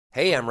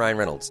Hey, I'm Ryan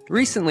Reynolds.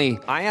 Recently,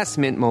 I asked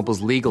Mint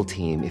Mobile's legal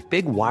team if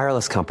big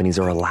wireless companies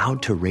are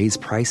allowed to raise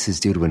prices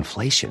due to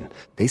inflation.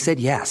 They said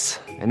yes.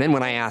 And then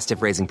when I asked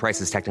if raising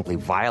prices technically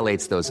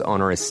violates those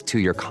onerous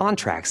two-year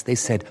contracts, they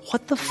said,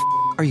 "What the f***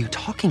 are you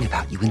talking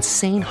about, you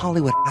insane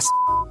Hollywood ass?"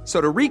 So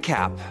to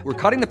recap, we're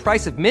cutting the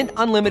price of Mint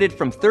Unlimited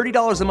from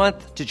 $30 a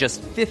month to just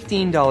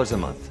 $15 a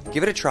month.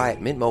 Give it a try at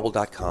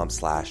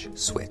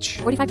mintmobile.com/switch.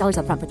 $45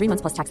 up front for 3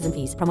 months plus taxes and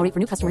fees. Promo rate for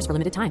new customers for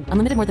limited time.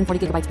 Unlimited more than 40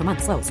 gigabytes per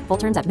month. Slows full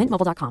terms at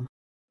mintmobile.com.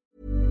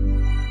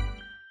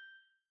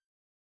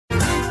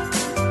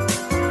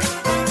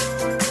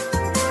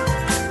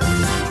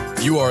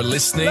 You are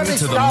listening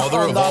to the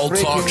Mother of All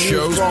Talk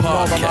Shows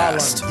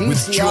podcast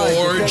with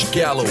George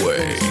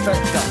Galloway.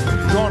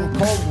 John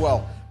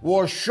Caldwell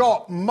was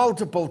shot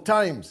multiple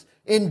times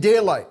in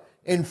daylight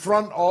in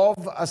front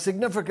of a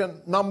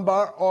significant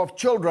number of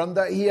children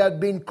that he had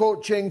been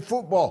coaching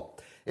football.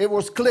 It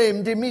was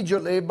claimed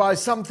immediately by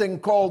something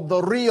called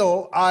the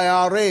Real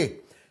IRA.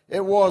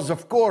 It was,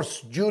 of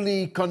course,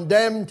 duly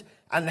condemned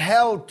and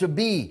held to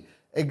be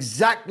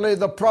exactly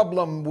the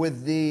problem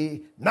with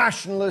the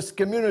nationalist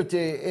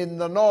community in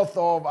the north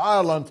of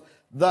Ireland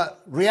that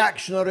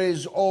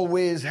reactionaries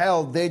always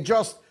held. They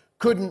just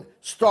couldn't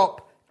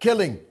stop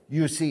killing,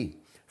 you see.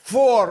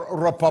 4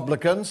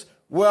 Republicans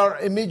were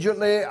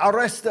immediately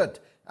arrested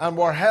and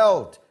were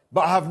held,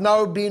 but have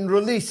now been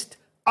released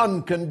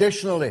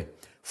unconditionally.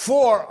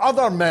 4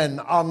 other men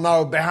are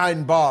now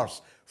behind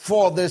bars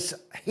for this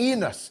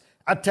heinous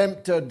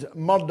attempted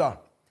murder.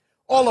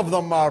 All of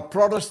them are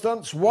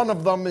Protestants. One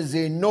of them is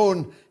a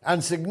known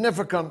and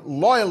significant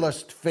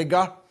loyalist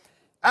figure.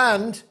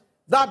 And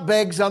that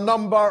begs a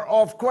number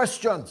of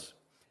questions.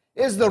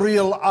 Is the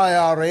Real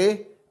IRA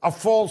a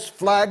false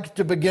flag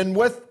to begin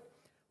with?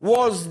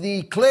 Was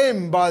the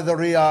claim by the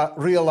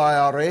Real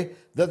IRA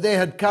that they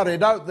had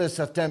carried out this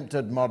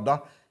attempted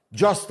murder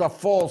just a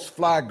false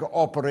flag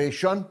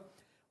operation?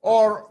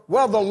 Or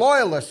were the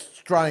loyalists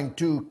trying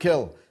to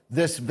kill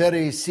this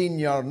very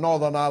senior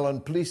Northern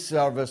Ireland Police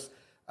Service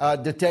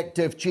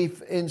Detective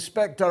Chief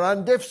Inspector?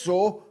 And if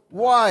so,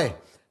 why?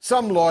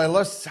 Some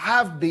loyalists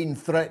have been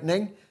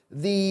threatening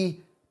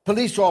the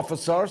police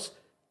officers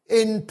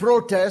in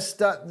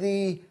protest at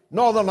the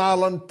Northern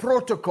Ireland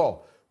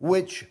Protocol,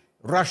 which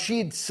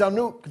Rashid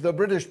Sunak, the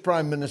British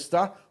Prime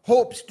Minister,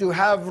 hopes to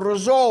have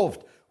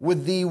resolved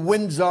with the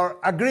Windsor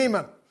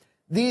Agreement.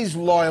 These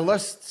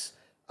loyalists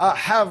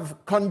have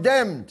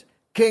condemned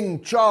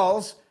King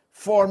Charles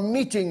for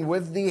meeting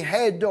with the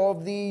head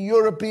of the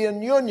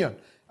European Union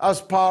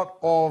as part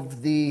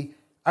of the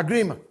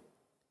agreement.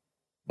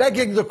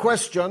 Begging the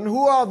question,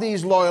 who are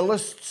these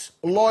loyalists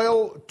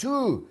loyal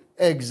to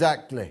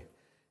exactly?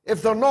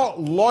 If they're not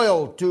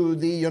loyal to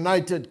the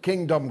United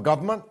Kingdom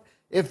government,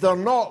 if they're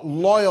not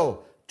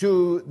loyal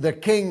to the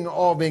King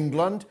of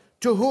England,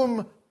 to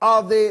whom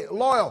are they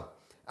loyal?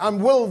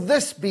 And will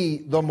this be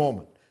the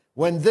moment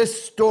when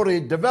this story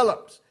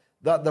develops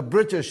that the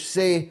British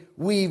say,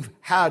 we've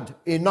had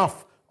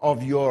enough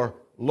of your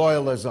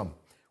loyalism?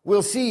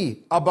 We'll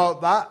see about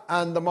that,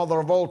 and the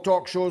Mother of All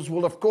Talk Shows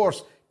will, of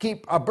course,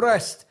 keep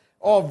abreast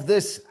of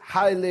this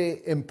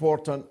highly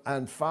important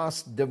and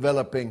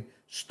fast-developing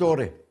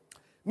story.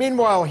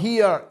 Meanwhile,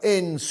 here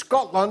in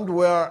Scotland,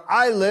 where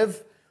I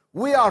live,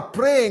 we are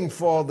praying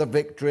for the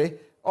victory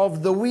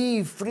of the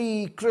wee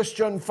free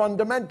Christian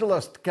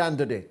fundamentalist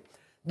candidate.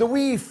 The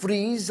wee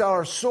frees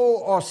are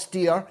so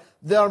austere,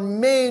 their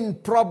main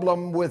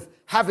problem with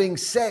having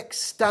sex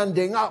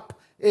standing up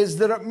is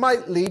that it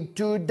might lead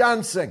to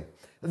dancing.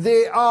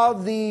 They are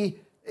the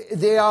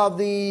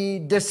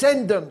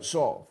descendants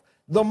of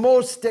the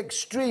most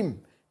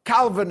extreme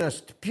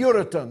Calvinist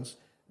Puritans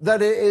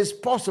that it is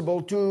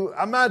possible to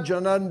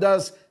imagine. And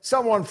as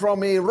someone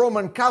from a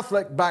Roman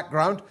Catholic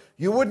background,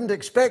 you wouldn't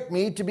expect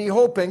me to be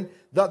hoping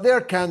that their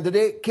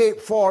candidate,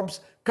 Kate Forbes,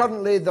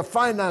 currently the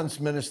finance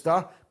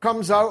minister,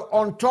 comes out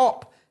on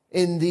top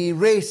in the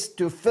race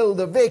to fill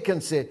the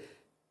vacancy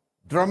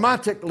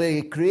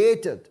dramatically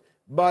created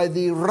by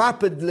the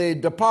rapidly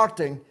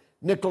departing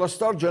Nicola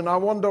Sturgeon. I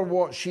wonder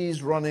what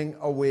she's running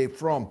away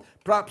from.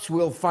 Perhaps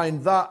we'll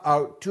find that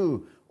out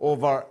too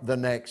over the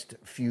next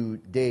few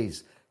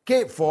days.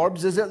 Kate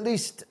Forbes is at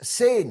least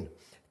sane.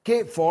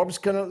 Kate Forbes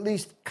can at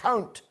least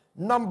count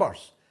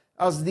numbers.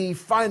 As the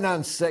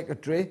finance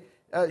secretary,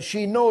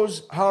 she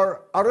knows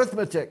her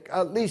arithmetic.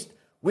 At least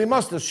we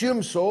must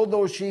assume so,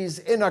 though she's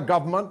in a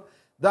government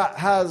that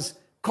has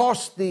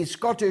cost the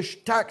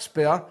Scottish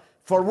taxpayer,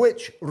 for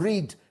which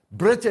read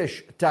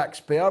British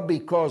taxpayer,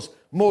 because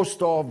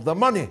most of the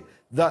money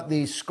that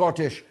the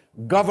Scottish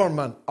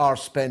government are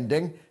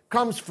spending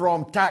comes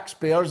from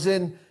taxpayers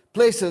in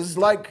places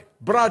like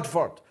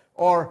Bradford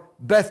or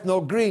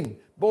Bethnal Green,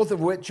 both of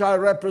which I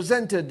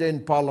represented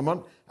in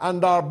Parliament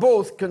and are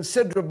both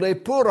considerably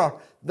poorer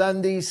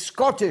than the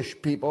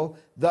Scottish people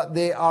that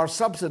they are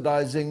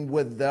subsidising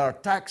with their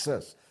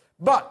taxes.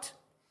 But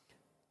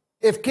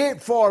if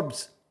Kate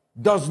Forbes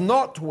does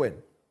not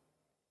win,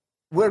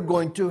 we're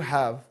going to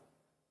have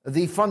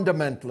the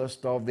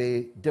fundamentalist of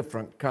a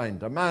different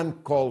kind, a man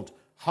called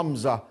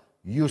Humza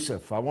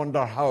Yusuf. I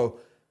wonder how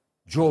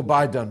Joe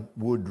Biden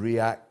would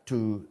react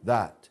to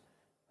that.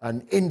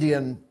 An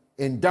Indian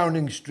in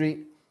Downing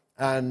Street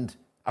and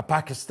a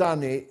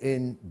Pakistani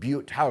in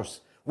Bute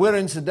House, where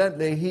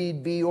incidentally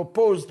he'd be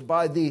opposed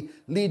by the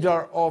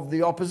leader of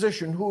the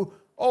opposition, who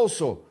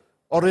also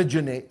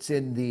originates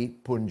in the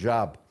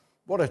Punjab.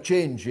 What a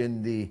change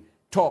in the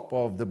top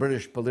of the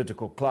British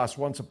political class.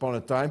 Once upon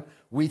a time,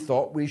 we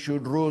thought we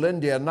should rule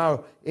India.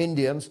 Now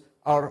Indians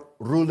are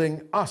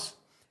ruling us.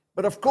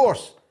 But of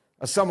course,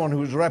 as someone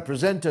who's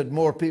represented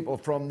more people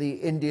from the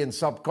Indian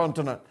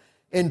subcontinent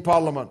in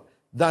Parliament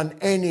than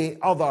any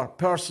other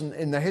person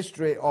in the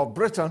history of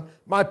Britain,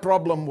 my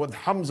problem with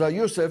Humza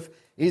Yousaf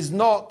is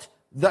not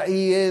that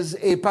he is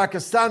a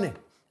Pakistani,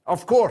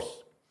 of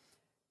course,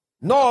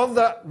 nor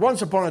that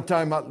once upon a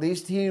time at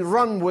least he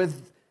ran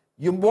with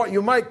what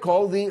you might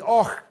call the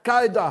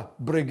Al-Qaeda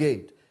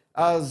brigade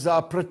as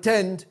a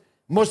pretend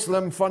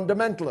Muslim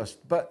fundamentalist.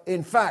 But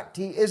in fact,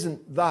 he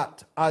isn't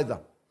that either.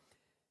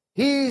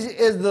 He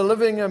is the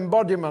living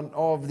embodiment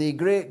of the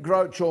great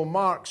Groucho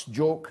Marx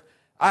joke,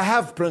 I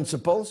have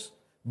principles,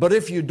 but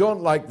if you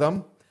don't like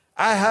them,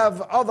 I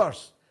have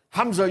others.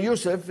 Humza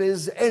Yousaf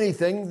is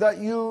anything that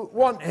you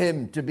want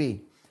him to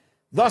be.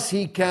 Thus,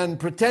 he can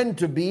pretend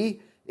to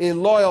be a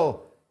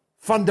loyal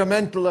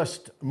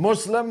fundamentalist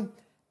Muslim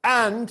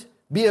and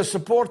be a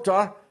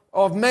supporter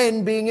of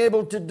men being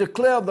able to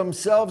declare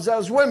themselves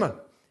as women,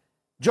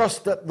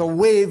 just at the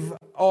wave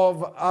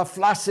of a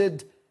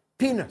flaccid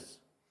penis.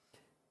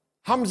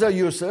 Humza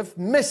Yousaf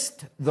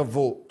missed the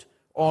vote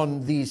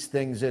on these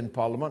things in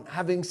Parliament,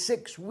 having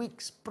 6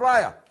 weeks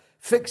prior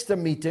fixed a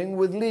meeting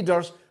with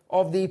leaders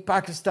of the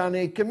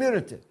Pakistani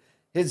community.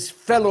 His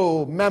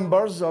fellow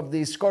members of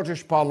the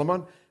Scottish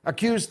Parliament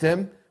accused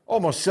him,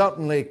 almost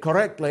certainly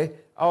correctly,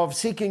 of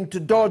seeking to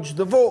dodge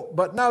the vote.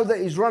 But now that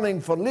he's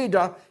running for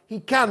leader, he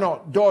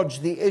cannot dodge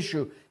the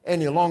issue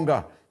any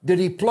longer. Did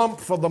he plump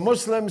for the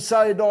Muslim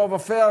side of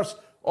affairs,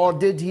 or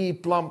did he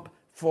plump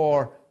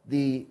for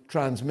the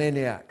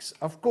transmaniacs?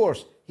 Of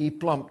course, he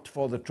plumped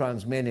for the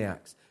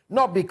transmaniacs.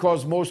 Not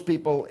because most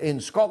people in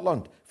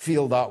Scotland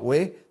feel that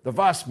way. The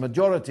vast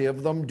majority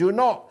of them do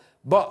not.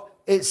 But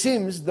it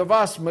seems the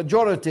vast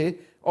majority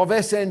of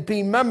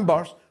SNP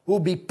members who will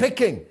be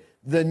picking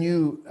the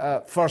new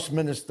First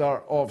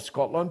Minister of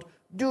Scotland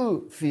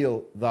do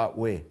feel that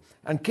way.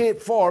 And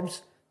Kate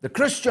Forbes, the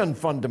Christian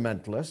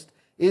fundamentalist,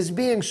 is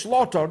being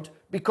slaughtered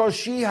because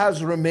she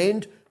has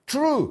remained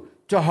true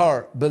to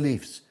her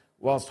beliefs,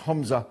 whilst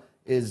Humza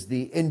is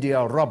the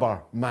India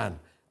rubber man,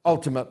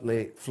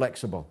 ultimately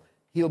flexible.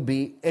 He'll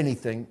be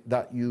anything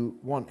that you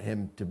want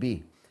him to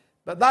be.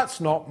 But that's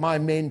not my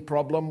main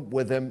problem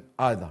with him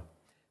either.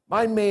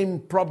 My main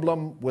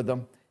problem with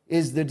him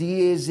is that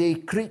he is a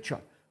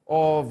creature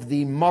of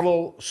the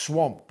moral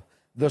swamp,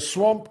 the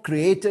swamp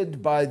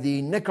created by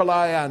the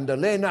Nicolae and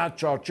Elena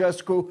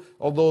Ceausescu,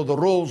 although the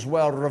roles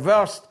were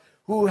reversed,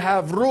 who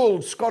have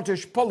ruled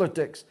Scottish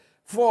politics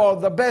for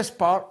the best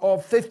part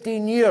of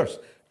 15 years,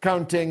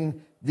 counting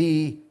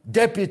the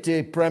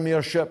deputy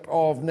premiership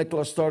of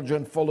Nicola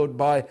Sturgeon, followed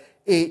by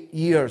 8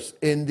 years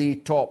in the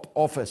top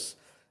office.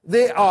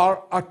 They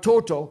are a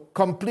total,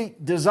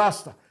 complete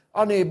disaster,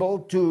 unable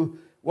to,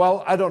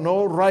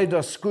 ride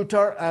a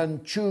scooter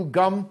and chew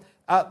gum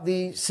at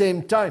the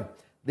same time.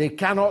 They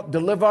cannot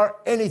deliver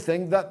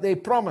anything that they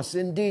promise.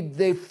 Indeed,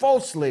 they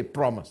falsely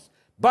promise.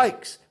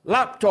 Bikes,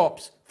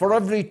 laptops for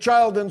every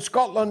child in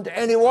Scotland,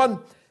 anyone.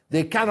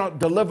 They cannot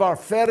deliver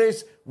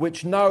ferries,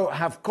 which now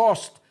have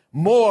cost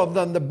more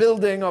than the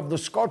building of the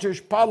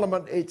Scottish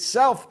Parliament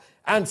itself,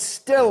 and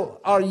still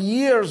are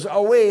years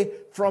away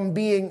from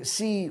being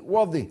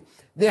seaworthy.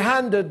 They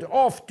handed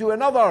off to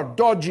another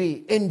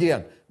dodgy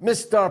Indian,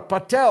 Mr.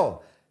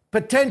 Patel,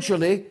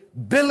 potentially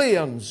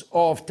billions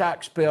of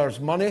taxpayers'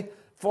 money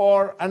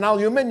for an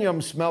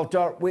aluminium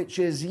smelter which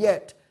is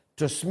yet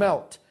to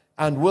smelt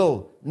and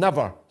will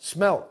never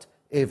smelt,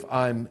 if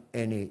I'm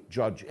any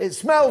judge. It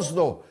smells,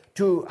 though,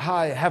 to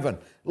high heaven,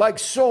 like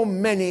so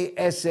many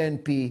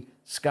SNP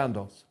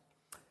scandals.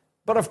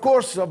 But of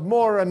course, of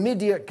more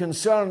immediate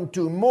concern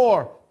to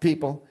more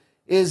people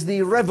is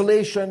the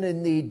revelation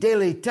in the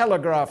Daily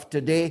Telegraph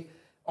today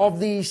of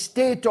the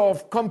state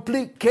of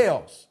complete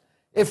chaos,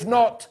 if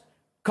not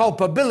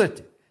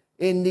culpability,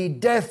 in the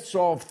deaths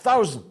of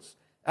thousands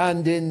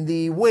and in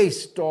the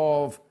waste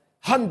of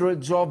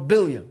hundreds of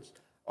billions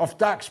of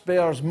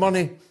taxpayers'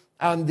 money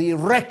and the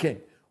wrecking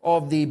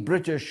of the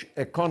British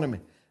economy,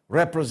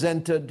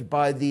 represented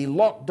by the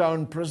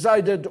lockdown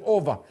presided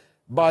over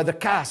by the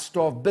cast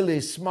of Billy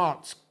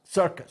Smart's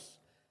circus.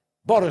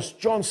 Boris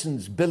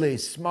Johnson's Billy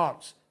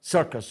Smart's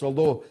circus,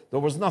 although there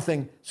was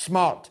nothing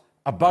smart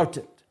about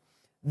it.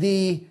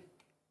 The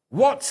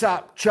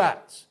WhatsApp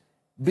chats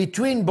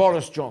between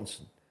Boris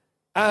Johnson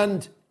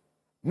and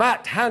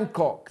Matt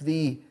Hancock,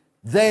 the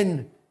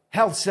then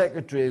Health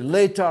Secretary,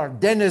 later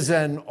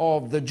denizen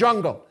of the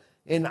jungle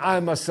in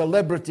I'm a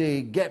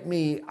Celebrity, Get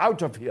Me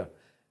Out of Here.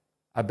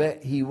 I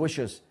bet he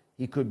wishes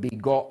he could be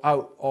got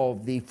out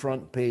of the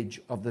front page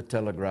of the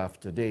Telegraph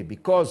today,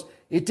 because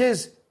it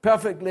is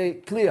perfectly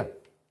clear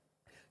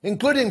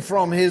including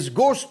from his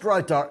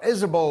ghostwriter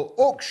Isabel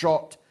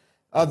Oakeshott,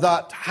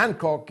 that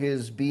Hancock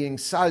is being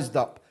sized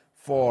up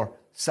for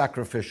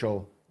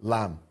sacrificial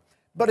lamb.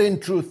 But in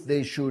truth,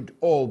 they should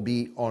all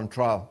be on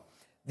trial.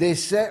 They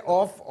set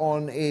off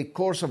on a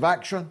course of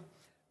action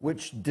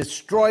which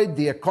destroyed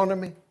the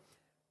economy,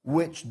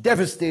 which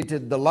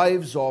devastated the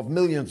lives of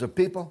millions of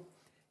people,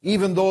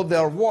 even though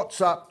their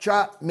WhatsApp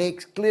chat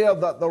makes clear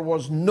that there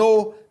was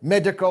no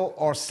medical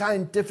or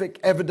scientific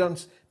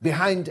evidence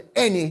behind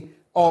any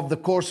of the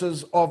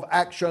courses of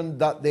action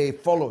that they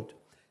followed.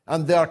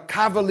 And their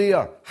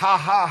cavalier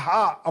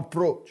ha-ha-ha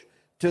approach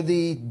to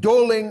the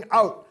doling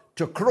out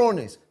to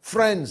cronies,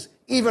 friends,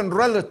 even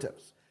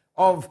relatives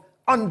of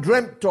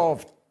undreamt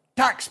of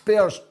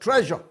taxpayers'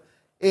 treasure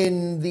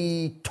in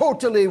the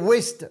totally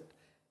wasted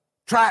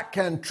track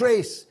and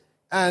trace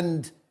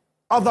and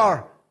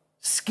other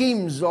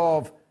schemes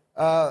of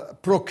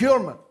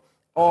procurement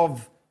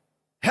of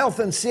health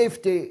and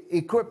safety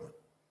equipment.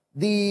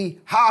 The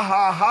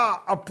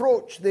ha-ha-ha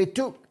approach they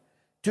took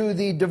to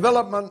the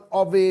development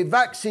of a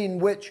vaccine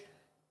which,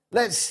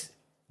 let's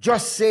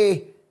just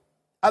say,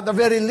 at the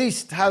very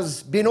least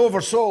has been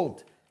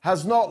oversold,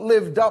 has not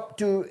lived up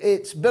to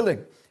its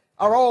billing,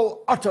 are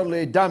all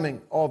utterly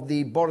damning of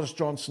the Boris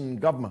Johnson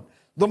government.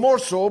 The more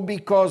so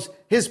because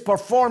his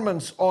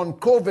performance on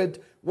COVID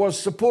was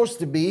supposed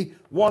to be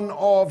one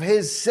of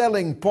his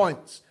selling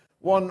points,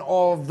 one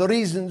of the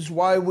reasons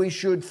why we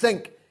should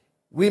think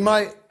we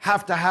might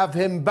have to have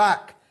him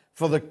back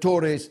for the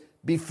Tories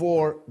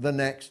before the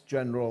next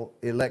general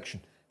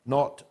election.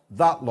 Not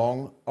that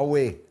long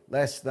away,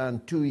 less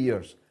than 2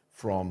 years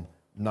from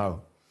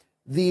now.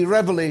 The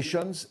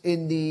revelations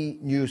in the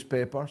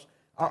newspapers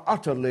are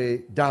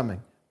utterly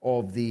damning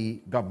of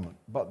the government,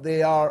 but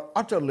they are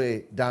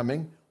utterly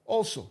damning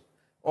also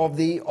of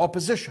the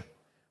opposition,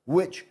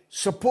 which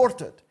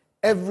supported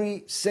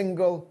every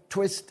single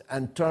twist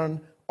and turn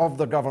of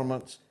the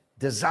government's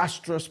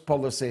disastrous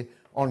policy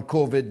on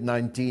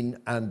COVID-19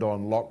 and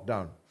on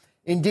lockdown.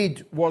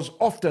 Indeed, was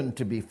often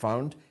to be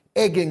found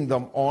egging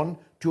them on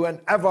to an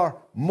ever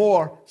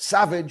more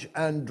savage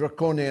and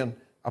draconian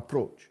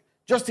approach.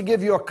 Just to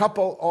give you a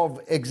couple of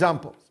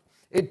examples,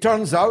 it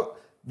turns out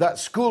that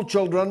school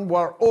children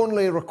were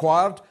only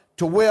required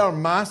to wear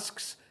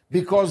masks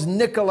because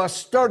Nicola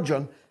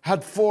Sturgeon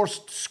had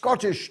forced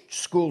Scottish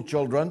school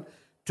children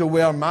to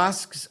wear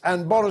masks,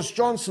 and Boris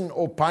Johnson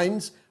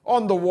opines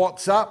on the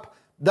WhatsApp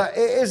that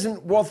it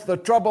isn't worth the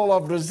trouble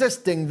of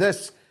resisting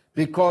this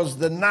because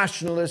the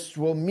nationalists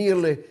will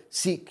merely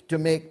seek to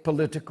make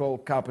political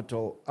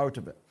capital out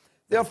of it.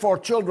 Therefore,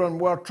 children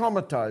were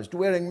traumatized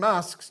wearing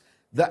masks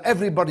that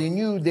everybody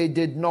knew they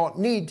did not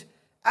need,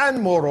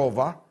 and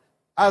moreover,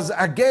 as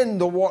again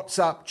the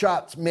WhatsApp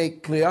chats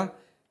make clear,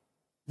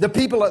 the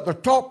people at the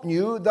top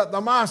knew that the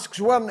masks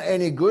weren't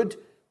any good,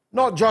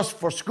 not just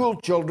for school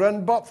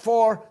children, but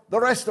for the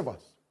rest of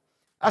us.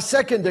 A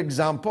second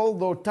example,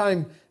 though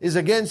time is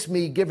against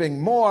me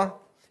giving more,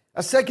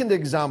 a second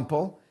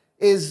example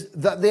is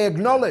that they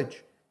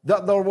acknowledge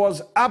that there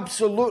was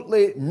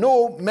absolutely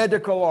no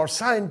medical or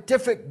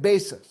scientific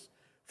basis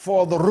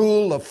for the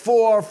rule of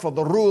 4, for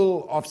the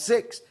rule of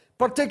 6,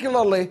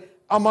 particularly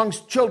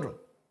amongst children.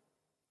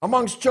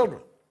 Amongst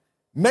children.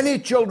 Many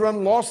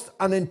children lost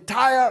an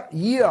entire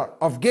year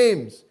of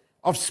games,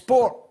 of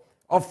sport,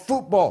 of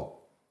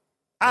football,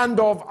 and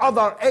of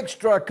other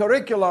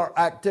extracurricular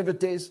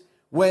activities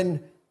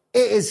when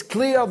it is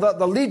clear that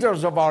the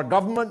leaders of our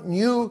government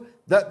knew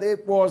that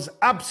it was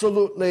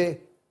absolutely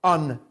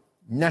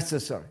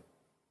unnecessary.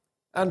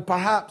 And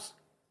perhaps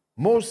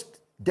most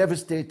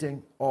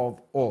devastating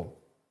of all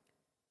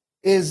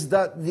is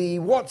that the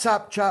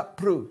WhatsApp chat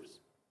proves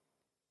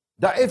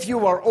that if you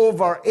were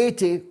over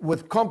 80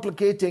 with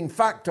complicating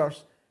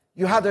factors,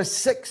 you had a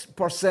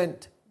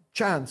 6%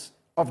 chance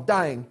of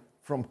dying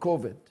from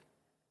COVID.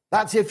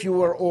 That's if you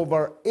were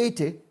over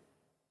 80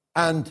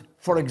 and,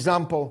 for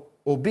example,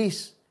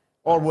 obese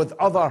or with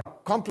other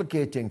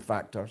complicating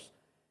factors,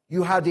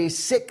 you had a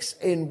 6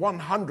 in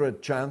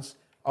 100 chance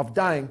of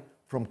dying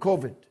from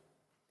COVID.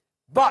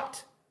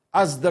 But,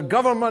 as the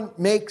government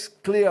makes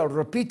clear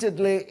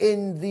repeatedly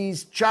in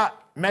these chat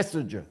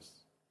messages,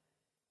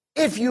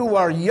 if you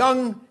were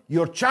young,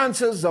 your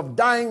chances of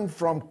dying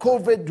from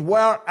COVID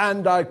were,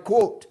 and I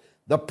quote,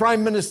 the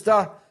Prime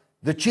Minister,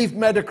 the Chief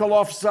Medical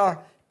Officer,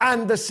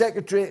 and the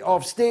Secretary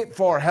of State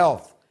for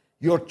Health,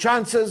 your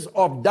chances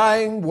of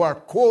dying were,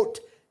 quote,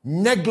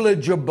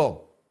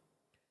 negligible.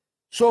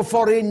 So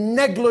for a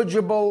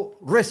negligible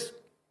risk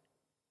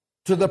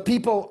to the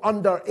people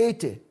under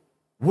 80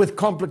 with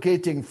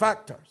complicating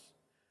factors,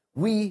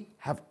 we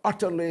have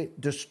utterly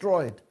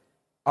destroyed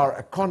our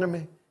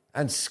economy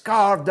and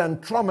scarred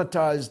and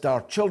traumatized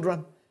our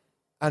children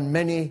and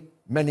many,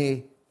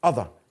 many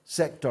other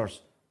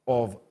sectors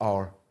of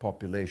our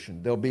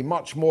population. There'll be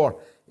much more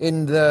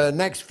in the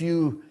next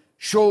few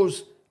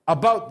shows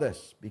about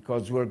this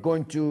because we're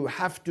going to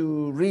have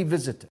to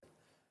revisit it.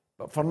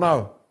 But for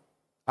now,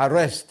 I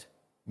rest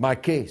my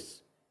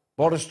case.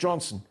 Boris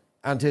Johnson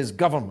and his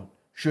government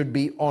should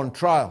be on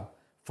trial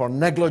for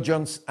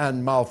negligence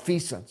and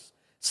malfeasance.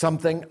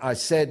 something I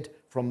said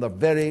from the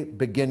very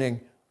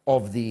beginning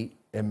of the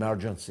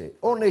emergency.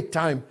 Only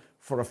time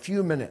for a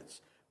few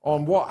minutes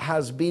on what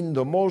has been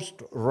the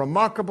most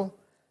remarkable,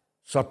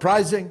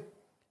 surprising,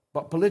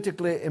 but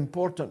politically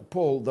important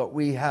poll that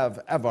we have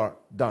ever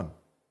done.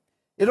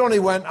 It only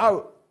went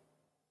out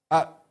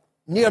at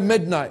near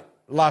midnight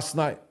last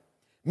night.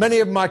 Many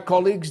of my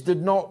colleagues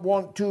did not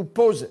want to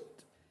pose it.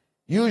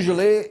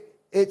 Usually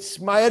it's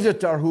my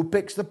editor who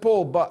picks the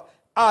poll, but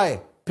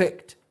I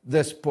picked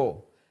this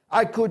poll.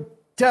 I could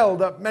tell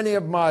that many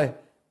of my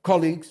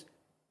colleagues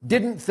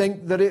didn't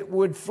think that it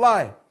would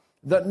fly,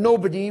 that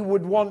nobody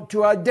would want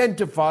to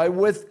identify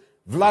with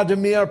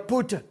Vladimir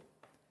Putin.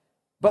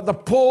 But the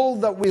poll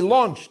that we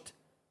launched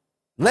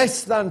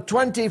less than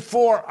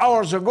 24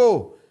 hours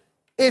ago,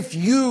 if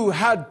you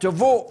had to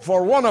vote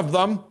for one of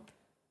them,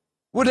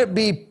 would it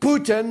be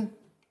Putin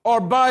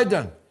or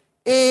Biden?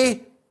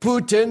 A,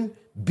 Putin,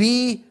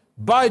 B,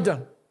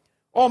 Biden.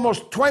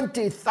 Almost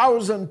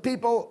 20,000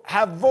 people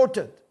have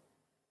voted.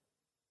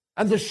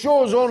 And the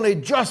show's only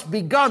just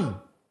begun.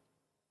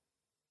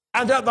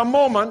 And at the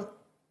moment,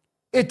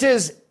 it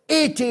is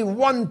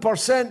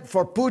 81%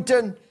 for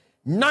Putin,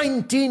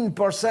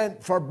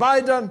 19% for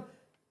Biden.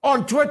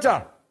 On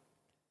Twitter,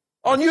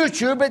 on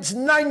YouTube, it's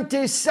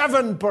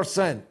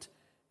 97%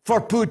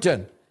 for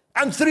Putin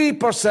and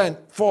 3%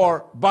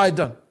 for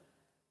Biden.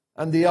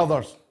 And the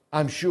others,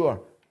 I'm sure,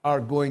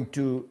 are going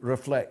to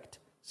reflect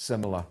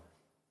similar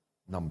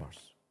numbers.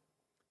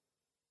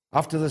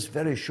 After this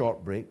very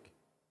short break,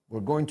 we're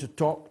going to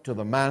talk to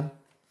the man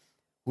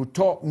who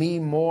taught me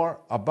more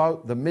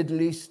about the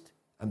Middle East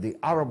and the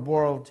Arab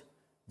world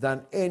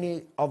than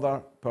any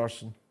other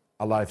person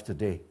alive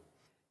today.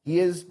 He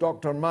is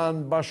Dr.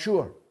 Man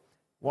Bashour,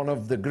 one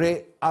of the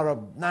great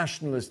Arab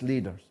nationalist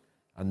leaders,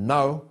 and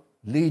now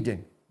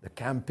leading the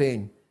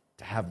campaign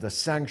to have the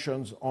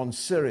sanctions on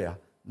Syria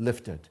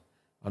lifted.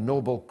 A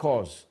noble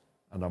cause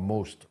and a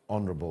most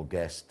honourable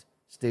guest.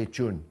 Stay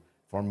tuned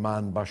for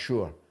Man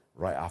Bashour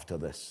right after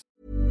this.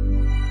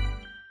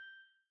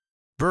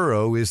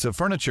 Burrow is a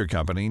furniture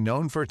company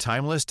known for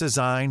timeless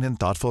design and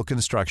thoughtful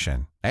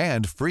construction,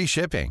 and free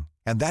shipping,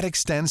 and that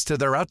extends to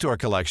their outdoor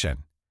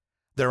collection.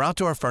 Their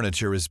outdoor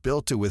furniture is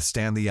built to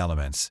withstand the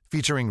elements,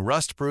 featuring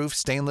rust-proof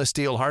stainless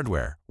steel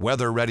hardware,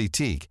 weather-ready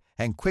teak,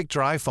 and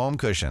quick-dry foam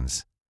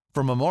cushions.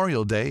 For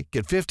Memorial Day,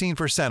 get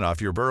 15%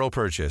 off your Burrow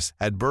purchase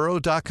at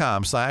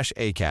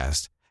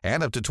burrow.com/ACAST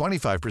and up to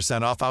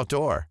 25% off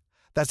outdoor.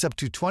 That's up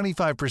to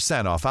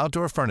 25% off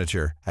outdoor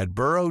furniture at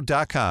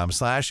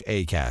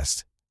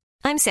burrow.com/ACAST.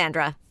 I'm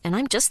Sandra, and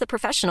I'm just the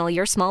professional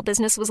your small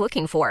business was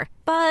looking for.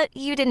 But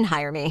you didn't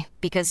hire me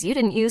because you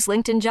didn't use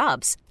LinkedIn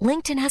Jobs.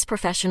 LinkedIn has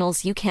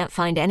professionals you can't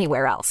find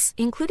anywhere else,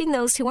 including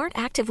those who aren't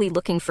actively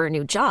looking for a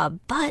new job,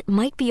 but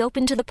might be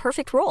open to the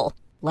perfect role,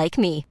 like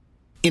me.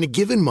 In a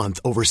given month,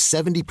 over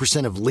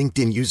 70% of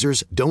LinkedIn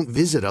users don't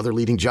visit other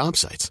leading job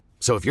sites.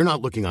 So if you're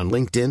not looking on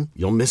LinkedIn,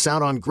 you'll miss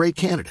out on great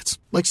candidates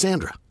like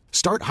Sandra.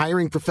 Start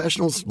hiring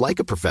professionals like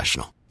a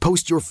professional.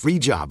 Post your free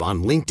job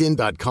on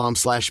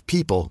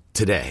linkedin.com/people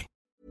today.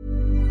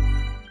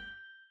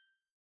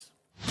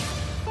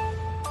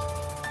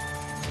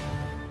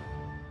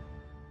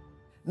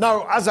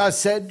 Now, as I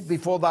said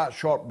before that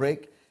short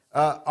break,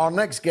 our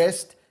next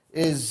guest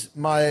is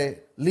my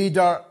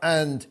leader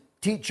and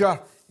teacher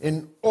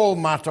in all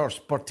matters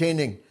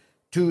pertaining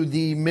to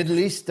the Middle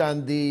East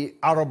and the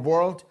Arab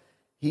world.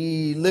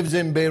 He lives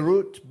in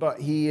Beirut,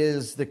 but he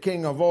is the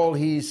king of all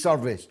he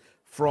surveys,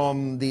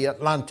 from the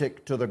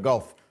Atlantic to the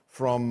Gulf,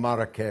 from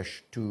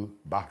Marrakesh to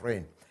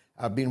Bahrain.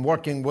 I've been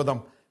working with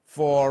him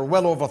for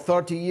well over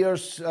 30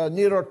 years,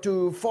 nearer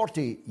to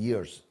 40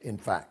 years, in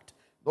fact,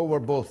 though we're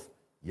both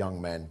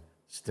young men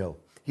still.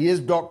 He is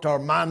Dr.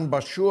 Man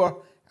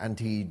Bashour, and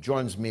he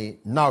joins me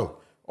now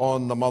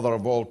on the mother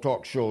of all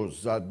talk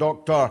shows.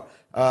 Doctor,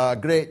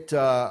 great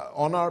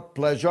honour,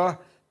 pleasure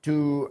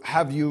to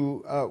have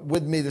you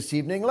with me this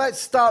evening. Let's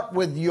start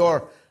with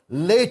your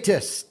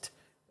latest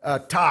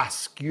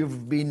task.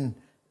 You've been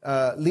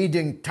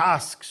leading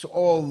tasks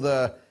all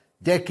the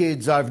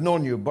decades I've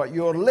known you, but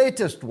your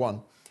latest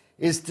one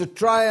is to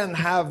try and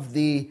have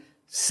the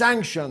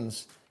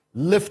sanctions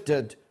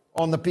lifted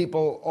on the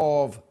people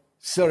of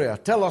Syria.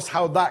 Tell us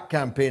how that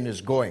campaign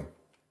is going.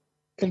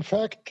 In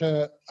fact,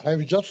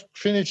 I've just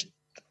finished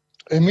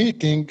a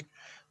meeting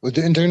with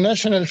the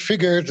international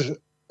figures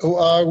who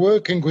are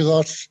working with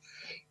us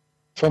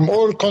from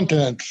all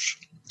continents,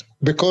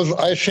 because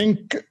I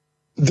think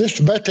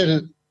this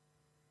battle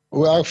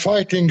we are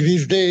fighting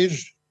these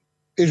days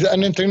is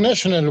an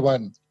international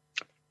one.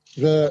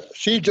 The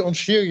siege on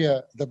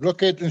Syria, the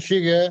blockade in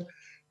Syria,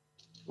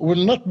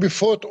 will not be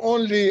fought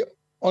only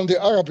on the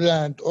Arab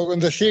land or on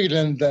the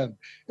Syrian land.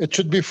 It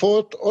should be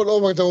fought all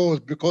over the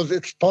world because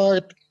it's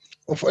part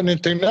of an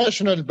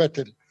international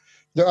battle.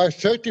 There are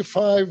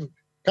 35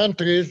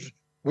 countries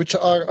which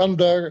are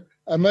under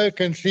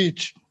American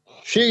siege.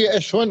 Syria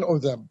is one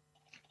of them.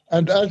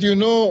 And as you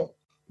know,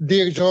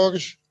 dear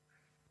George,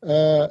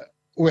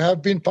 we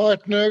have been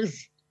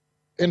partners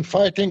in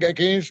fighting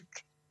against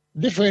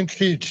different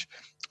siege.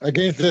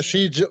 against the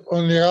siege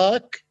on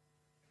Iraq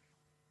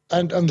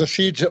and on the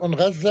siege on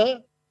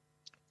Gaza,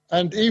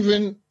 and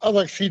even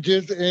other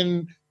sieges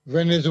in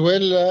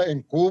Venezuela,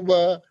 in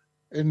Cuba,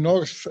 in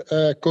North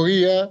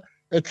Korea,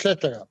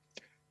 etc.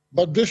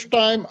 But this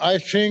time, I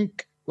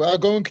think we are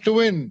going to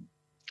win.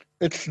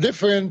 It's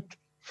different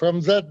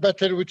from that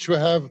battle which we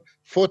have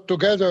fought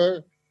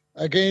together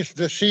against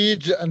the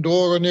siege and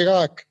war in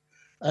Iraq.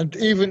 And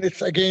even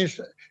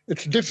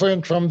it's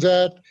different from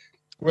that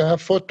we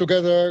have fought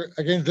together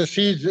against the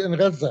siege in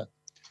Gaza,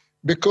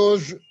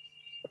 because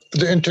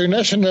the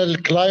international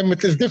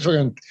climate is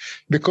different,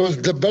 because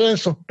the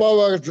balance of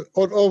powers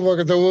all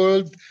over the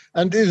world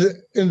and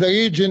in the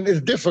region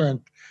is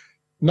different.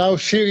 Now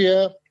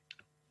Syria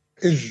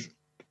is,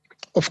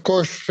 of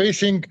course,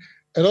 facing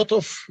a lot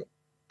of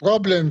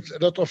problems, a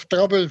lot of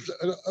troubles,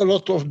 a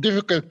lot of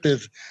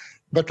difficulties.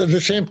 But at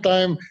the same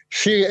time,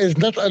 Syria is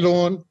not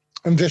alone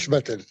in this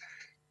battle.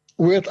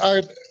 We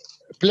are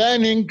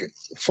planning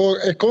for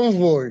a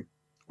convoy,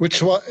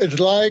 which is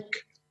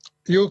like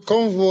your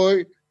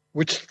convoy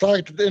which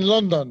started in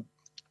London,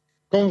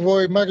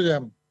 Convoy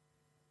Mariam.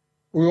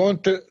 We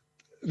want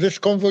this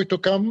convoy to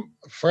come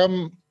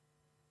from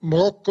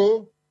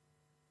Morocco,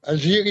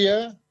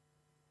 Algeria,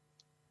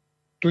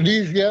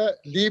 Tunisia,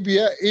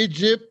 Libya,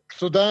 Egypt,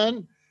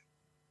 Sudan,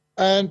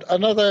 and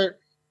another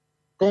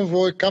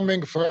convoy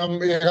coming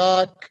from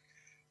Iraq,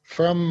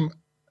 from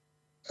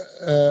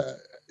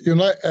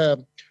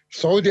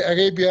Saudi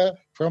Arabia,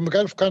 from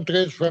Gulf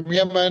countries, from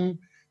Yemen,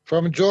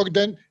 from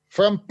Jordan,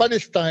 from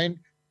Palestine,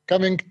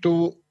 coming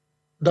to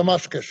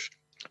Damascus.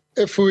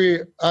 If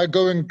we are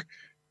going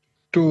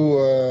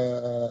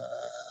to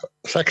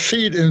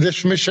succeed in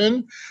this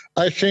mission,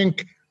 I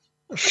think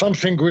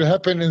something will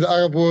happen in the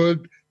Arab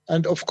world,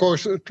 and of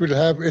course it will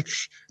have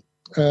its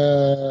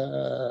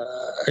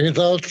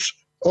results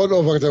all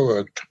over the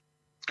world.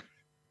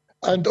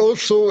 And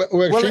also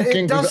we're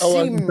thinking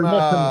with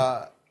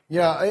our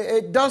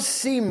it does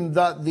seem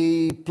that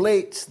the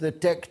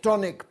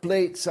tectonic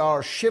plates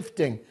are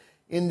shifting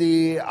in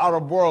the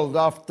Arab world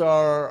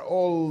after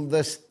all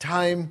this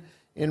time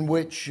in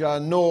which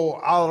no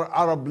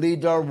Arab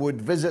leader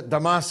would visit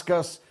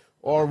Damascus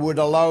or would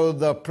allow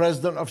the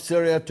president of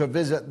Syria to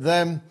visit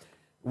them,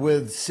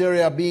 with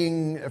Syria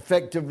being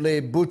effectively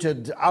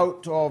booted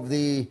out of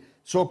the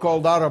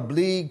so-called Arab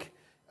League.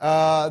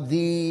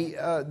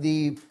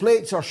 The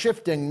plates are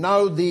shifting.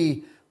 Now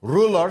the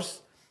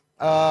rulers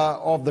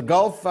of the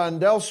Gulf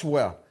and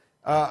elsewhere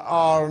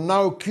are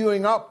now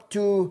queuing up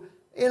to,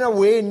 in a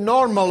way,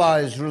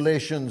 normalize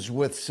relations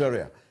with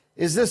Syria.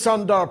 Is this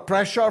under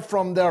pressure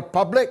from their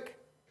public?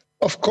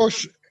 Of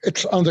course,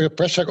 it's under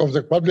pressure of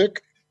the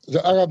public.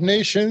 The Arab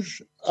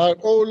nations are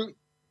all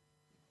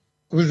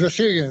with the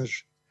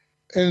Syrians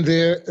in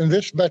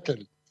this battle.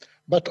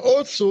 But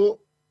also,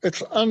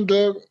 it's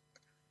under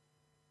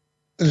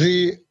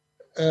the,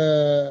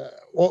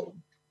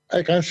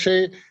 I can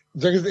say,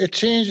 there is a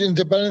change in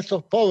the balance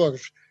of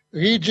powers,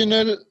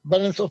 regional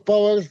balance of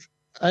powers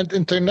and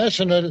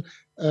international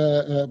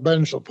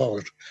balance of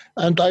powers.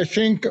 And I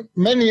think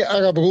many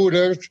Arab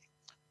rulers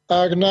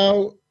are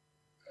now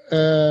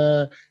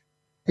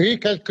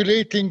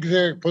recalculating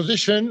their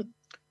position,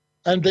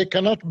 and they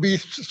cannot be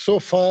so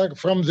far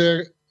from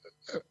their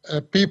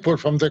people,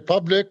 from their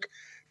public,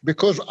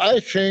 because I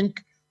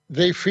think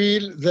they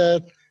feel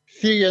that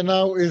Syria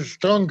now is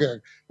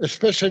stronger,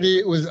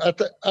 especially with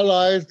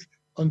allies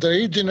on the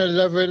regional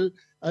level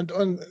and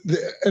on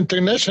the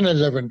international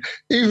level.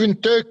 Even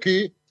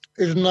Turkey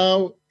is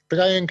now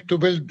trying to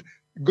build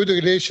good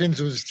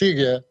relations with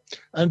Syria.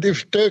 And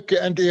if Turkey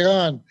and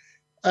Iran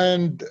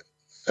and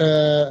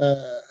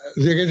the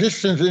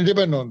resistance in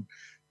Lebanon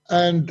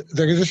and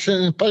the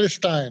resistance in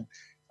Palestine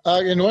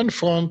are in one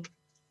front,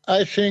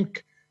 I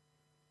think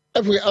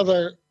every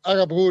other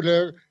Arab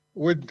ruler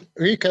would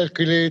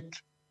recalculate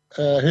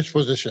his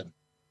position.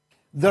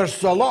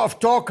 There's a lot of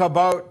talk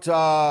about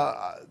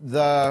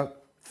the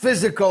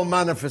physical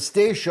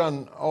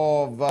manifestation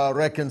of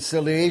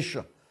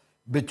reconciliation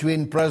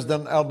between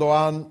President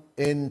Erdogan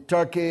in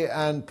Turkey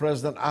and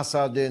President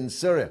Assad in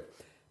Syria.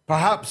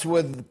 Perhaps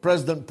with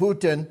President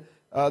Putin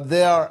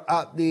there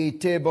at the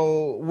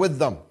table with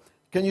them.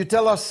 Can you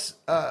tell us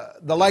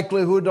the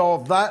likelihood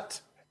of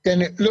that?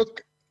 And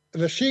look,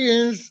 the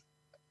Syrians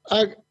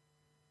are,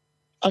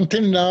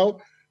 until now,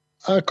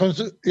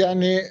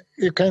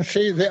 you can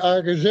say they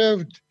are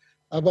reserved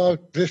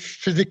about this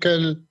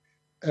physical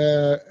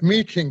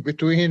meeting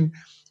between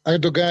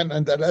Erdogan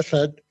and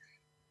al-Assad,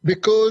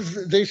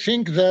 because they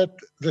think that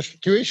the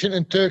situation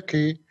in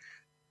Turkey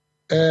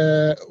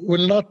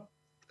will not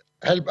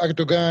help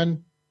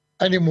Erdogan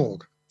anymore.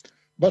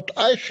 But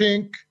I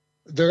think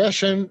the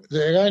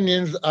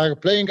Iranians are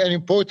playing an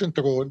important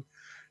role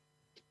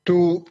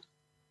to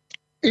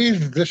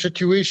ease the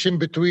situation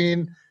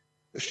between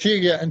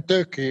Syria and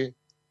Turkey.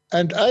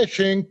 And I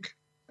think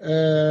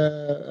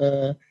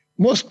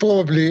most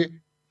probably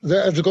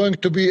there is going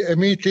to be a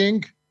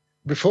meeting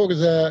before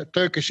the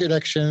Turkish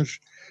elections.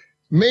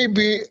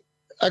 Maybe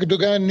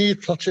Erdogan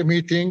needs such a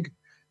meeting,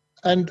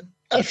 and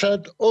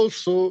Assad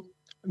also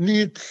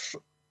needs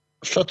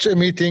such a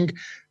meeting,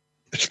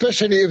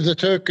 especially if the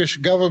Turkish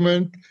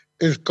government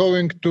is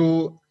going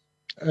to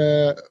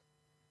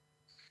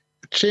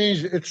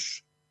change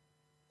its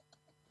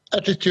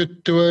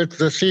attitude towards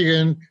the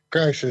Syrian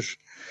crisis.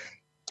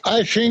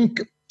 I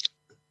think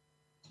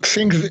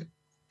things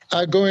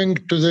are going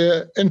to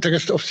the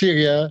interest of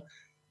Syria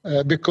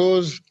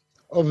because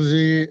of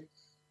the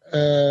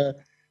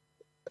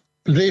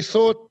they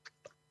thought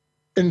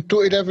in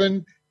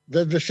 2011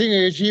 that the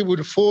Syrian regime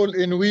would fall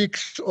in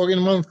weeks or in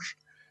months.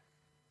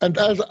 And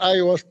as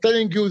I was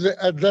telling you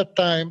at that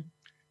time,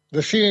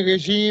 the Syrian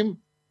regime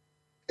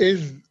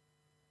is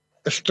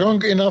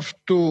strong enough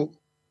to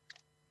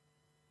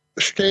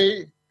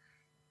stay,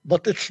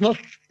 but it's not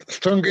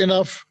strong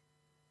enough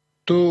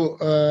to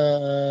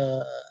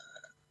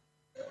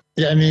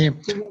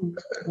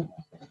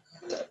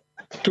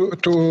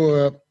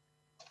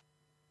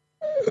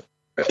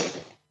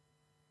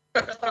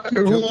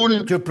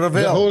rule to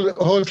prevail the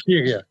whole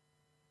Syria,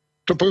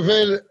 to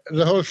prevail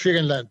the whole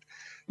Syrian land.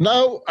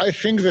 Now I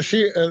think the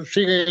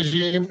Syrian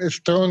regime is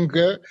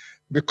stronger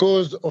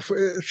because of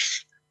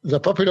the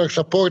popular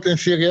support in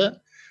Syria.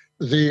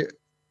 The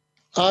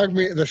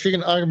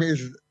Syrian army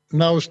is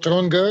now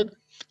stronger,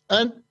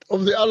 and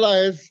of the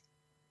allies,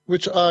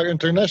 which are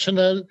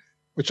international,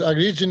 which are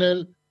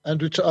regional,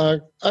 and which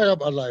are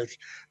Arab allies.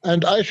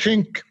 And I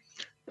think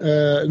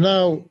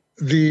now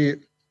the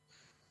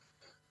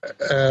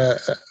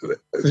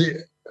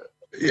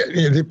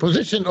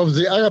position of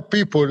the Arab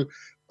people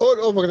all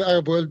over the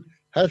Arab world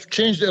has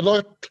changed a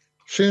lot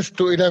since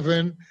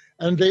 2011,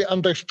 and they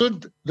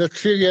understood that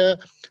Syria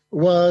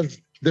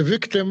was the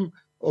victim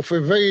of a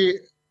very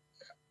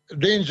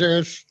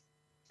dangerous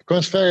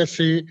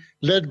conspiracy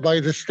led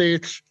by the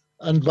states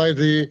and by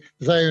the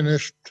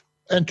Zionist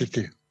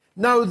entity.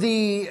 Now,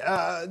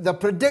 the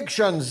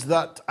predictions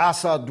that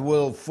Assad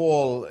will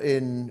fall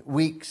in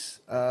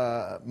weeks,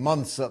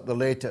 months at the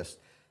latest,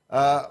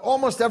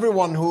 almost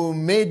everyone who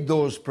made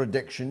those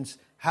predictions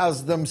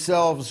has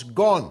themselves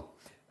gone,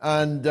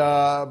 and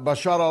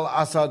Bashar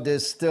al-Assad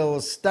is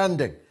still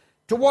standing.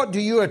 To what do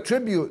you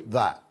attribute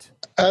that?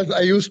 As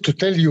I used to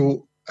tell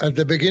you at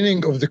the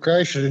beginning of the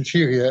crisis in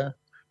Syria,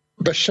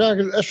 Bashar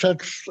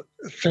al-Assad's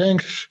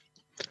strength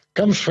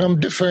comes from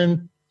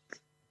different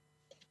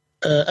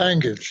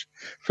angles.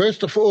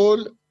 First of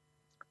all,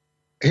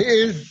 he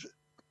is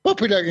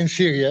popular in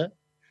Syria,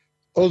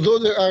 although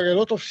there are a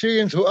lot of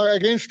Syrians who are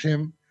against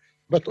him,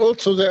 but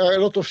also there are a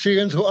lot of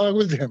Syrians who are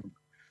with him.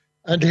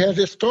 And he has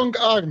a strong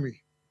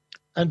army,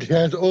 and he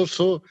has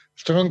also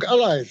strong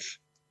allies.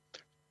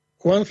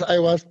 Once I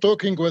was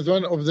talking with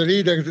one of the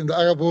leaders in the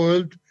Arab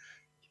world,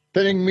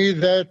 telling me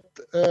that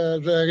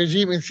the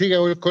regime in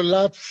Syria will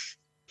collapse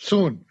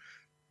soon.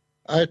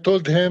 I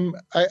told him,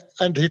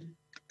 and he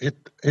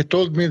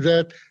told me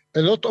that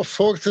a lot of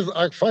forces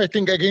are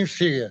fighting against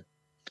Syria.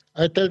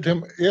 I told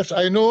him, yes,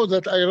 I know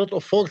that a lot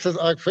of forces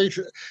are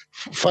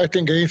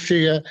fighting against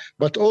Syria,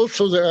 but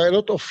also there are a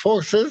lot of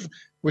forces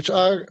which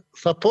are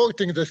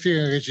supporting the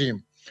Syrian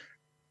regime.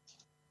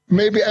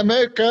 Maybe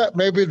America,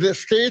 maybe the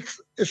States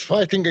is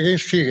fighting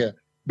against Syria,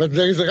 but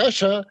there is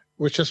Russia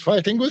which is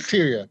fighting with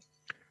Syria.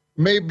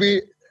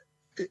 Maybe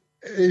the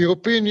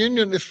European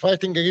Union is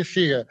fighting against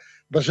Syria,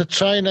 but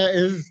China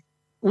is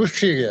with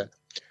Syria.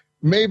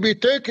 Maybe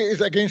Turkey is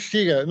against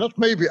Syria. Not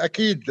maybe,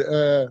 Akid.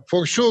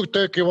 For sure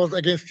Turkey was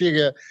against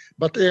Syria,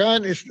 but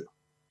Iran is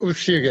with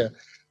Syria.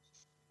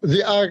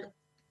 There are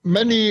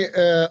many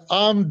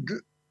armed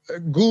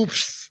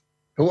groups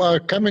who are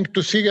coming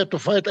to Syria to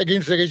fight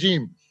against the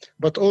regime,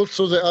 but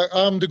also there are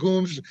armed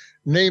groups,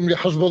 namely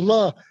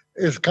Hezbollah,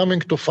 is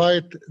coming to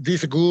fight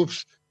these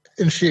groups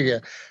in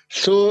Syria.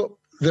 So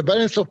the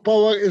balance of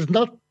power is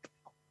not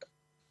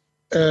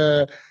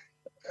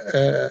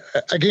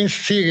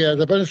against Syria.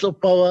 The balance of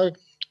power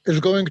is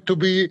going to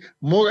be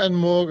more and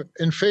more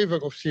in favor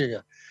of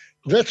Syria.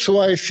 That's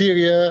why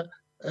Syria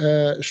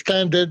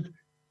standed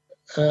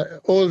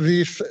all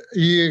these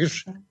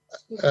years,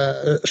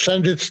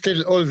 standed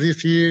still all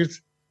these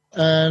years,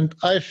 and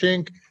I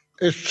think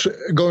it's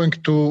going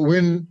to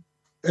win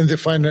in the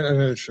final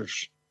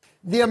analysis.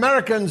 The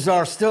Americans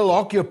are still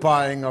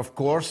occupying, of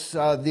course,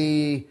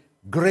 the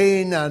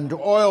grain and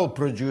oil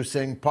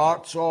producing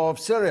parts of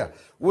Syria,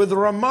 with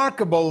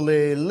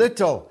remarkably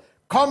little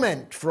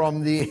comment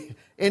from the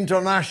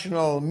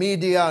international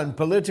media and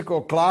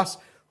political class,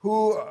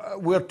 who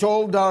we're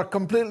told are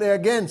completely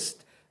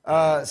against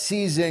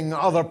seizing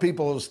other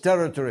people's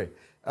territory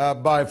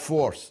by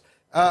force.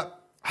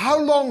 How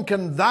long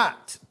can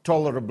that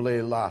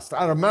tolerably last?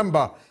 I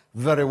remember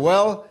very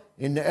well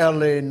in the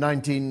early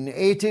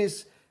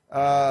 1980s,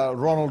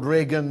 Ronald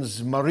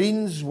Reagan's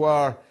Marines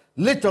were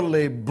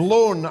literally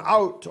blown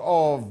out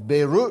of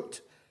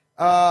Beirut.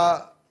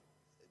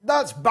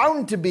 That's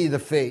bound to be the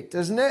fate,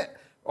 isn't it,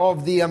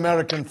 of the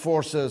American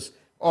forces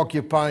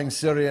occupying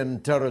Syrian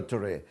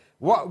territory?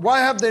 Why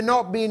have they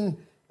not been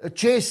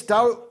chased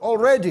out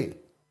already?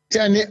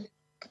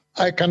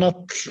 I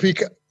cannot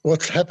speak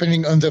what's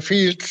happening on the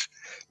fields,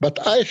 but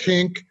I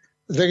think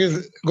there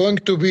is going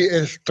to be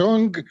a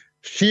strong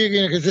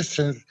Syrian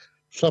resistance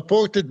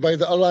supported by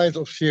the allies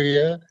of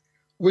Syria,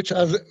 which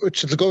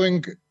is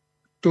going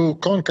to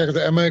conquer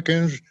the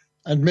Americans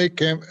and make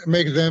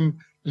them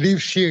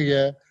leave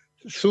Syria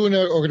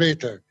sooner or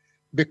later,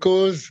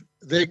 because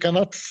they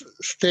cannot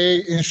stay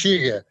in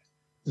Syria.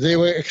 They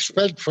were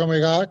expelled from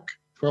Iraq,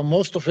 from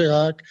most of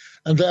Iraq,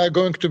 and they are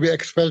going to be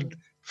expelled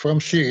from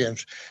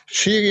Syrians.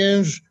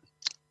 Syrians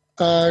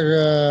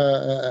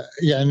are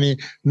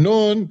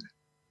known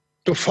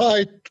to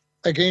fight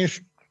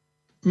against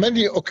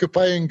many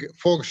occupying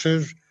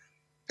forces.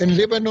 In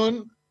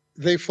Lebanon,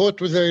 they fought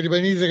with the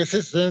Lebanese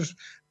resistance,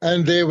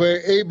 and they were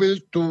able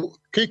to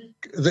kick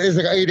the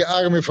Israeli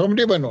army from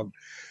Lebanon.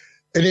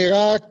 In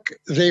Iraq,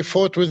 they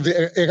fought with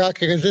the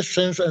Iraqi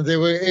resistance, and they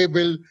were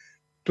able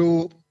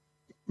to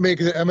make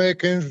the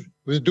Americans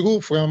withdraw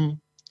from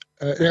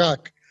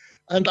Iraq.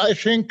 And I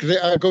think they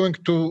are going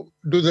to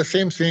do the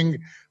same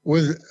thing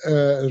with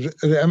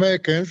the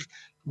Americans.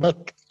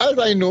 But as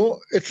I know,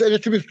 it's a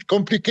little bit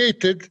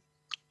complicated,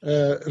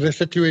 the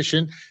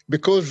situation,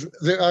 because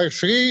there are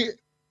three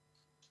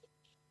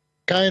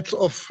kinds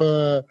of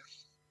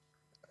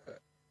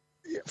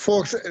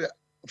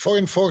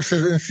foreign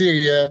forces in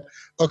Syria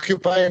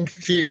occupying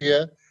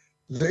Syria: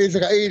 the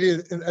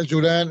Israelis in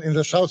Al-Julan in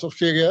the south of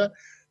Syria,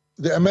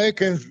 the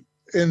Americans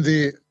in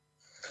the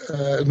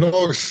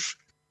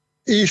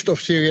northeast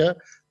of Syria,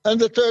 and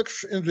the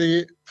Turks in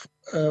the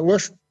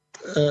west.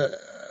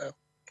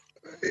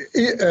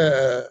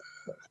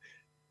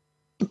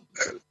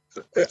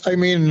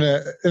 In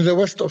the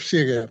west of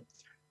Syria.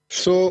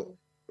 So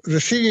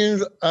the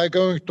Syrians are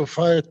going to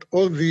fight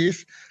all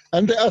these,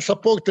 and they are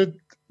supported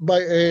by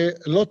a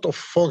lot of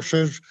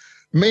forces,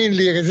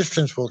 mainly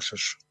resistance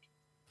forces.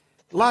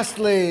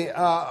 Lastly,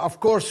 of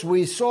course,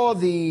 we saw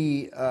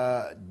the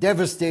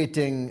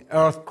devastating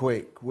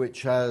earthquake,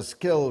 which has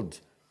killed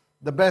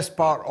the best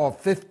part of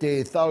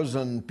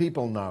 50,000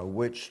 people now,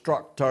 which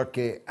struck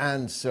Turkey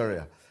and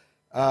Syria.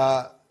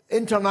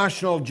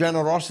 International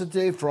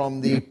generosity from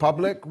the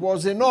public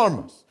was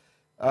enormous.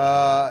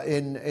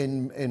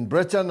 In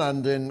Britain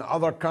and in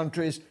other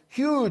countries,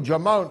 huge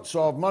amounts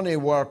of money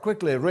were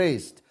quickly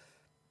raised.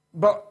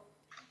 But,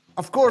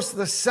 of course,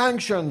 the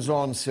sanctions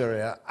on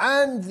Syria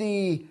and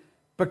the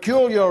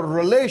peculiar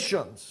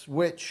relations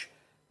which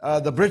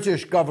the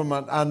British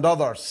government and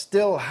others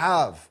still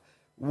have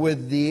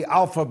with the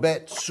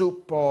alphabet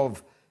soup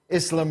of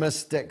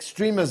Islamist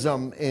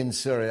extremism in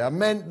Syria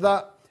meant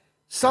that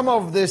some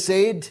of this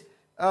aid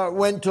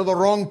went to the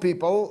wrong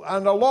people,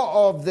 and a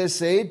lot of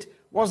this aid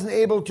wasn't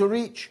able to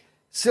reach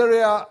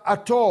Syria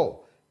at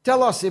all.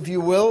 Tell us, if you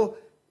will,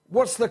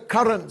 what's the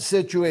current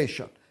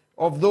situation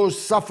of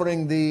those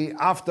suffering the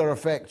after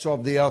effects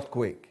of the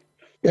earthquake?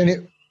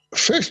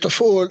 First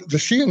of all, the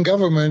Syrian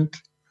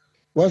government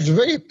was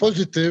very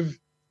positive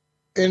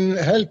in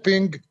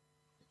helping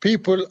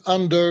people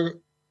under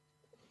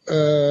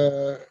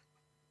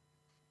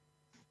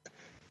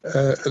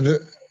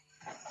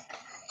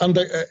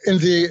in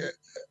the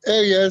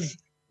areas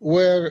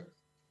where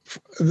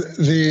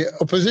the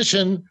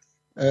opposition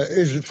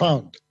is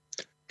found.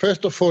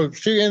 First of all,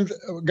 Syrian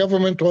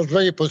government was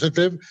very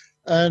positive,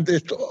 and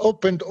it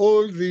opened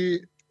all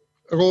the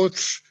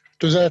roads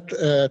to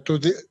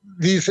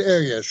these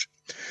areas.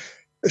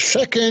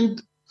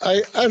 Second,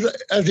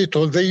 as he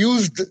told, they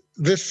used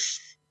this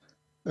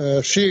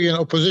Syrian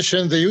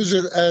opposition, they used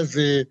it as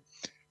a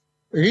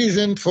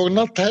reason for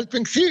not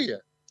helping Syria.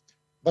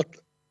 But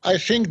I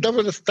think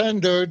double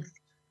standard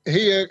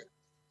here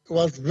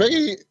was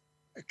very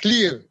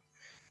clear,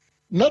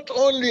 not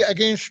only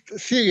against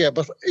Syria,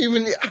 but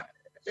even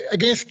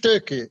against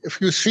Turkey. If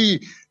you see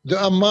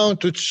the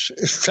amount which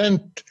is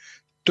sent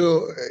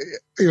to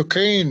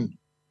Ukraine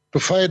to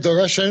fight the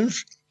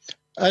Russians,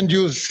 and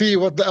you see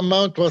what the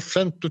amount was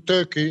sent to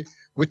Turkey,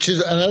 which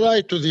is an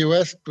ally to the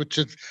West, which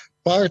is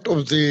part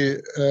of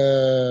the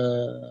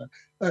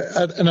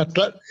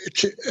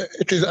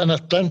it is an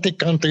Atlantic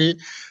country,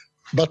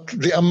 but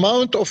the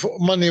amount of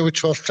money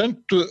which was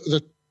sent to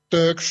the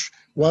Turks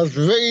was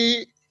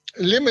very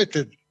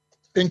limited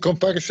in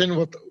comparison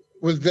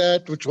with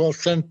that which was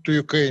sent to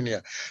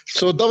Ukraine.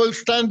 So double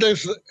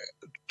standards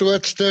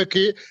towards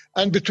Turkey,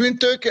 and between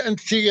Turkey and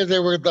Syria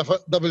there were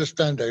double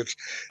standards.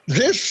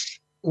 This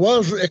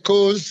was a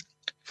cause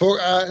for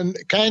a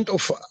kind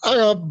of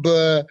Arab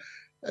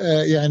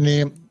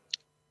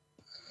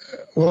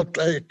what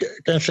I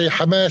can say,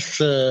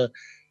 Hamas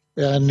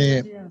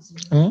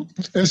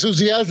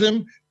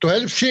enthusiasm to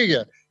help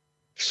Syria.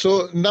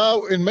 So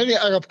now in many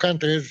Arab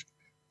countries,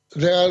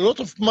 there are a lot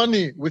of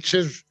money which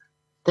is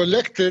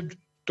collected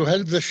to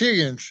help the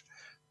Syrians.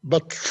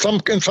 But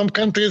in some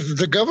countries,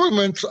 the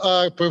governments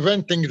are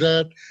preventing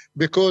that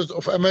because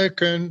of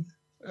American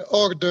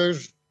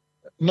orders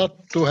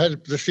not to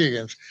help the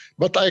Syrians.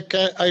 But I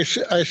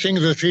think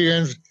the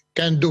Syrians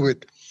can do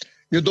it.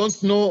 You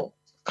don't know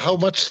how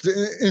much the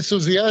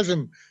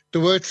enthusiasm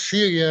towards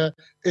Syria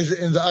is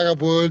in the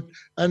Arab world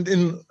and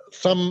in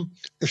some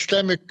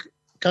Islamic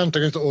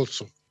countries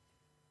also.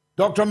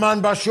 Dr.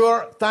 Mann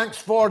Bashour, thanks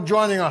for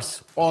joining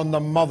us on the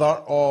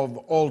mother of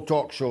all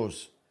talk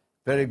shows.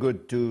 Very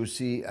good to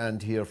see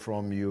and hear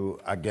from you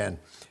again.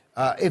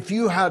 If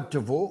you had to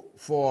vote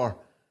for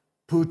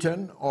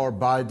Putin or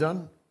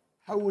Biden,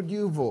 how would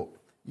you vote?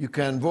 You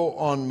can vote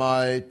on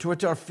my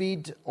Twitter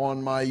feed,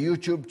 on my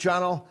YouTube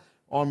channel,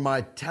 on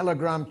my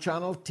Telegram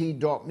channel,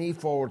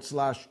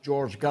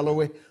 t.me/George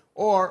Galloway,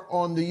 or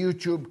on the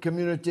YouTube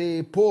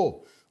community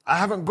poll. I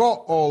haven't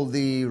got all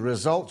the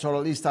results, or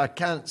at least I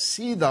can't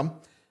see them,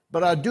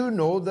 but I do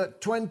know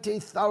that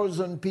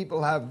 20,000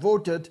 people have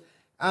voted,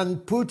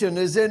 and Putin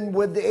is in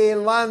with a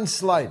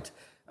landslide.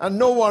 And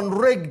no one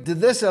rigged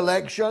this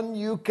election.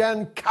 You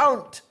can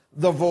count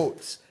the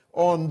votes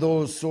on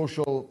those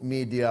social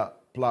media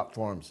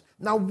platforms.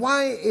 Now,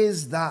 why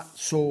is that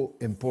so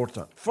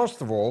important?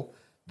 First of all,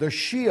 the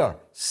sheer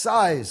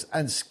size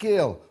and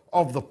scale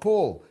of the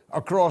poll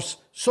across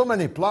so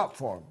many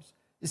platforms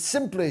is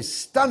simply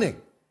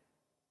stunning,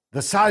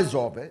 the size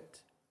of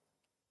it,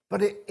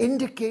 but it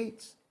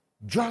indicates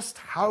just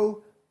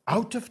how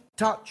out of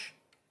touch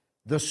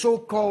the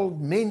so-called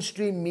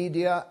mainstream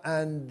media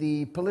and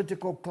the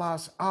political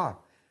class are.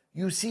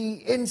 You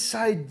see,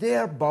 inside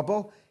their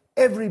bubble,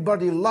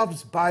 everybody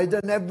loves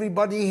Biden,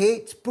 everybody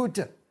hates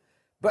Putin.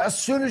 But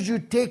as soon as you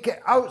take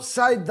it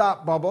outside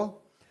that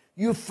bubble,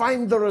 you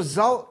find the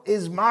result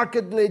is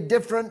markedly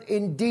different.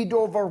 Indeed,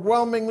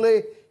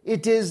 overwhelmingly,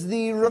 it is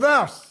the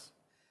reverse.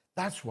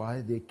 That's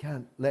why they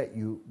can't let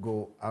you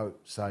go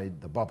outside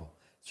the bubble.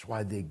 That's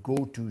why they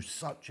go to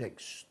such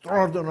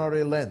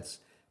extraordinary lengths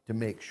to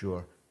make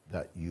sure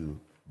that you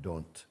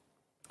don't.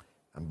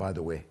 And by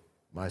the way,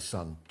 my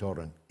son,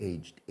 Torren,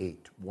 aged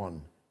 8,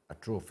 won a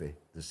trophy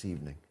this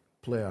evening,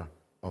 Player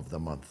of the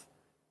Month.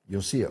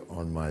 You'll see it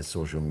on my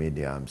social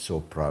media. I'm so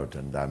proud,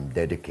 and I'm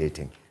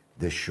dedicating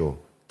this show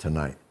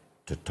tonight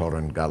to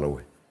Torren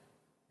Galloway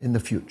in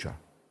the future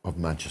of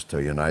Manchester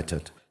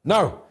United.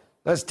 Now,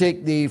 let's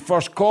take the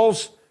first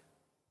calls.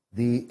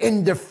 The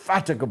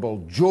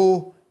indefatigable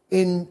Joe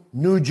in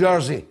New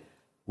Jersey.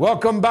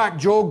 Welcome back,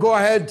 Joe. Go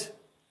ahead.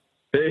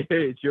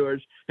 Hey,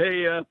 George.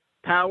 Hey,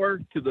 power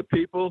to the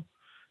people,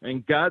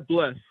 and God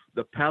bless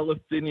the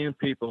Palestinian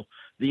people,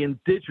 the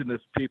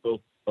indigenous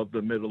people of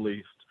the Middle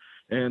East.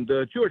 And,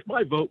 George,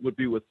 my vote would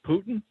be with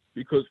Putin,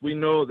 because we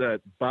know that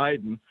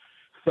Biden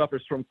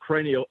suffers from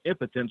cranial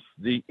impotence,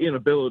 the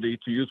inability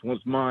to use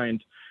one's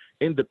mind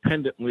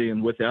independently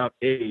and without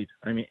aid.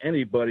 I mean,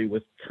 anybody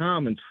with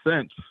common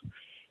sense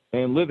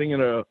and living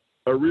in a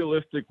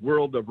realistic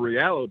world of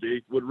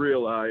reality would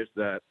realize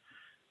that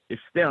if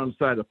you stand on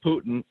the side of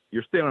Putin,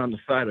 you're standing on the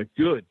side of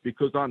good,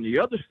 because on the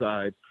other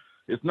side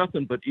is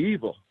nothing but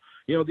evil.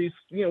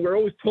 We're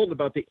always told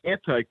about the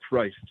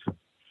Antichrist,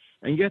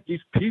 and yet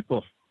these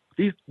people,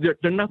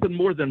 they're nothing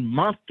more than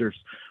monsters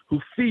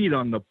who feed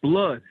on the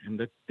blood and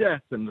the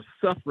death and the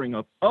suffering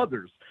of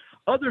others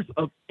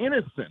of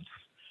innocence.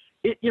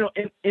 They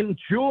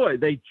enjoy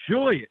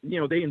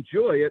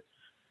it,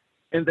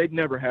 and they'd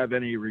never have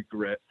any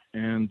regret.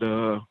 And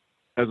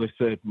as I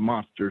said,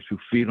 monsters who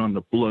feed on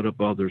the blood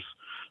of others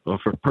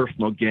for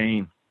personal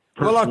gain.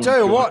 Well, I'll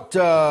tell you what,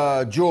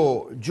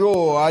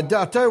 Joe,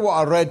 I'll tell you what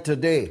I read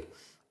today.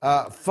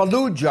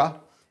 Fallujah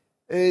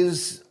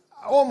is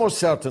almost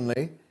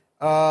certainly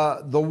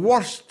the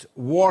worst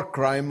war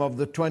crime of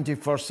the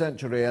 21st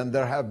century, and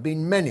there have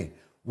been many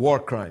war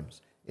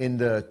crimes in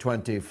the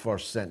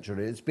 21st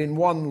century. It's been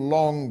one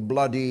long,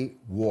 bloody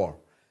war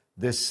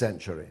this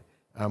century,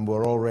 and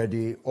we're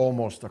already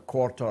almost a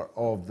quarter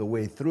of the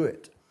way through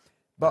it.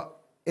 But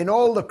in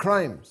all the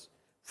crimes,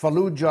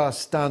 Fallujah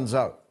stands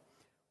out,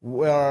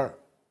 where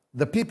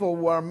the people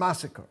were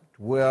massacred,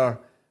 where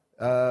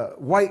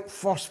white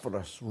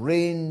phosphorus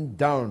rained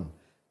down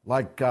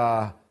like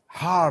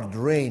hard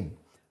rain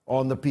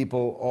on the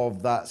people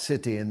of that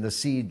city in the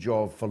siege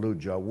of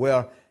Fallujah,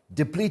 where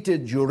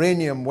depleted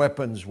uranium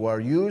weapons were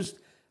used.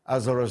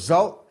 As a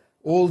result,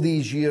 all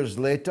these years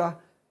later,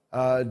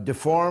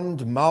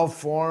 deformed,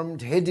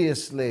 malformed,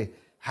 hideously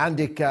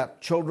handicapped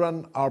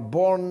children are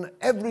born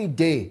every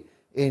day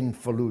in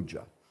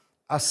Fallujah.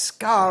 A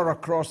scar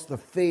across the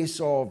face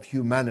of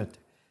humanity,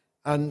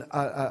 and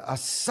a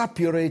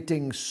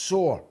suppurating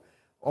sore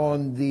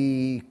on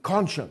the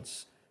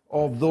conscience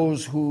of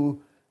those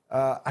who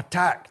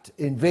attacked,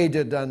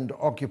 invaded, and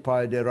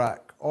occupied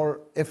Iraq,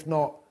 or if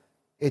not,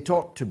 it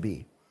ought to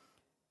be.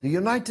 The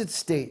United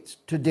States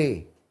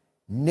today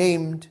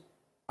named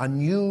a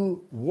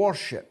new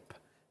warship,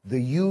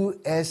 the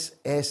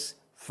USS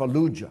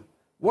Fallujah.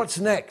 What's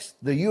next?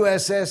 The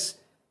USS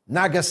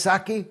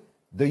Nagasaki?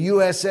 The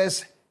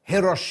USS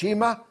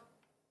Hiroshima?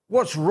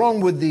 What's wrong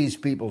with these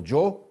people,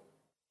 Joe?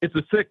 It's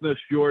a sickness,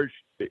 George.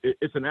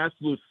 It's an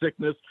absolute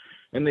sickness,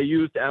 and they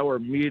used our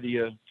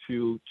media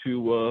to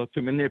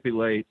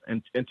manipulate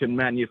and to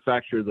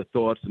manufacture the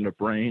thoughts and the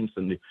brains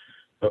and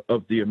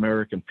of the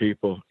American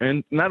people,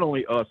 and not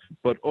only us,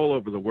 but all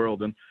over the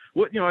world. And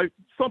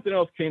something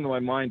else came to my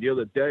mind the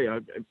other day.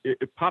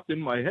 It popped in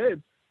my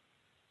head.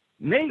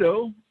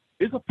 NATO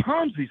is a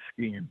Ponzi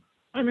scheme.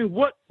 I mean,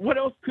 what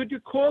else could you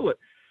call it?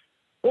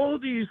 all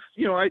these,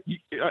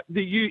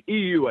 the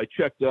EU, I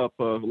checked up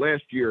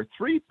last year,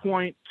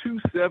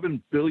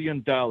 $3.27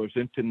 billion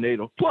into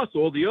NATO, plus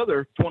all the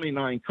other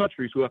 29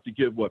 countries who have to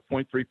give,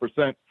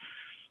 0.3%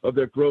 of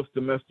their gross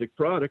domestic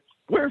product.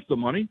 Where's the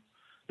money?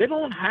 They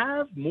don't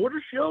have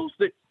mortar shows.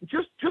 That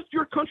just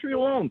your country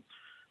alone.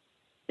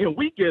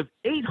 We give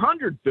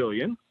 $800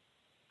 billion.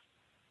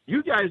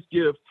 You guys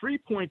give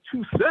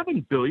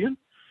 $3.27 billion,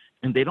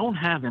 and they don't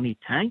have any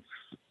tanks.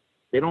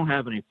 They don't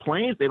have any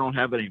planes. They don't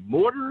have any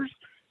mortars.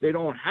 They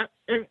don't have.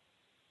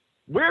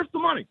 Where's the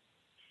money?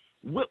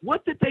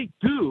 What did they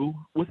do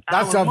with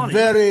our money? That's a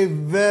very,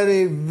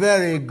 very,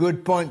 very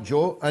good point,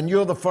 Joe. And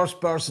you're the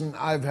first person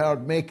I've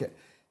heard make it.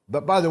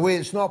 But by the way,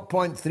 it's not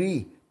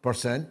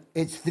 0.3%.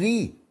 It's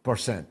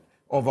 3%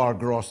 of our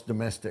gross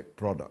domestic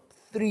product.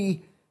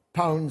 £3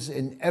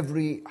 in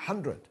every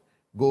 100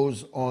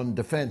 goes on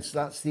defence.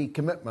 That's the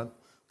commitment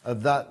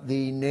that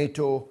the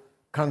NATO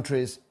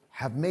countries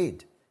have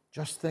made.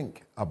 Just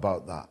think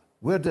about that.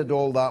 Where did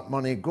all that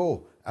money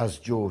go, as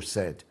Joe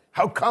said?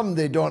 How come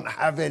they don't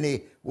have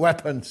any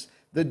weapons?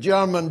 The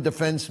German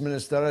defence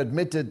minister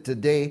admitted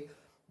today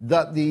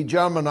that the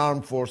German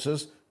armed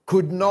forces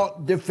could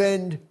not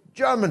defend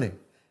Germany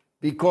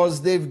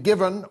because they've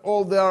given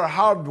all their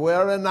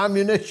hardware and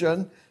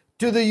ammunition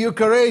to the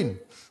Ukraine.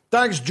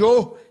 Thanks,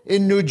 Joe.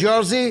 In New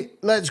Jersey,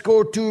 let's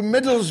go to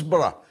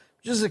Middlesbrough,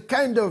 which is a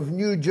kind of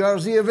New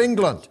Jersey of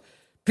England.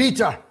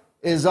 Peter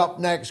is up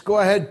next. Go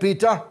ahead,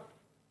 Peter.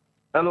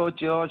 Hello,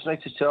 George.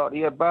 Nice to talk to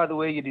you. By the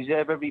way, you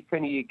deserve every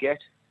penny you get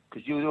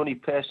because you're the only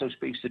person who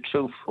speaks the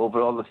truth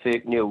over all the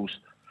fake news.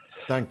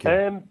 Thank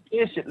you.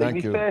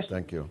 Basically,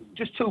 Thank you.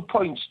 Just 2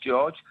 points,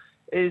 George.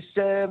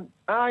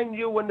 I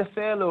knew when the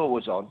furlough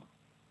was on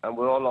and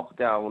we're all locked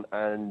down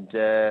and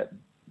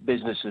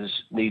businesses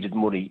needed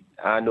money.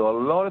 I know a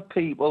lot of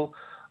people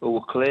who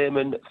were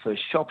claiming for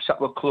shops that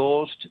were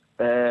closed,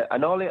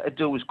 and all they had to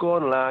do was go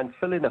online,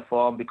 fill in a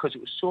form because it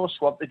was so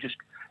swamped.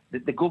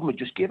 The government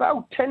just gave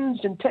out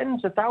tens and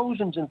tens of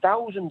thousands and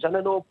thousands. And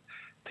I know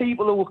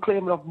people who were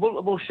claiming of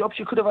multiple shops.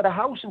 You could have had a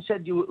house and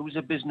said it was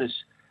a business,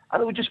 and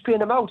they were just paying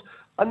them out.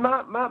 And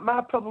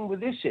my problem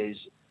with this is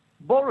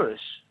Boris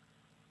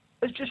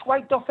has just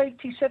wiped off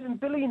 87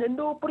 billion, and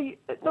nobody's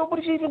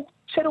even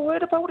said a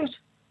word about it.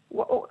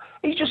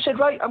 He just said,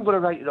 right, I'm going to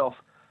write it off.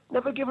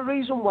 Never give a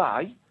reason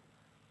why.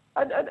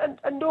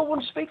 And no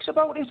one speaks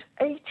about it.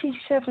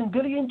 87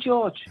 billion,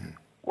 George.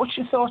 What's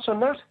your thoughts on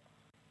that?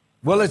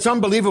 Well, it's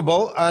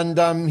unbelievable, and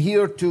I'm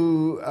here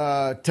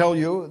to tell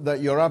you that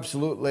you're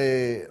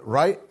absolutely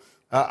right.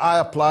 I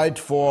applied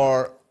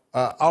for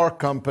our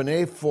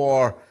company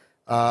for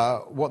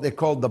what they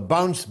called the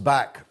bounce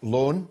back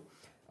loan,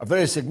 a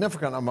very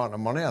significant amount of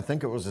money. I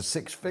think it was a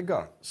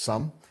six-figure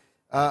sum.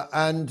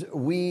 And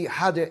we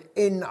had it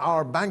in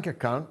our bank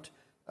account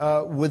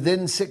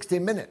within 60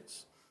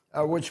 minutes,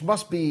 which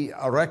must be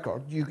a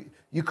record.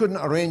 You couldn't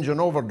arrange an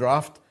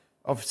overdraft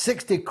of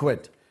 60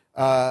 quid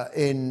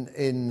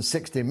in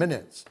 60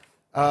 minutes.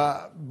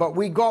 But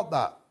we got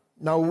that.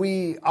 Now,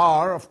 we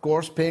are, of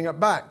course, paying it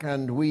back,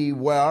 and we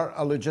were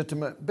a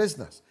legitimate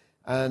business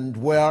and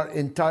were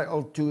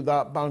entitled to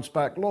that bounce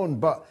back loan.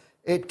 But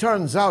it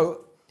turns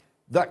out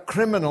that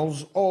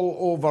criminals all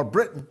over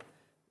Britain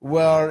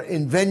were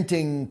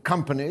inventing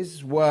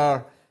companies,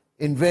 were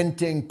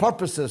inventing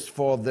purposes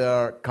for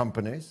their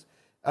companies,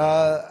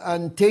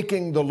 and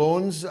taking the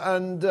loans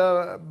and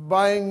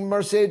buying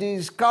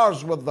Mercedes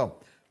cars with them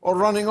or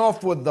running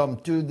off with them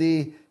to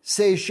the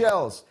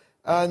Seychelles,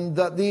 and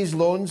that these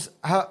loans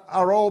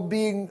are all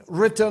being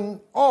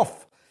written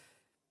off.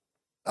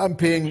 I'm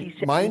paying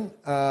mine,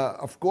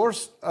 of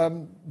course,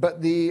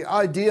 but the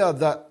idea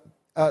that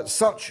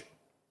such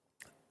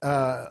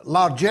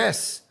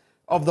largesse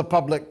of the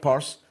public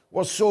purse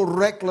was so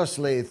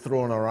recklessly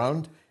thrown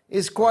around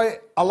is quite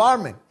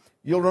alarming.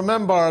 You'll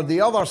remember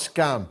the other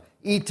scam,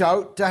 Eat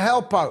Out to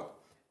Help Out,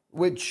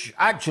 which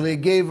actually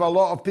gave a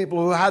lot of people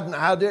who hadn't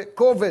had it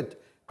COVID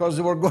because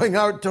they were going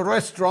out to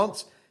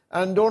restaurants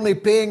and only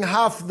paying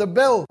half the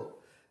bill.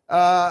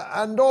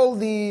 And all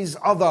these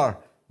other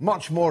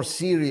much more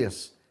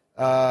serious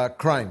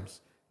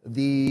crimes.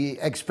 The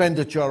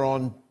expenditure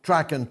on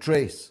track and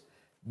trace,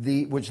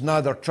 which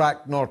neither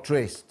tracked nor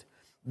traced.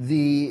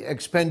 The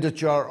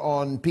expenditure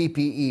on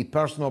PPE,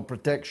 personal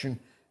protection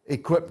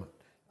equipment.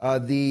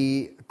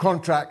 The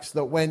contracts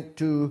that went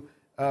to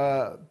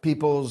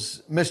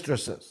people's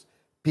mistresses,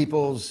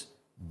 people's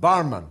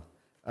barmen,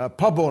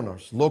 pub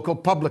owners, local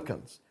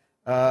publicans,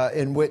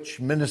 in which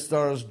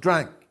ministers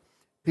drank.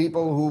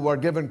 People who were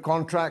given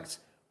contracts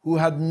who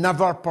had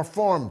never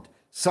performed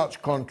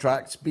such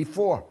contracts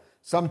before,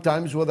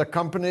 sometimes with a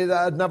company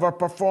that had never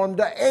performed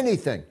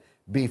anything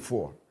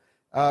before.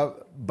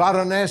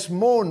 Baroness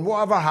Mone,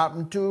 whatever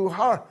happened to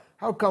her?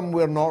 How come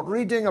we're not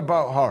reading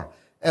about her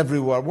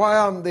everywhere? Why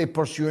aren't they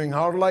pursuing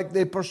her like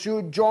they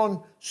pursued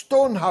John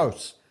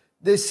Stonehouse?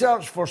 They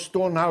search for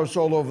Stonehouse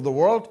all over the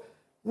world.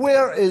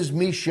 Where is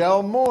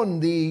Michelle Mone,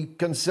 the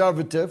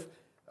Conservative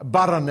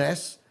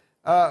Baroness,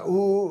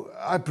 who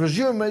I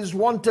presume is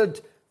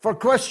wanted for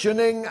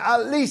questioning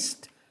at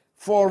least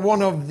for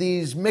one of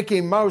these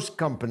Mickey Mouse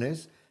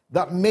companies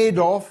that made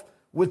off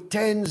with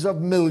tens of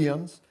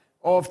millions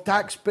of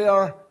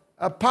taxpayer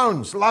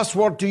pounds. Last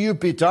word to you,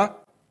 Peter.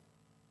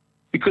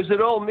 Because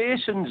they're all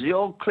Masons, they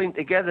all cling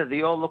together,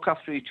 they all look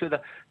after each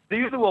other.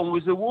 The other one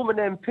was the woman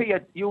MP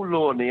at your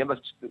law name, I've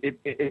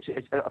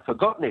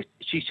forgotten it.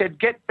 She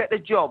said, get better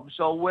jobs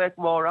or work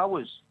more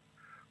hours.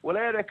 Well,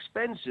 her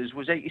expenses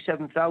was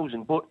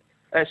 87,000, but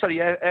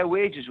her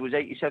wages was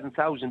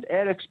 87,000.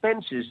 Her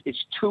expenses,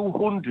 it's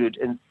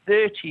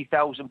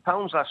 230,000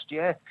 pounds last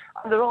year,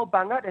 and they're all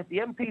bang at it. The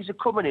MPs are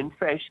coming in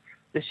fresh.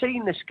 They're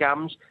seeing the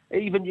scams.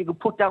 Even you can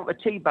put down the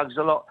tea bags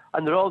a lot,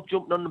 and they're all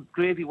jumping on the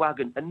gravy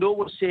wagon, and no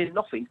one's saying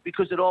nothing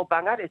because they're all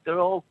bang at it. They're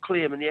all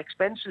claiming the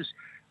expenses.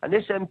 And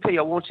this MP,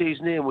 I won't say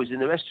his name, was in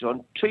the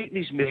restaurant,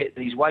 treating his mate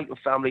and his wife and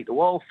family to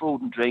all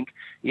food and drink.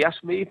 He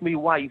asked me if my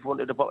wife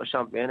wanted a bottle of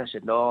champagne. I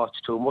said, no, it's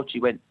too much.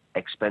 He went,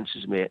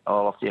 expenses, mate,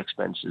 all off the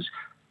expenses.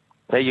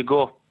 There you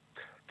go.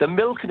 They're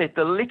milking it.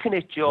 They're licking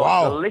it, George.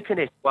 Wow. They're licking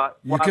it.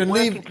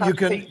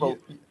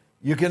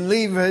 You can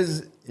leave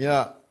his...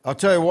 Yeah, I'll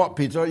tell you what,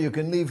 Peter, you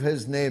can leave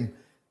his name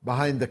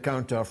behind the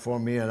counter for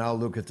me and I'll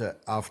look at it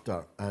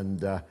after.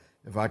 And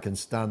if I can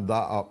stand that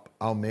up,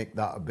 I'll make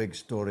that a big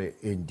story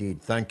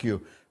indeed. Thank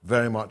you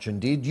very much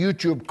indeed.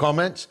 YouTube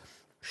comments.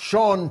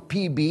 Sean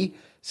PB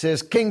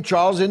says, King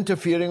Charles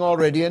interfering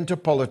already into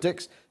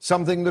politics,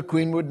 something the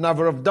Queen would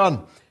never have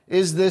done.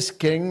 Is this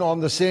king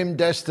on the same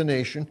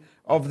destination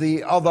of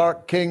the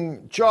other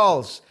King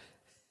Charles?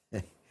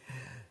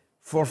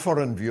 For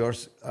foreign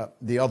viewers,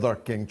 the other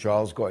King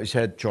Charles got his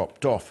head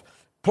chopped off.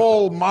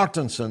 Paul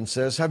Martinson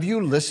says, have you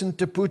listened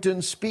to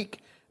Putin speak?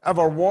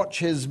 Ever watch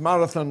his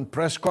marathon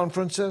press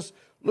conferences?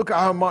 Look at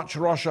how much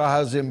Russia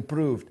has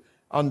improved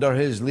under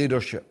his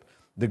leadership.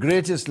 The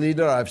greatest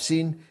leader I've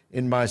seen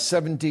in my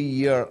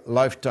 70-year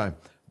lifetime,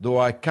 though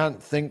I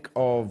can't think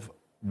of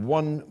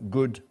one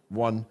good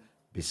one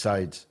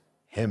besides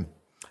him.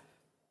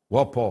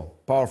 Well, Paul,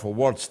 powerful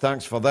words.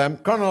 Thanks for them.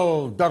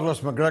 Colonel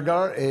Douglas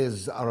MacGregor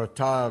is a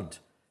retired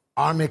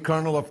Army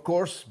colonel, of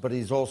course, but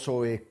he's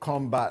also a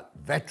combat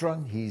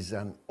veteran. He's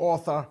an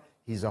author.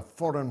 He's a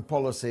foreign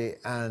policy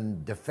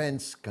and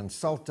defense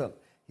consultant.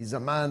 He's a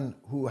man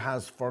who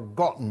has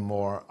forgotten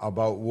more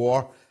about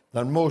war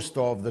than most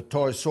of the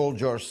toy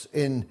soldiers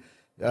in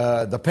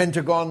the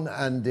Pentagon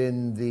and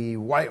in the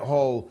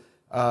Whitehall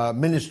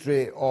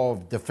Ministry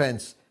of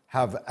Defense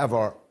have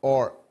ever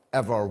or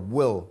ever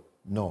will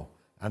know.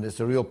 And it's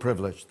a real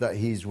privilege that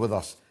he's with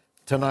us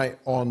tonight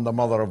on the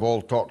mother of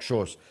all talk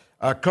shows.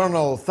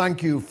 Colonel,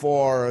 thank you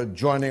for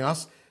joining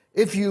us.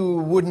 If you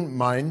wouldn't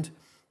mind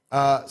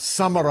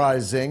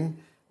summarizing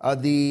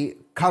the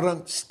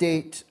current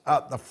state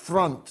at the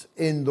front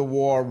in the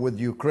war with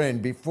Ukraine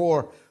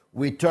before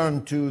we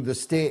turn to the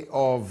state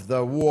of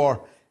the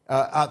war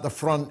at the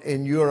front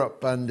in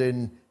Europe and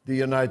in the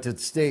United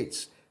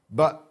States.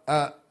 But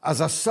as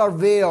a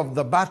survey of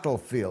the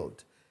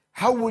battlefield,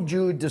 how would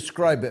you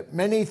describe it?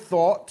 Many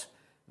thought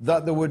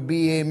that there would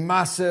be a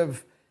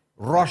massive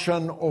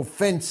Russian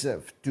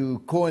offensive to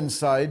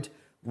coincide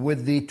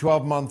with the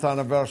 12-month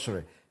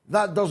anniversary.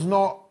 That does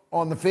not,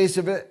 on the face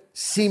of it,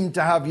 seem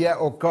to have yet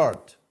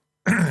occurred.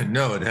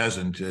 No, it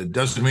hasn't. It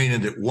doesn't mean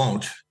that it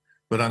won't,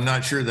 but I'm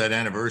not sure that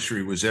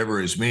anniversary was ever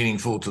as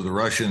meaningful to the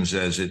Russians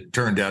as it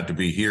turned out to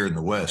be here in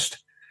the West.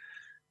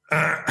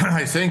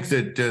 I think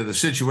that the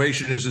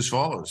situation is as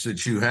follows,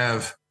 that you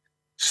have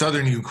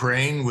southern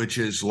Ukraine, which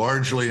is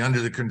largely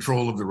under the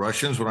control of the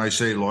Russians. When I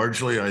say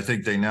largely, I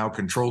think they now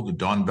control the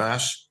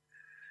Donbass.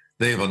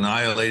 They've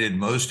annihilated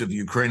most of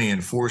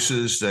Ukrainian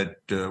forces that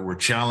were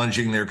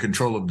challenging their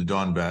control of the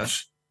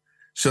Donbass.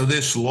 So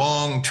this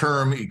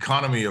long-term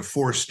economy of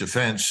forced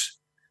defense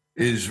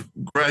is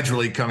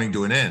gradually coming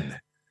to an end.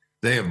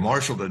 They have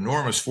marshaled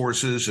enormous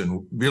forces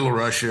in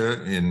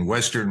Belarusia, in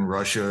Western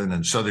Russia, and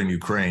in southern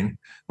Ukraine.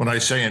 When I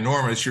say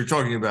enormous, you're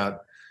talking about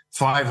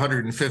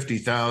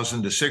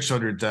 550,000 to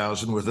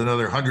 600,000, with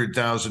another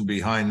 100,000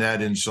 behind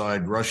that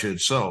inside Russia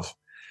itself.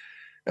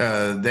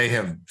 They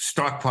have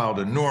stockpiled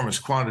enormous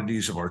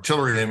quantities of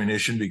artillery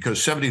ammunition because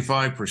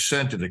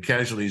 75% of the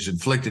casualties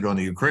inflicted on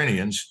the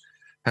Ukrainians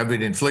have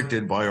been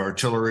inflicted by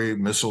artillery,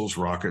 missiles,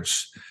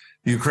 rockets.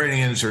 The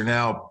Ukrainians are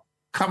now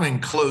coming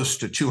close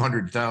to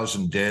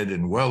 200,000 dead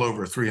and well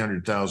over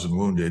 300,000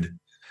 wounded.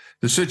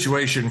 The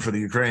situation for the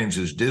Ukrainians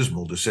is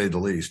dismal, to say the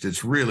least.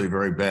 It's really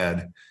very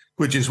bad,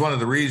 which is one of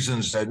the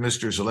reasons that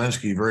Mr.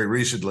 Zelensky very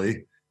recently,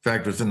 in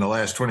fact, within the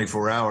last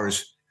 24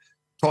 hours,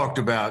 talked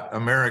about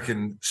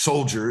American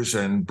soldiers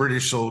and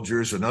British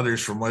soldiers and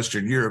others from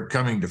Western Europe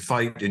coming to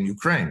fight in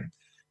Ukraine,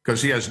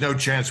 because he has no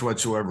chance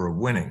whatsoever of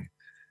winning.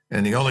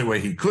 And the only way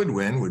he could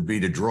win would be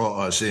to draw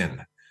us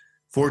in.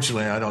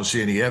 Fortunately, I don't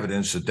see any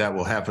evidence that that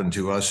will happen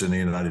to us in the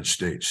United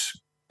States.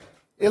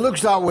 It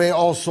looks that way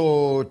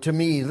also to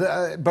me,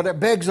 but it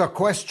begs a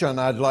question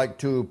I'd like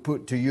to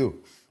put to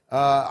you.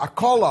 A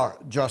caller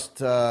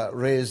just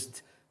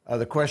raised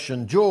the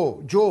question,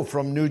 Joe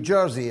from New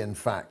Jersey, in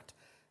fact,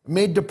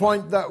 made the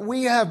point that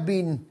we have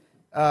been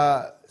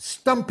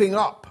stumping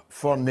up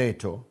for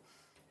NATO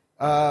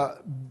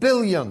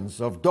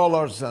billions of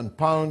dollars and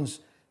pounds,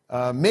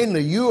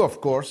 mainly you,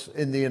 of course,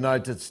 in the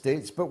United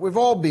States, but we've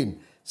all been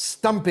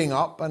stumping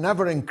up an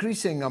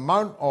ever-increasing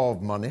amount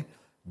of money.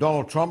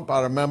 Donald Trump,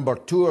 I remember,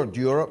 toured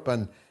Europe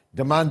and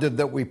demanded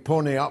that we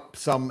pony up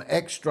some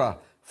extra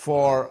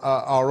for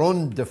our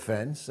own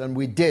defense, and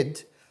we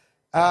did.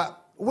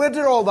 Where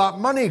did all that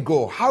money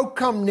go? How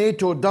come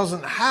NATO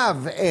doesn't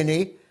have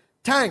any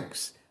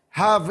tanks,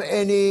 have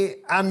any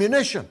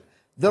ammunition?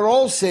 They're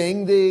all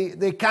saying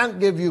they can't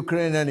give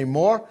Ukraine any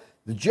more.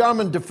 The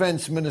German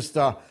Defense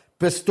Minister,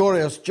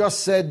 Pistorius,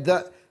 just said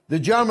that the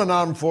German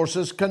armed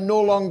forces can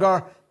no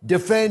longer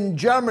defend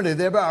Germany.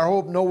 They better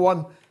hope no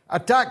one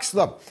attacks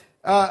them.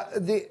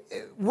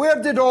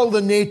 Where did all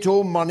the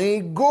NATO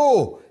money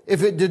go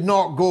if it did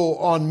not go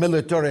on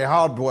military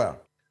hardware?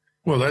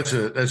 Well, that's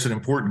an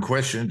important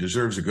question. It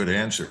deserves a good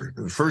answer.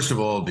 First of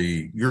all,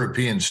 the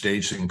European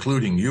states,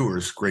 including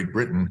yours, Great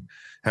Britain,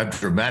 have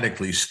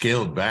dramatically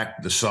scaled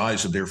back the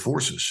size of their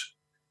forces.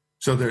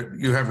 So that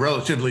you have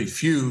relatively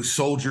few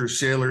soldiers,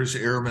 sailors,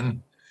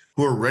 airmen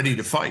who are ready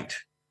to fight.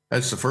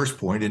 That's the first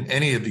point in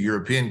any of the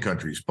European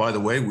countries. By the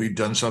way, we've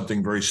done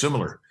something very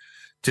similar.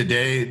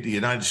 Today, the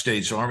United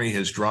States Army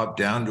has dropped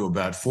down to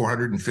about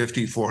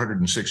 450,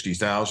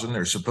 460,000.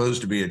 They're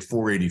supposed to be at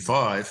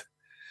 485.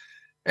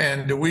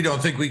 And we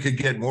don't think we could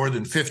get more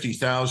than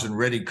 50,000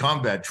 ready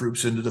combat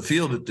troops into the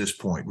field at this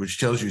point, which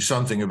tells you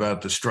something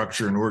about the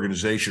structure and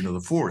organization of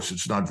the force.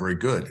 It's not very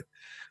good.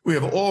 We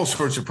have all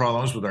sorts of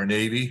problems with our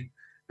Navy,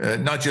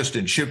 not just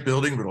in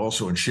shipbuilding, but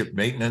also in ship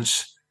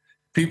maintenance.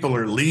 People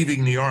are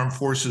leaving the armed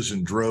forces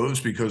in droves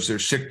because they're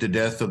sick to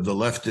death of the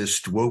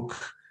leftist woke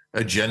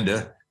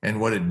agenda and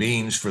what it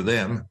means for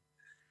them.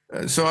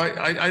 So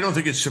I don't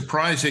think it's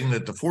surprising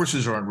that the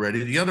forces aren't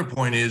ready. The other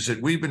point is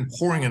that we've been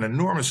pouring an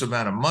enormous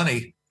amount of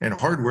money and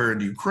hardware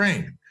into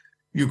Ukraine.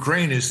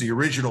 Ukraine is the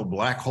original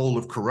black hole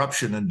of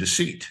corruption and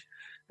deceit.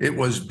 It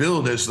was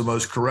billed as the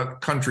most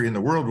corrupt country in the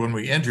world when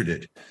we entered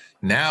it.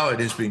 Now it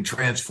is being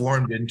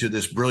transformed into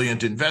this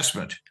brilliant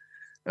investment.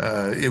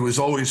 It was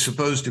always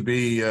supposed to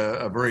be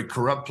a very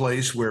corrupt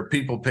place where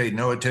people paid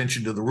no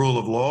attention to the rule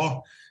of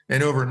law.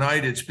 And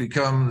overnight, it's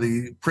become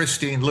the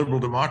pristine liberal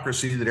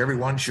democracy that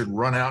everyone should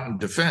run out and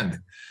defend.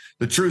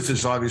 The truth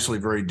is obviously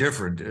very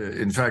different.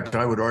 In fact,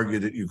 I would argue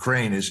that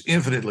Ukraine is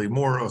infinitely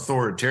more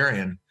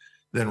authoritarian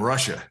than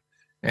Russia,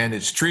 and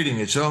it's treating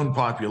its own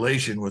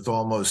population with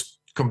almost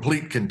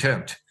complete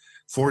contempt,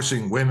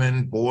 forcing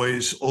women,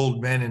 boys,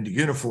 old men into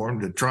uniform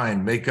to try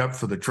and make up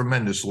for the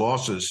tremendous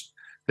losses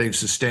they've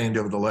sustained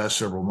over the last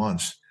several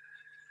months.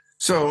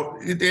 So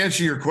to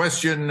answer your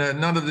question,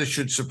 none of this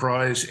should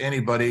surprise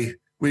anybody.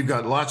 We've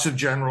got lots of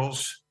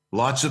generals,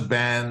 lots of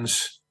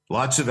bands,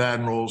 lots of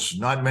admirals,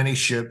 not many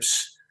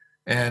ships,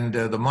 and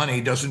the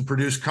money doesn't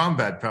produce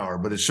combat power,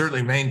 but it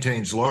certainly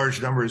maintains large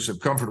numbers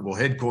of comfortable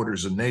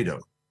headquarters in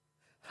NATO.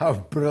 How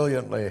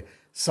brilliantly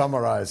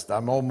summarized.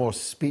 I'm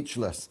almost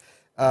speechless,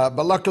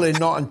 but luckily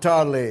not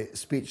entirely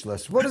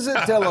speechless. What does it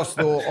tell us,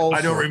 though, also?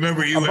 I don't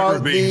remember you ever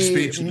being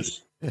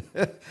speechless.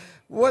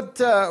 What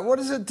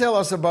does it tell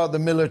us about the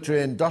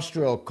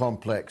military-industrial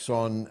complex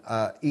on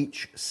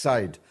each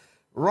side?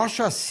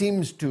 Russia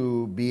seems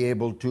to be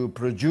able to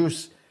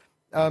produce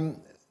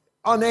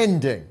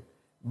unending,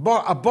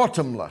 a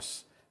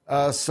bottomless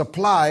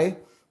supply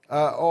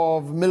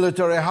of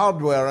military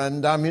hardware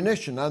and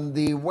ammunition, and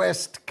the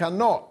West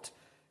cannot.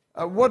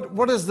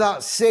 What does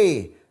that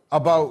say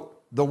about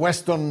the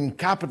Western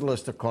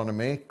capitalist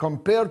economy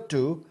compared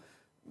to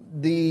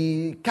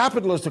the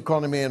capitalist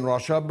economy in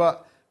Russia,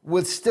 but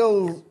with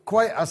still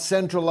quite a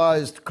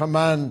centralized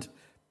command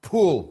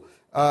pool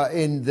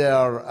in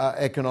their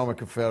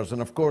economic affairs?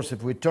 And of course,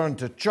 if we turn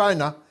to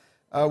China,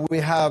 we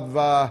have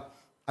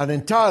an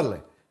entirely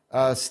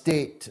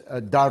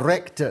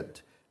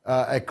state-directed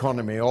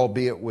economy,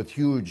 albeit with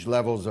huge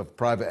levels of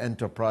private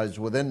enterprise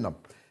within them.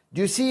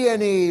 Do you see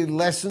any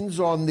lessons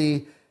on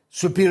the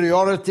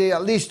superiority,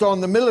 at least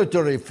on the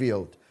military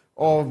field,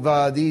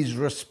 of these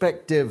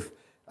respective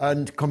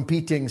and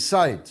competing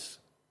sides?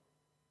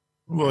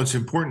 Well, it's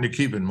important to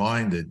keep in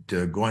mind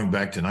that going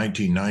back to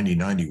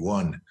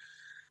 1990-91,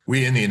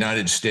 we in the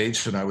United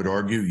States, and I would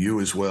argue you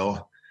as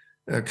well,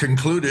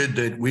 concluded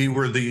that we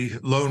were the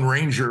Lone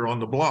Ranger on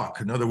the block.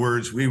 In other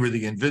words, we were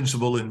the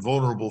invincible,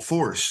 invulnerable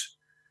force.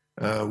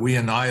 We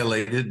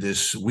annihilated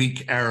this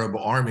weak Arab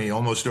army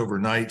almost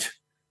overnight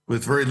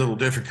with very little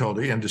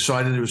difficulty and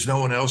decided there was no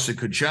one else that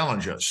could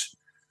challenge us.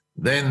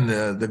 Then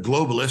the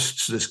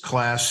globalists, this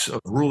class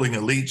of ruling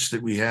elites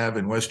that we have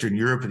in Western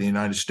Europe and the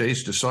United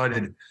States,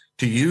 decided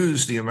to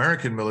use the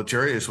American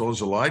military as well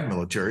as allied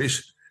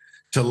militaries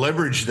to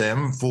leverage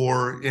them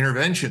for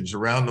interventions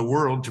around the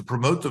world to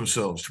promote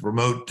themselves, to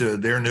promote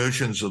their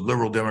notions of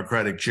liberal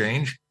democratic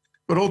change,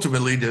 but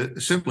ultimately to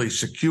simply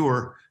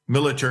secure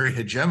military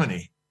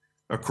hegemony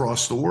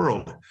across the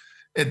world.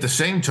 At the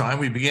same time,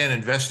 we began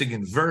investing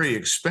in very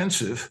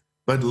expensive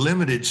but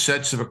limited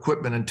sets of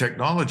equipment and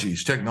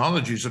technologies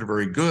that are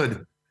very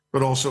good,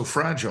 but also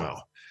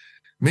fragile.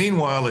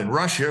 Meanwhile, in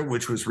Russia,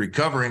 which was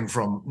recovering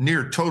from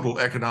near total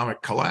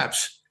economic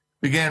collapse,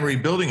 began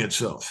rebuilding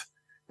itself.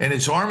 And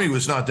its army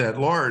was not that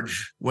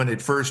large when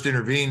it first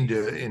intervened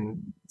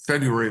in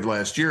February of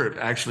last year. It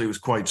actually was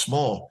quite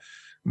small,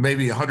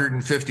 maybe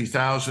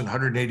 150,000,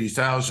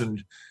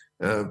 180,000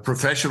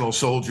 professional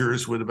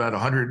soldiers with about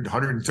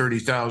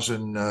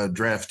 130,000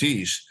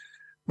 draftees,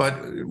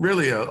 but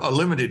really a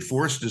limited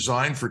force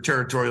designed for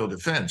territorial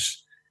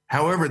defense.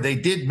 However, they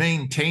did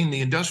maintain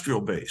the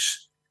industrial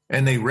base,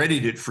 and they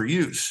readied it for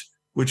use,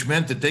 which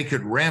meant that they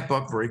could ramp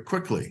up very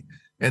quickly.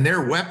 And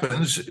their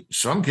weapons, in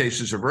some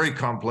cases, are very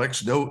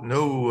complex, by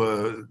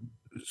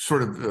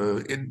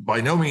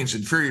no means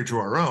inferior to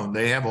our own.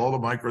 They have all the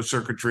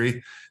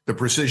microcircuitry, the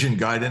precision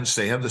guidance,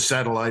 they have the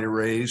satellite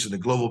arrays and the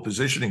global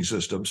positioning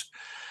systems.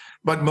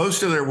 But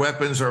most of their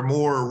weapons are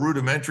more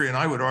rudimentary and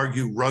I would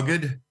argue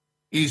rugged,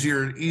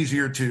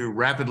 easier to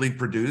rapidly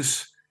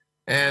produce.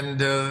 And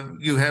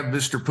you have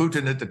Mr.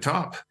 Putin at the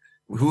top,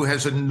 who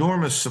has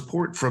enormous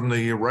support from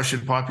the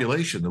Russian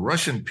population. The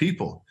Russian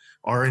people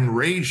are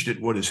enraged at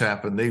what has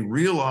happened. They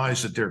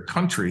realize that their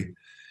country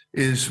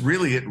is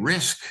really at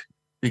risk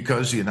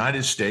because the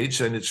United States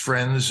and its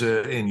friends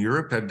in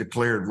Europe have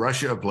declared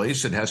Russia a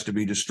place that has to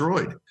be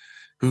destroyed,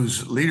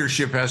 whose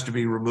leadership has to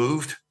be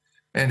removed,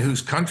 and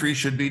whose country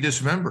should be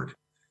dismembered.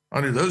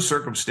 Under those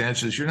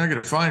circumstances, you're not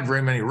going to find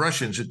very many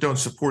Russians that don't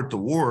support the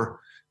war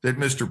that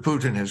Mr.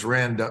 Putin has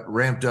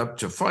ramped up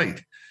to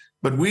fight.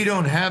 But we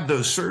don't have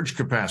those surge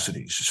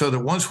capacities, so that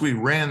once we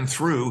ran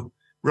through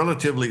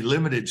relatively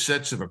limited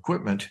sets of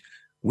equipment,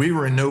 we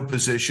were in no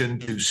position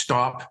to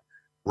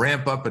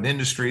ramp up an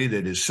industry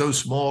that is so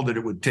small that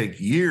it would take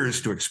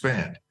years to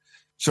expand.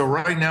 So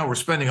right now we're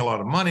spending a lot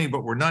of money,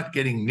 but we're not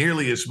getting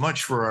nearly as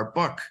much for our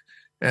buck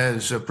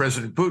as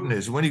President Putin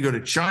is. When you go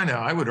to China,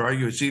 I would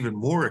argue it's even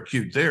more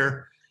acute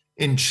there.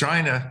 In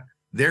China,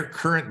 their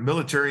current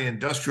military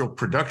industrial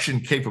production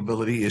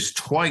capability is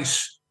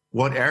twice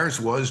what ours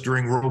was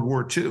during World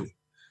War II.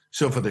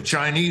 So for the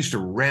Chinese to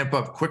ramp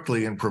up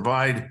quickly and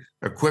provide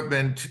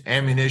equipment,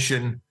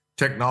 ammunition,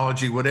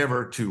 technology,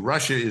 whatever, to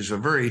Russia is a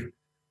very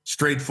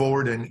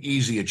straightforward and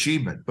easy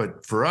achievement.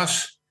 But for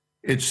us,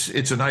 it's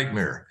a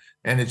nightmare.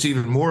 And it's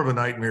even more of a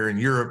nightmare in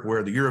Europe,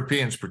 where the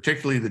Europeans,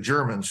 particularly the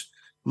Germans,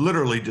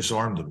 literally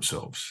disarmed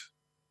themselves.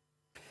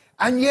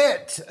 And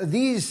yet,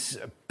 these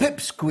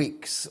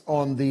pipsqueaks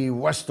on the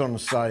Western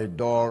side,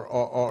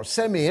 or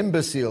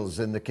semi-imbeciles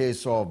in the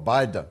case of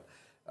Biden,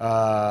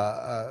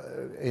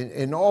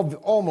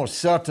 almost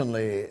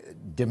certainly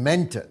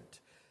demented,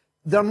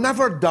 they're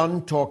never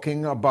done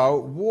talking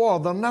about war.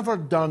 They're never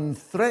done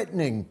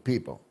threatening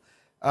people.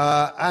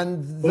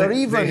 And they're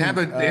even... They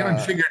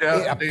haven't figured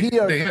out...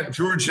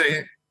 George,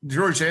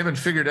 they haven't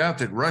figured out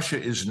that Russia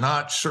is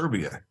not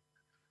Serbia.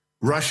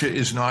 Russia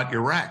is not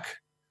Iraq.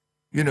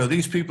 You know,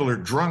 these people are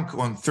drunk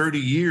on 30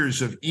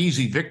 years of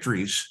easy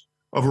victories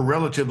over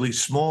relatively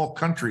small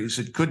countries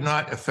that could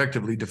not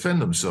effectively defend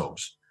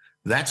themselves.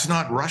 That's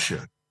not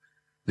Russia.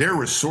 Their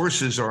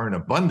resources are in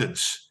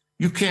abundance.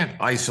 You can't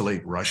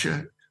isolate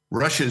Russia.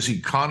 Russia's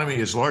economy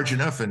is large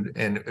enough and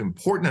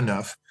important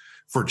enough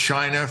for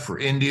China, for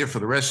India, for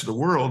the rest of the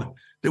world,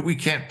 that we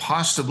can't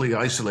possibly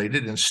isolate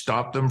it and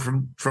stop them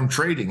from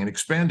trading and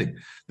expanding.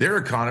 Their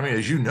economy,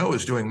 as you know,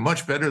 is doing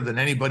much better than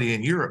anybody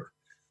in Europe.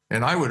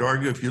 And I would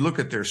argue, if you look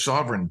at their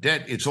sovereign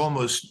debt, it's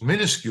almost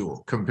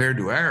minuscule compared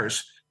to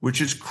ours,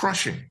 which is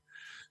crushing.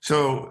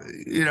 So,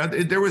 you know,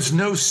 there was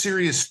no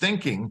serious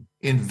thinking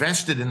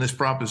invested in this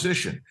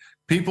proposition.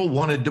 People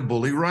wanted to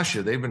bully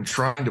Russia. They've been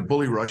trying to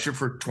bully Russia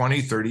for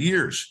 20, 30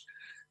 years.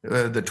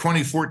 The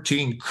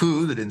 2014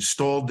 coup that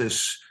installed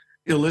this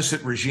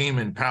illicit regime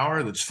in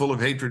power that's full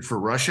of hatred for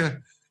Russia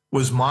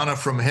was manna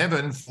from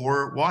heaven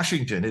for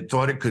Washington. It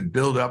thought it could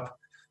build up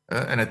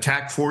an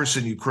attack force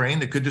in Ukraine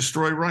that could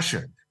destroy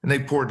Russia. And they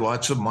poured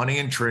lots of money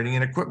and training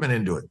and equipment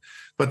into it.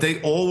 But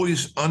they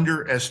always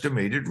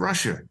underestimated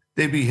Russia.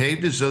 They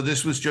behaved as though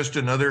this was just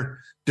another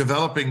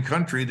developing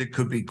country that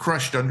could be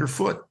crushed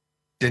underfoot.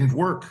 Didn't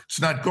work. It's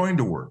not going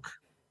to work.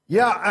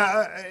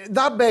 Yeah,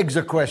 that begs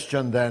a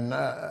question then.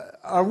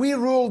 Are we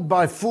ruled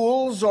by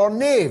fools or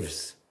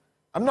knaves?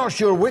 I'm not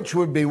sure which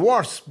would be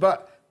worse,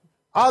 but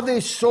are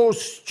they so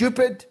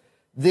stupid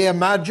they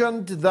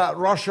imagined that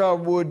Russia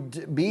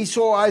would be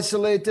so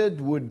isolated,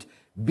 would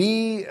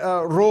be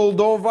rolled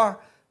over,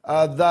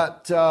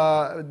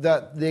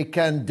 that they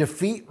can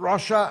defeat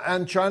Russia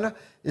and China?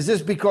 Is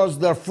this because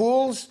they're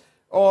fools,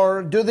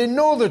 or do they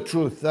know the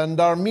truth and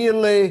are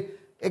merely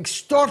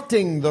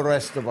extorting the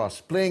rest of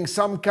us, playing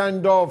some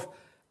kind of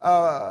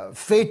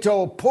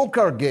fatal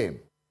poker game?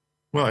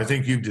 Well, I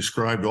think you've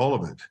described all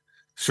of it.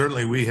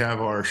 Certainly we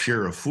have our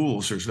share of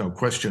fools. There's no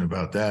question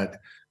about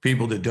that.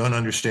 People that don't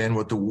understand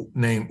what the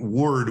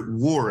word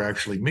war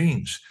actually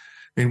means.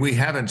 I mean, we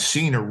haven't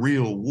seen a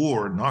real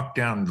war,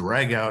 knockdown,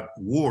 drag out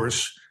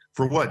wars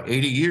for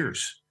 80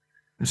 years.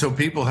 And so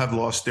people have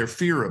lost their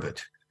fear of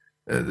it.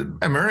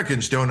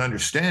 Americans don't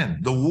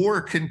understand. The war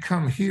can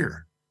come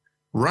here.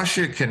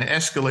 Russia can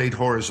escalate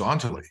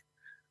horizontally.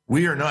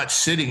 We are not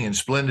sitting in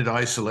splendid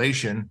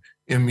isolation,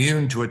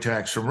 immune to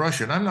attacks from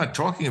Russia. And I'm not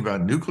talking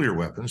about nuclear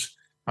weapons.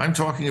 I'm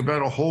talking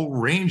about a whole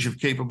range of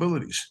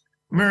capabilities.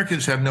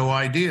 Americans have no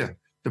idea.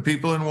 The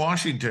people in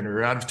Washington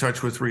are out of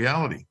touch with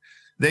reality.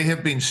 They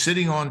have been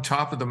sitting on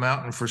top of the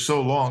mountain for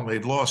so long,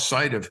 they've lost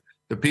sight of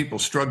the people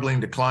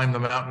struggling to climb the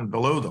mountain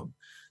below them.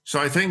 So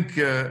I think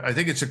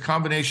it's a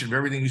combination of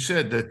everything you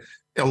said. That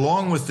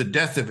along with the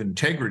death of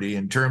integrity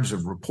in terms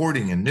of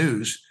reporting and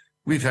news,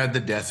 we've had the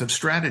death of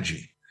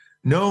strategy.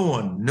 No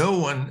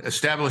one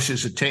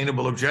establishes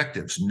attainable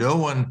objectives. No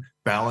one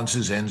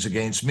balances ends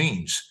against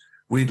means.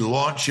 We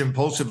launch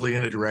impulsively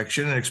in a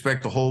direction and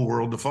expect the whole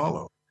world to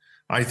follow.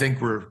 I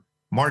think we're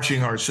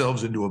marching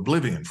ourselves into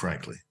oblivion,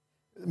 frankly.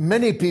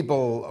 Many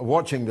people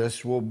watching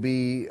this will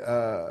be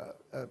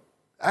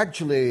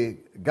actually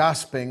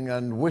gasping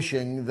and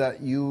wishing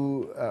that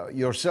you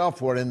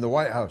yourself were in the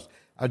White House.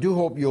 I do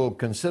hope you'll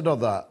consider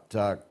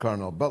that,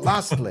 Colonel. But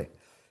lastly,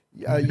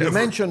 you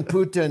mentioned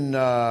Putin.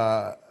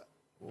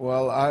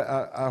 Well,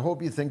 I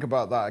hope you think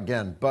about that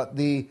again. But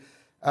the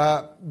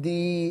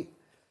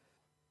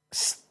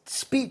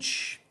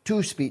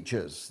two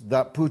speeches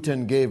that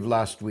Putin gave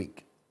last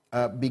week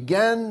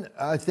began,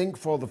 I think,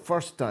 for the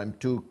first time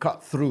to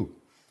cut through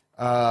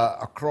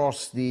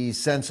across the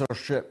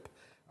censorship,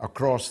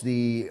 across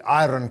the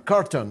Iron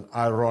Curtain,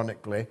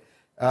 ironically,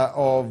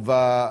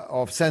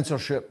 of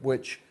censorship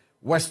which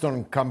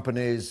Western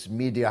companies,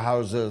 media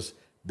houses,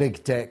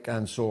 big tech,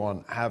 and so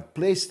on have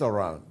placed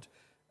around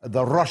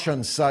the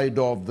Russian side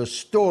of the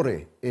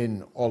story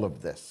in all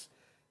of this.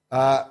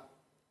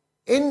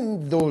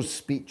 In those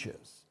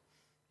speeches,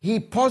 he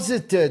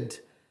posited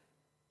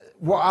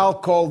what I'll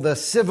call the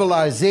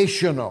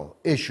civilizational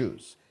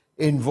issues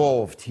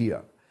involved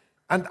here.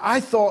 And I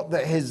thought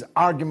that his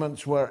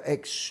arguments were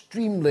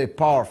extremely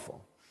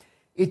powerful.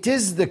 It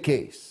is the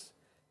case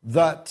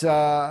that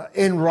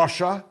in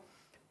Russia,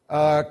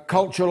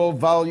 cultural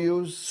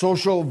values,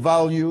 social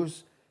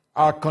values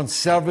are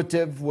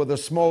conservative with a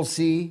small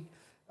c,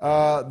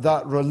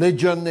 that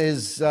religion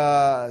is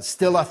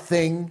still a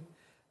thing,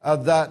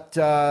 that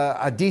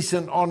a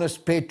decent,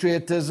 honest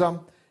patriotism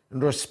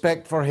and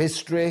respect for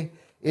history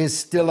is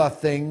still a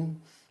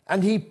thing.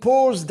 And he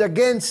posed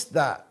against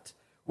that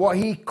what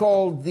he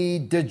called the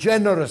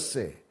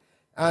degeneracy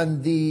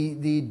and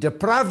the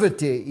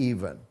depravity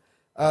even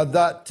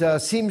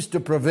that seems to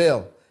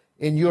prevail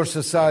in your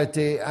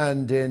society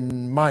and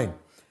in mine.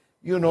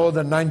 You know,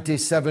 the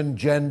 97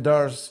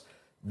 genders,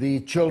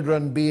 the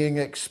children being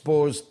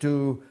exposed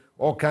to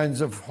all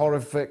kinds of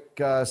horrific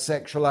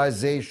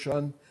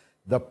sexualization,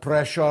 the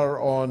pressure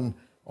on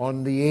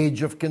the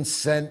age of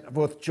consent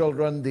with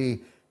children,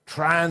 the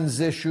trans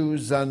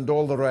issues and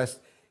all the rest.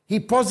 He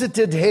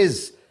posited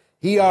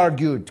he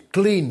argued,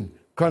 clean,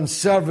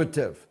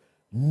 conservative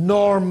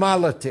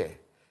normality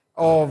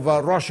of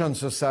Russian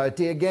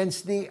society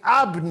against the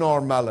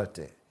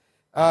abnormality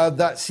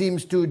that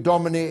seems to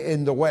dominate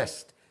in the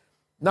West.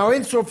 Now,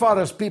 insofar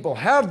as people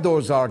heard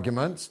those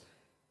arguments,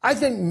 I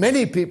think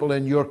many people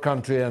in your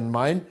country and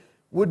mine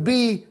would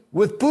be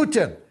with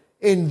Putin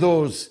in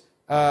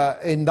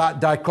that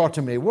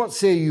dichotomy. What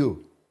say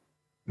you?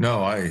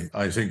 No,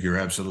 I think you're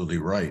absolutely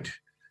right.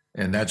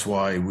 And that's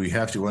why we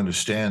have to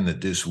understand that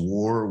this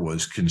war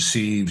was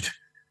conceived,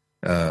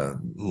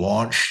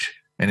 launched,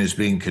 and is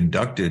being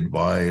conducted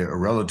by a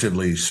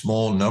relatively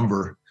small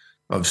number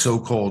of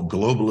so-called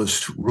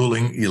globalist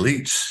ruling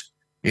elites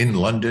in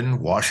London,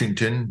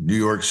 Washington, New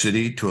York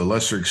City, to a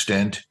lesser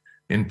extent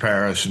in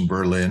Paris and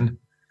Berlin.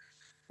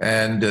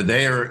 And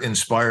they are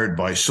inspired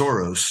by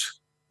Soros,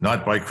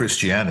 not by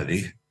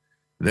Christianity.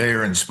 They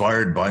are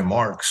inspired by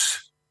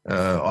Marx,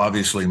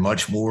 obviously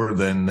much more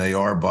than they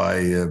are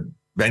by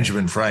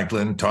Benjamin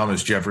Franklin,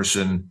 Thomas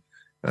Jefferson,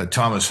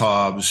 Thomas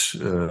Hobbes,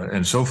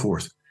 and so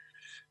forth.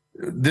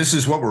 This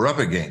is what we're up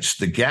against.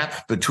 The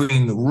gap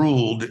between the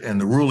ruled and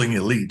the ruling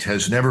elite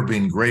has never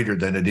been greater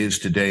than it is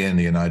today in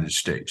the United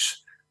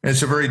States. And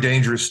it's a very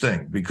dangerous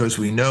thing because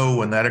we know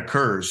when that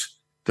occurs,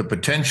 the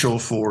potential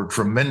for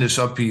tremendous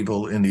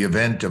upheaval in the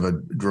event of a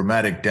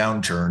dramatic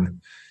downturn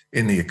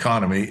in the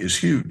economy is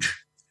huge.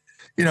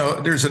 You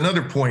know, there's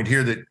another point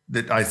here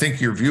that I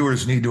think your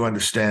viewers need to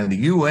understand. The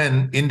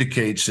UN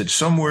indicates that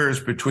somewhere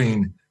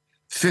between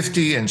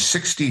 50 and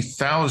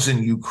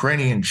 60,000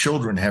 Ukrainian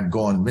children have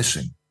gone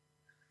missing.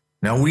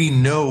 Now, we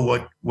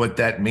know what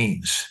that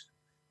means.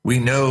 We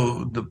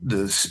know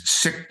the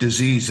sick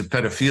disease of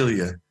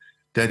pedophilia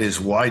that is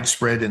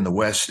widespread in the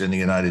West and the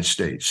United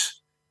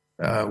States.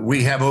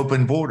 We have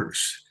open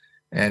borders,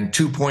 and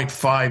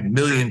 2.5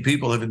 million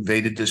people have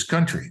invaded this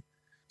country.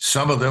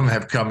 Some of them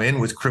have come in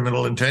with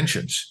criminal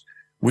intentions.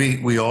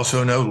 We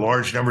also know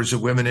large numbers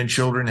of women and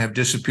children have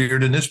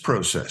disappeared in this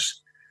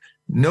process.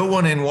 No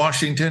one in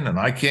Washington, and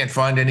I can't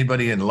find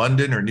anybody in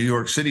London or New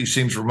York City,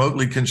 seems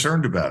remotely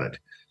concerned about it.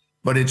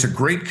 But it's a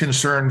great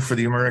concern for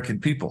the American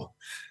people.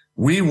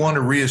 We want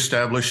to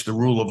reestablish the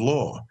rule of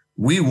law.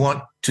 We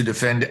want to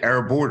defend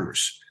our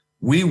borders.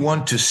 We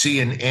want to see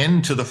an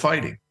end to the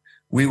fighting.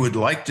 We would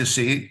like to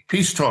see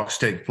peace talks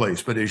take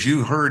place. But as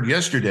you heard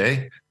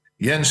yesterday,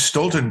 Jens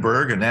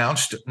Stoltenberg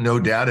announced, no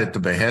doubt at the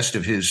behest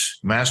of his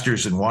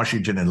masters in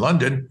Washington and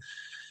London,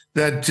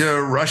 that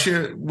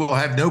Russia will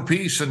have no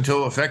peace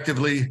until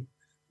effectively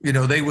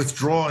they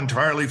withdraw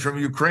entirely from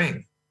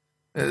Ukraine.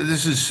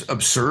 This is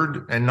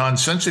absurd and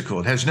nonsensical.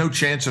 It has no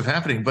chance of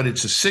happening, but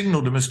it's a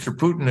signal to Mr.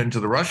 Putin and to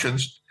the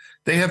Russians.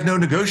 They have no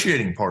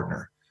negotiating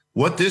partner.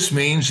 What this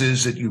means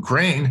is that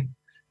Ukraine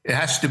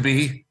has to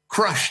be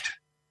crushed.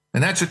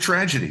 And that's a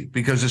tragedy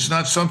because it's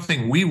not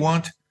something we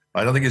want.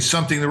 I don't think it's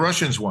something the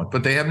Russians want,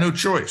 but they have no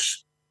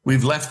choice.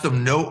 We've left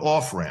them no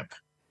off-ramp.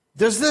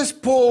 Does this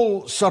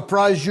poll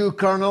surprise you,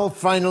 Colonel,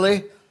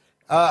 finally?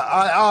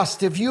 I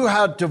asked if you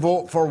had to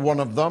vote for one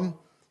of them,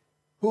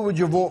 who would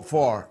you vote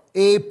for?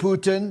 A,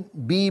 Putin,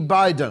 B,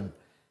 Biden.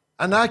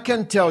 And I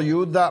can tell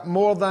you that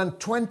more than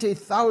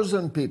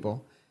 20,000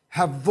 people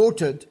have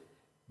voted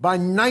by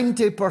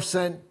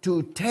 90%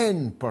 to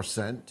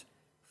 10%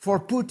 for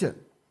Putin.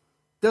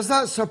 Does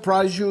that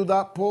surprise you,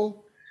 that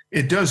poll?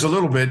 It does a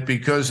little bit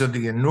because of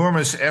the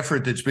enormous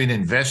effort that's been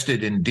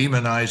invested in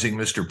demonizing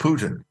Mr.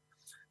 Putin.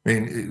 I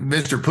mean,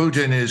 Mr.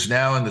 Putin is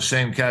now in the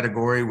same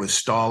category with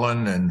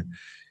Stalin and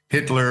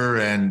Hitler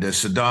and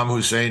Saddam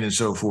Hussein and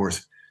so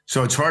forth.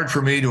 So it's hard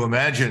for me to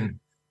imagine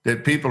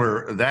that people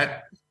are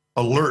that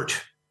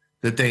alert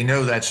that they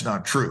know that's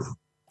not true.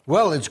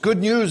 Well, it's good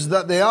news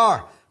that they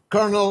are.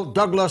 Colonel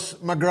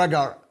Douglas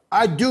Macgregor,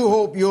 I do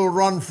hope you'll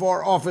run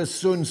for office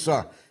soon,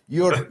 sir.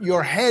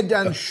 You're head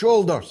and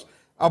shoulders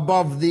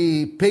above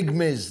the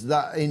pygmies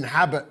that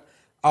inhabit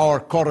our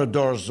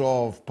corridors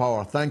of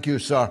power. Thank you,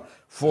 sir,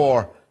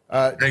 for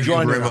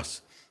joining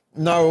us.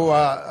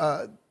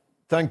 Now,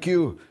 thank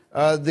you.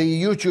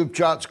 The YouTube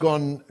chat's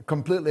gone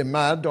completely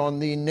mad on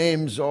the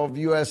names of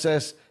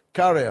USS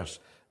carriers.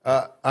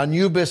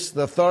 Anubis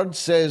III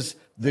says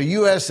the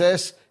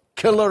USS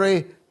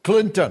Hillary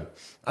Clinton.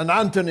 And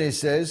Anthony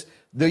says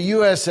the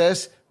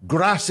USS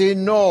Grassy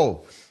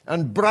Knoll.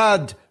 And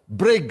Brad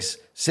Briggs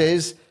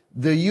says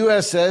the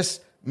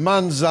USS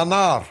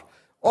Manzanar.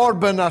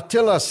 Orban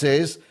Attila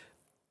says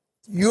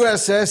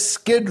USS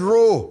Skid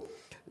Row.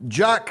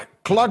 Jack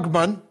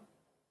Klugman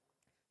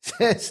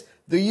says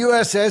the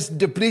USS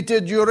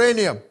depleted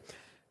uranium.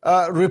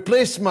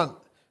 Replacement,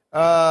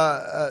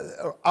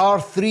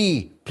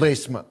 R3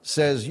 placement,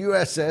 says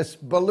USS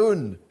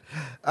Balloon.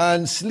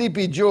 And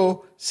Sleepy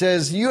Joe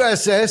says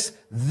USS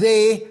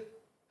they/them.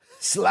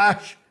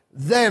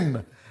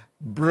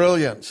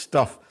 Brilliant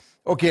stuff.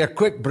 Okay, a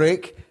quick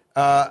break,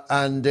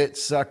 and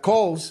it's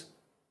calls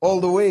all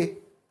the way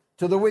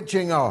to the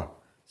witching hour.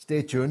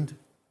 Stay tuned.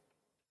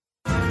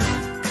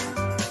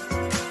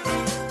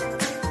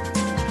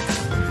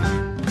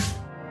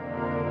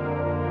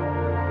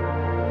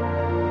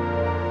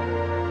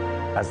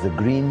 As the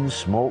green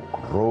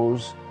smoke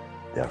rose,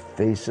 their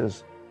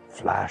faces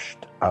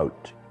flashed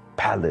out,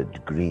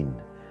 pallid green,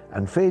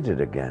 and faded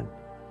again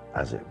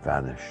as it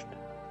vanished.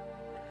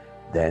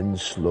 Then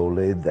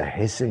slowly the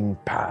hissing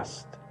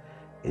passed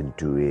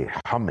into a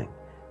humming,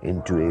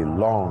 into a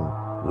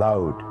long,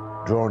 loud,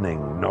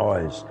 droning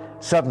noise.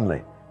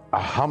 Suddenly, a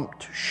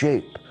humped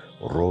shape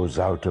rose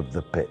out of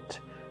the pit,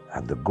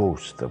 and the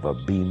ghost of a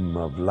beam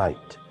of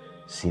light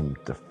seemed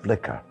to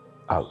flicker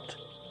out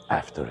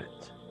after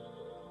it.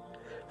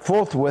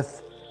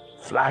 Forthwith,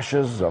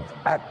 flashes of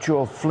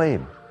actual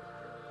flame,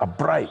 a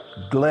bright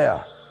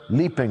glare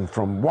leaping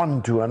from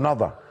one to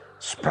another,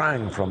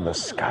 sprang from the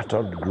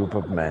scattered group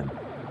of men.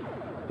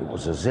 It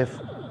was as if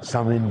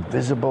some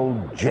invisible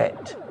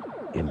jet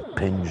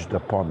impinged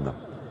upon them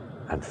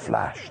and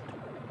flashed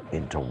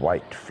into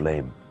white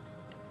flame.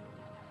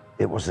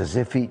 It was as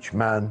if each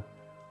man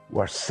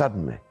were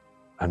suddenly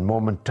and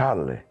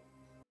momentarily.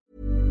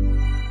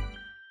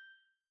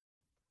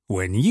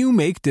 When you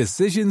make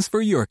decisions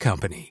for your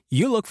company,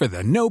 you look for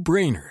the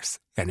no-brainers.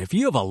 And if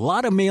you have a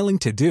lot of mailing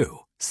to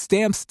do,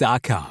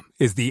 Stamps.com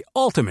is the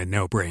ultimate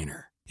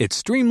no-brainer. It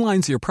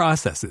streamlines your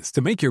processes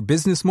to make your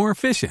business more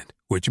efficient,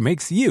 which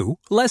makes you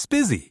less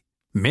busy.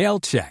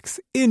 Mail checks,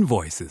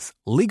 invoices,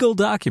 legal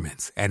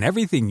documents, and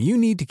everything you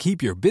need to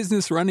keep your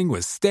business running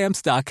with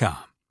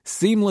Stamps.com.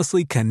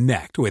 Seamlessly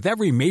connect with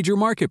every major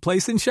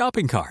marketplace and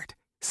shopping cart.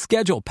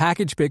 Schedule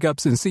package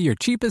pickups and see your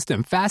cheapest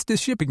and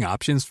fastest shipping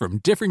options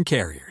from different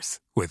carriers,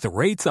 with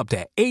rates up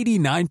to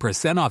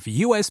 89% off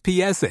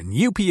USPS and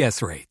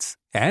UPS rates.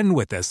 And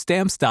with the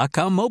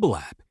Stamps.com mobile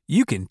app,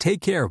 you can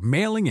take care of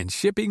mailing and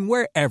shipping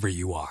wherever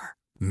you are.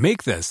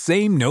 Make the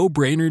same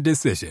no-brainer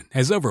decision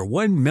as over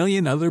 1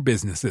 million other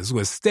businesses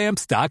with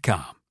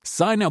Stamps.com.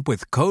 Sign up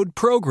with code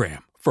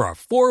PROGRAM for a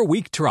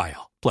 4-week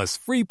trial, plus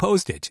free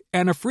postage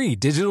and a free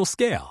digital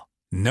scale.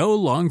 No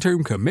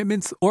long-term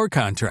commitments or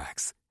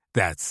contracts.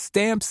 That's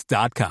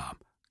Stamps.com.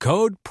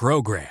 Code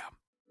PROGRAM.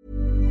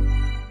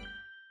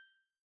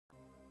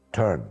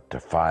 Turn to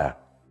fire.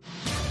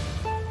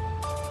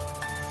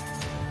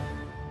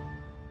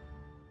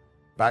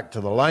 Back to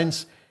the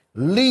lines.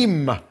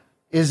 Liam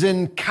is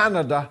in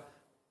Canada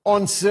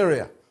on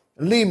Syria.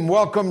 Liam,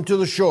 welcome to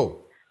the show.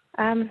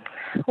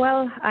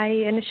 Well, I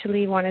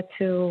initially wanted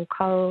to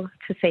call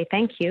to say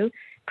thank you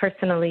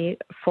personally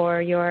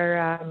for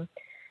your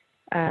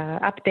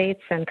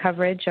updates and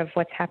coverage of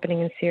what's happening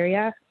in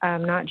Syria,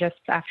 not just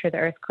after the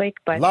earthquake,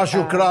 but La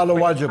shukra ala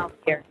wajib.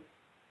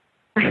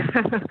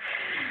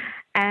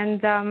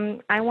 And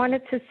I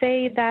wanted to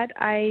say that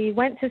I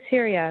went to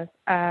Syria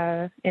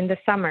in the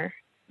summer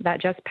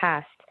that just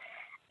passed.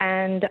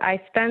 And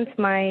I spent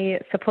my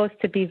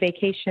supposed-to-be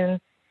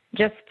vacation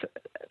just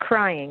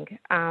crying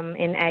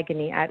in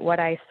agony at what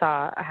I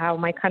saw, how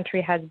my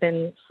country has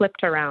been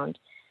flipped around.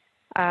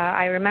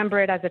 I remember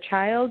it as a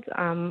child.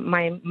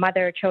 My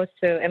mother chose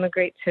to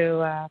immigrate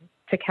to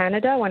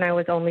Canada when I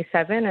was only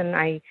 7, and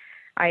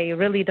I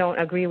really don't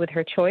agree with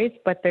her choice,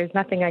 but there's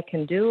nothing I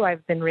can do.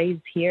 I've been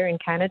raised here in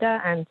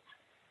Canada,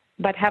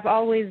 but have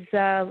always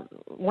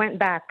went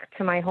back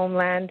to my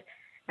homeland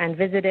and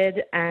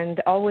visited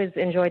and always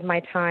enjoyed my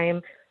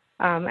time.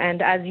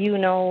 And as you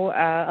know,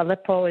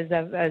 Aleppo is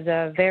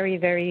a very,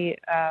 very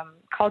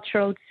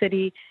cultural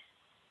city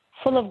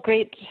full of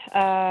great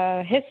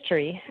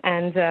history,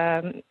 and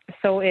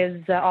so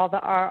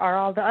are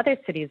all the other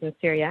cities in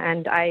Syria.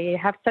 And I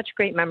have such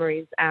great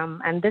memories.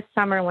 And this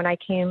summer when I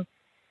came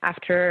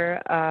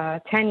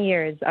after 10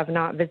 years of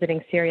not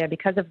visiting Syria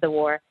because of the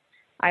war,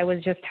 I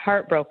was just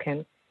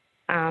heartbroken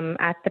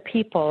at the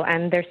people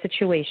and their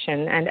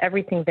situation and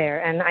everything there.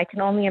 And I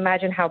can only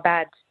imagine how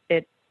bad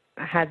it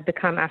has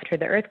become after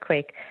the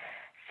earthquake.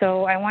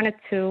 So I wanted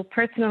to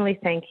personally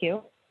thank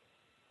you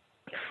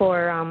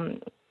for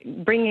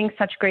bringing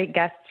such great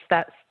guests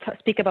that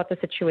speak about the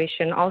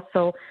situation.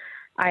 Also,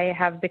 I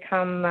have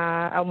become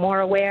more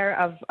aware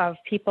of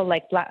people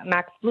like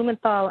Max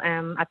Blumenthal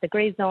at the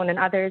Gray Zone and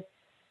others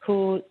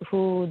who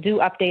do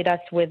update us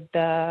with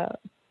the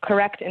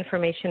correct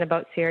information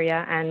about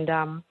Syria.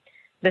 And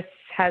this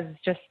has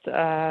just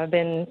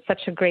been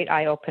such a great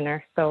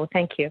eye-opener. So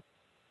thank you.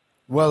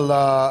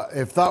 Well,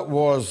 if that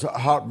was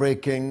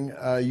heartbreaking,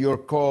 your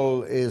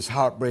call is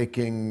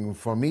heartbreaking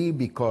for me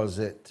because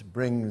it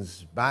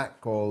brings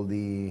back all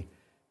the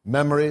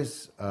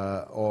memories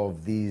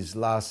of these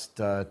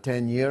last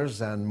 10 years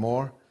and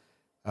more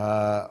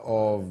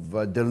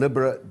of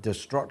deliberate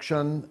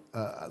destruction.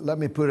 Let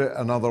me put it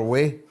another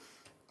way.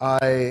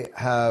 I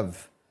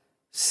have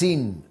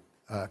seen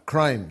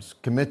crimes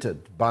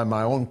committed by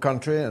my own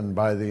country and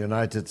by the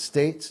United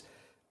States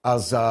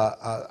as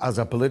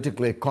a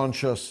politically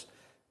conscious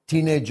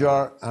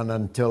teenager, and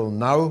until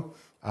now,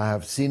 I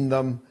have seen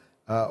them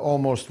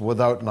almost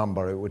without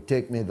number. It would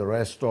take me the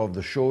rest of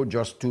the show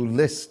just to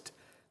list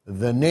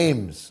the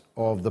names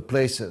of the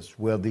places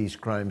where these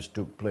crimes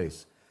took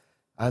place.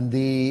 And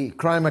the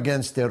crime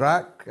against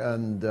Iraq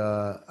and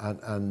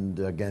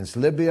against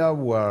Libya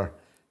were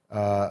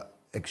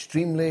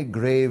extremely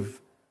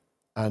grave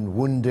and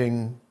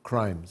wounding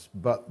crimes.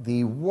 But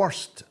the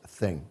worst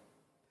thing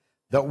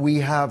that we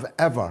have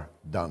ever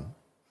done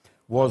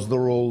was the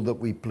role that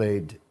we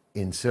played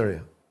in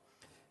Syria.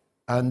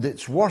 And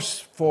it's worse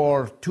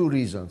for two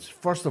reasons.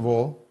 First of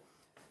all,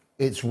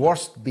 it's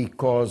worse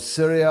because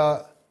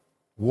Syria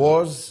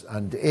was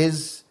and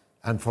is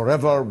and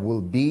forever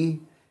will be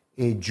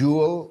a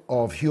jewel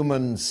of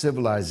human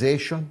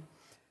civilization.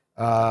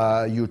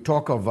 You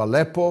talk of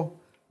Aleppo,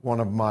 one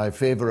of my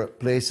favorite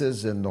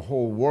places in the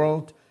whole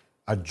world,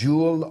 a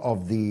jewel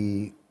of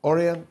the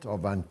Orient,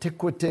 of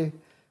antiquity,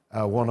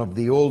 one of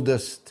the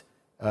oldest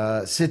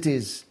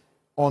cities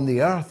on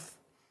the earth,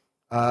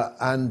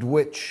 and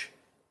which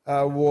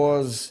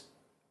was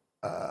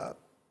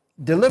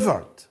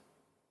delivered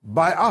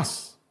by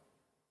us,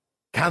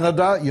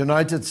 Canada,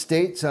 United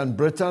States and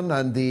Britain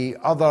and the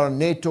other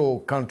NATO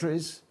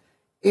countries,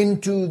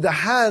 into the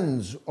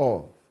hands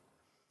of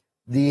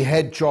the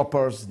head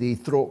choppers, the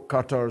throat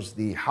cutters,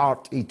 the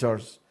heart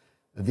eaters,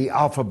 the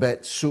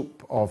alphabet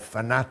soup of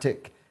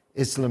fanatic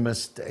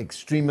Islamist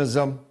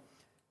extremism.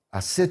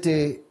 A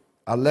city,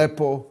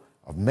 Aleppo,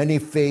 of many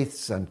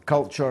faiths and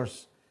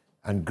cultures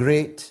and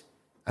great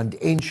and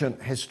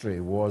ancient history,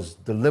 was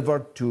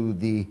delivered to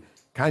the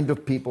kind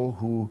of people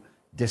who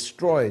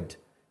destroyed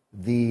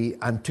the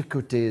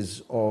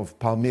antiquities of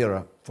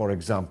Palmyra, for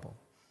example,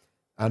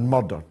 and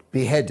murdered,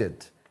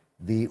 beheaded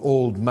the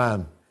old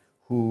man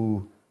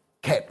who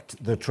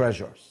kept the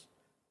treasures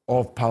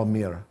of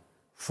Palmyra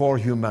for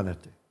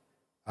humanity.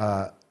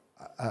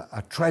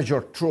 A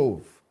treasure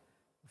trove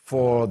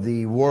for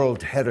the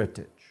world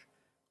heritage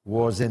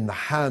was in the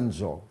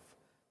hands of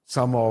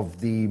some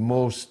of the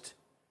most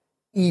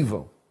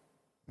evil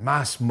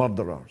mass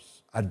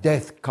murderers, a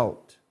death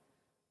cult,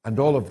 and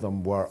all of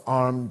them were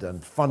armed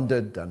and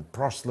funded and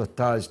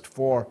proselytized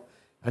for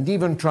and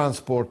even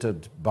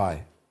transported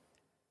by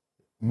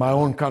my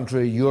own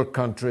country, your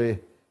country,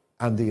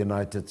 and the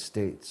United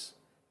States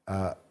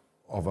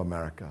of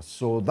America.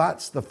 So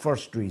that's the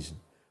first reason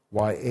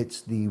why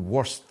it's the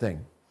worst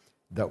thing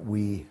that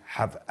we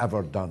have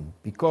ever done.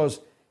 Because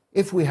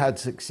if we had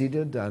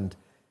succeeded, and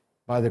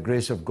by the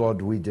grace of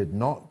God we did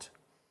not,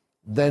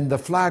 then the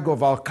flag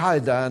of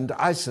Al-Qaeda and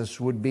ISIS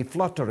would be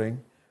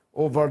fluttering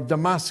over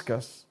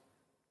Damascus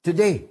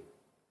today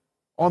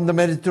on the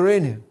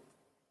Mediterranean.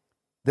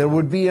 There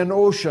would be an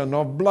ocean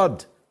of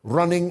blood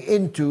running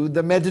into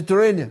the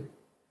Mediterranean.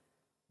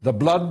 The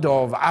blood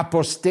of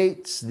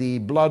apostates, the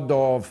blood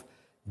of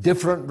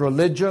different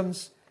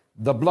religions,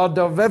 the blood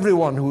of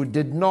everyone who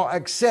did not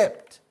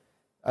accept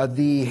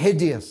the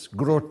hideous,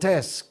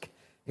 grotesque,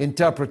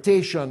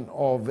 interpretation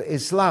of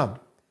Islam,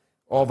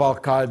 of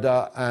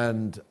Al-Qaeda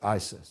and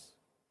ISIS.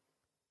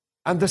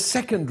 And the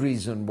second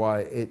reason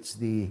why it's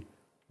the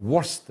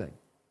worst thing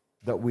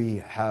that we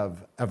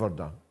have ever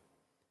done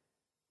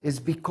is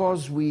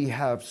because we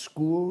have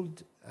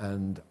schooled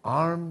and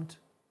armed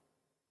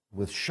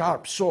with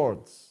sharp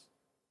swords,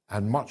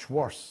 and much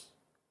worse,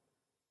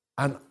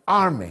 an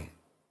army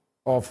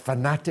of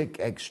fanatic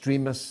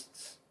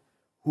extremists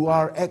who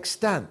are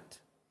extant,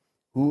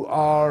 who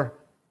are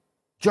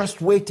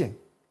just waiting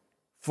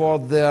for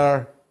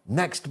their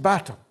next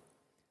battle,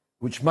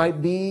 which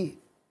might be,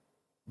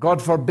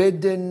 God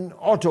forbid, in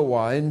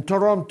Ottawa, in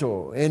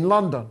Toronto, in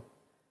London,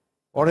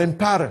 or in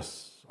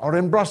Paris, or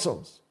in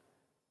Brussels,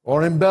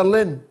 or in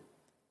Berlin,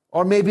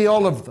 or maybe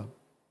all of them.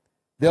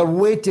 They're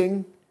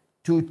waiting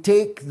to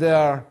take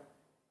their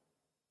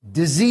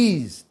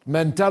diseased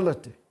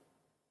mentality,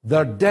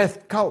 their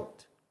death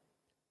cult,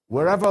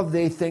 wherever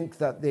they think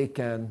that they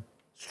can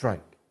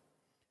strike.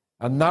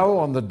 And now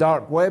on the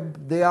dark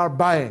web, they are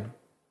buying.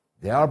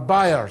 They are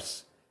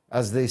buyers,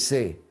 as they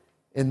say,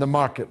 in the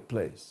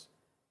marketplace.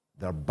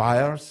 They're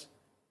buyers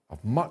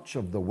of much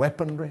of the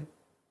weaponry,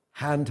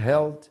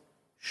 handheld,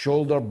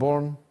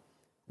 shoulder-borne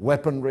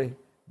weaponry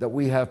that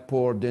we have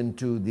poured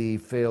into the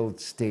failed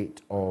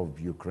state of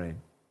Ukraine.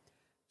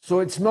 So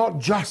it's not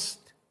just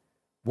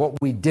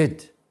what we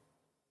did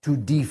to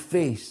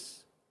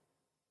deface,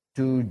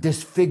 to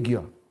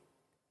disfigure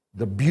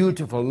the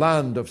beautiful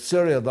land of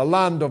Syria, the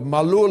land of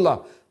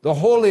Malula, the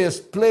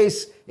holiest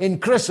place in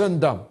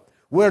Christendom,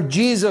 where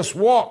Jesus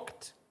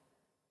walked,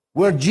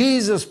 where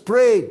Jesus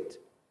prayed,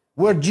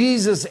 where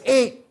Jesus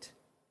ate.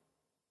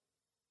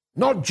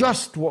 Not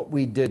just what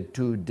we did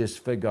to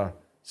disfigure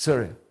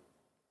Syria,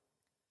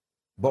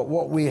 but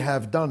what we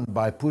have done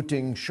by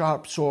putting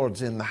sharp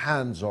swords in the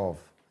hands of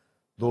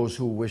those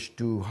who wish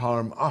to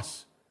harm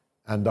us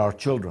and our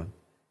children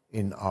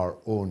in our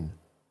own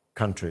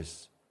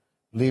countries.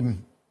 Liam,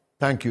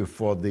 thank you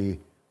for the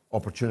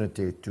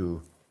opportunity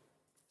to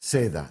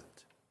say that.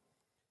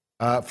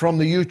 From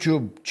the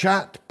YouTube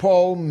chat,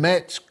 Paul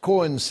Metz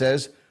Cohen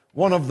says,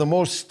 one of the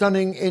most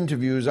stunning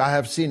interviews I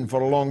have seen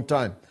for a long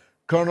time.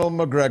 Colonel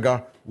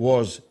McGregor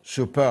was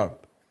superb.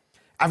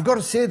 I've got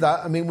to say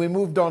that. I mean, we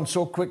moved on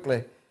so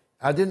quickly,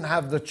 I didn't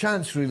have the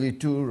chance really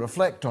to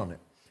reflect on it.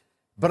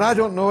 But I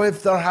don't know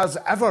if there has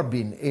ever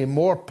been a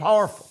more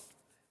powerful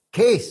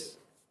case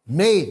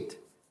made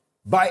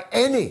by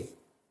any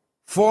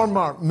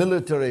former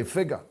military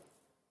figure.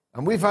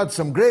 And we've had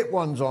some great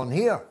ones on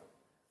here.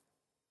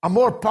 A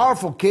more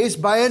powerful case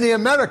by any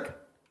American.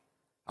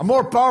 A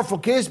more powerful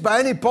case by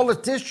any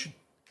politician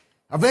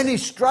of any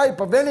stripe,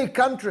 of any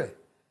country,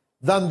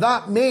 than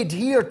that made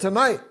here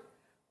tonight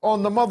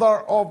on the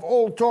mother of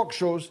all talk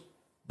shows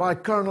by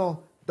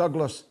Colonel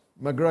Douglas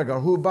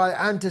McGregor, who by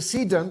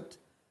antecedent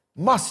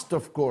must,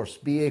 of course,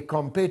 be a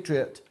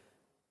compatriot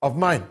of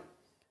mine,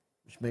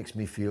 which makes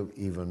me feel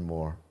even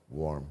more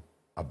warm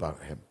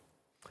about him.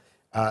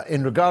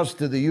 In regards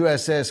to the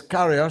USS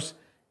Carriers,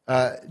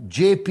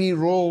 J.P.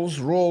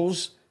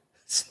 Rolls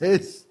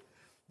says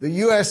the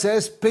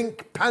USS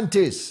Pink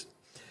Panties.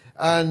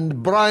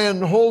 And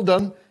Brian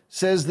Holden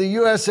says the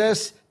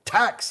USS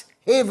Tax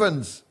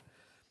Havens.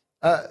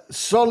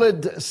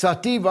 Solid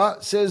Sativa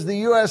says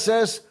the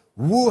USS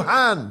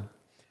Wuhan.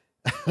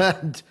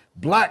 And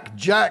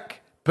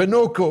Blackjack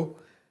Pinocchio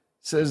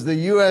says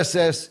the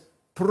USS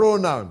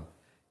Pronoun.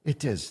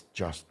 It is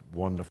just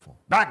wonderful.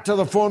 Back to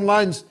the phone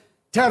lines.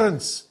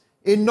 Terence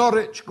in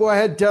Norwich. Go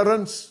ahead,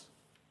 Terence.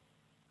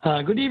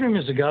 Good evening,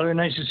 Mr. Galloway.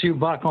 Nice to see you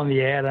back on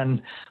the air.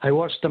 And I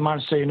watched the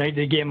Manchester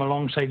United game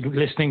alongside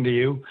listening to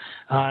you,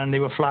 and they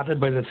were flattered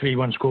by the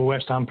 3-1 score.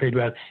 West Ham played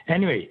well.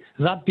 Anyway,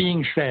 that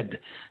being said,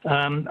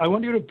 I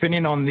want your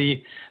opinion on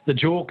the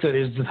joke that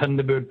is the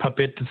Thunderbird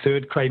puppet, the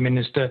third Prime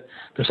Minister,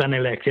 the son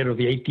elected of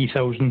the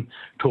 80,000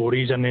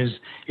 Tories, and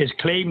his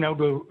claim now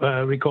to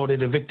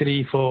recorded a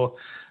victory for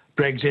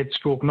Brexit,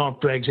 stroke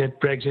not Brexit,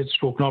 Brexit,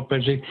 stroke not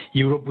Brexit,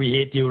 Europe, we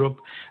hate Europe.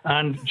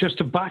 And just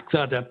to back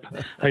that up,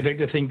 I'd like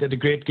to think that the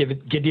great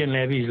Gideon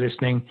Levy is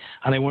listening,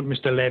 and I want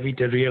Mr. Levy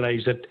to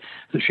realise that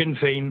the Sinn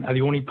Féin are the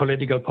only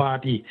political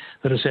party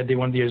that has said they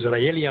want the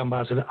Israeli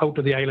ambassador out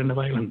of the island of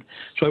Ireland.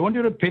 So I want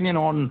your opinion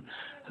on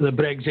the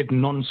Brexit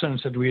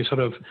nonsense that we're sort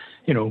of,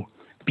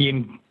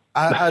 being...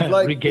 I'd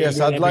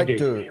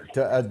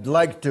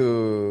like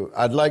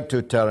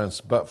to, Terence,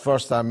 but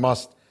first I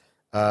must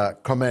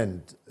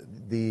commend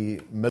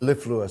the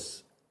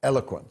mellifluous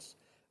eloquence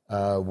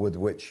with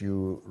which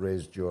you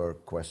raised your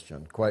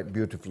question. Quite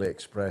beautifully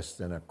expressed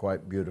in a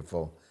quite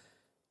beautiful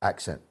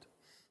accent.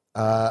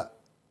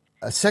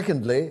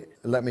 Secondly,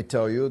 let me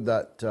tell you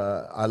that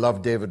I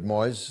love David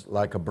Moyes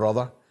like a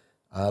brother.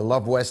 I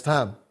love West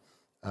Ham.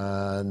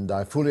 And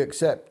I fully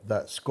accept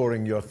that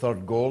scoring your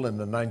third goal in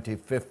the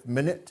 95th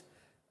minute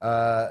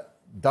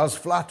does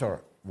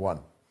flatter one.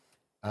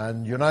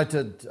 And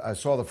United, I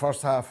saw the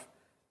first half,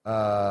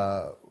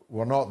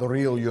 were not the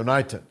real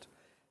United.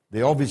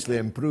 They obviously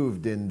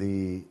improved in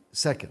the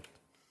second.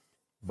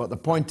 But the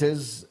point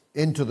is,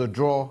 into the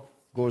draw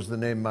goes the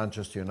name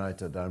Manchester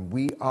United. And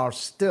we are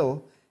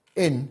still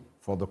in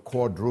for the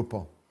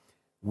quadruple.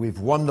 We've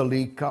won the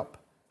League Cup.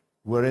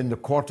 We're in the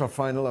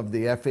quarter-final of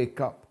the FA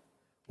Cup.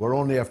 We're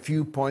only a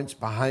few points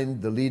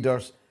behind the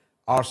leaders,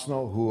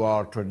 Arsenal, who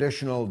are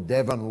traditional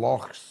Devon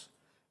Lochs,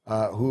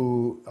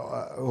 who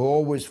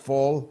always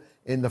fall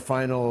in the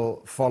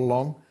final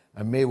furlong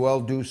and may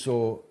well do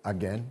so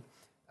again.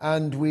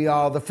 And we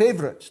are the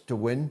favourites to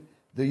win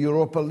the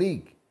Europa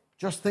League.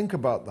 Just think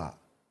about that.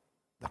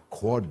 The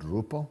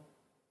quadruple.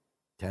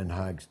 Ten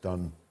Hag's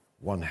done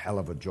one hell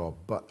of a job,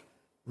 but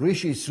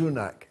Rishi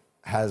Sunak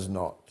has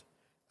not.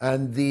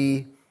 And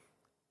the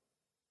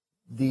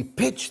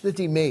pitch that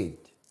he made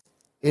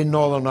in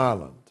Northern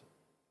Ireland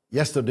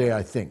yesterday,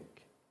 I think,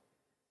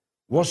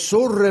 was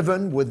so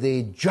riven with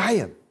a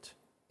giant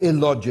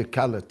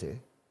illogicality,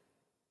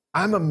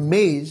 I'm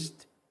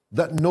amazed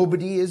that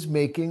nobody is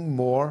making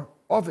more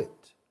of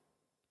it.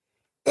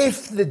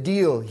 If the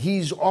deal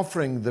he's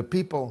offering the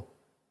people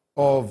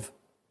of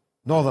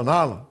Northern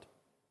Ireland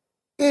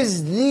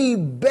is the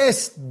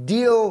best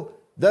deal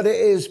that it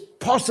is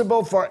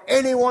possible for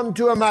anyone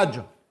to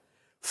imagine,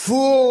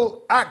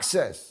 full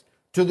access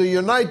to the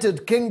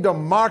United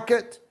Kingdom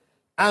market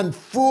and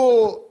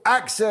full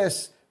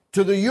access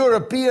to the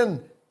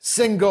European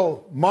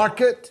single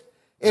market,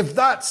 if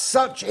that's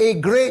such a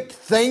great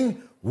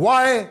thing,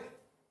 why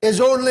is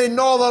only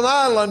Northern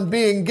Ireland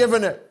being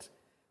given it?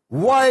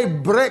 Why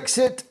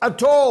Brexit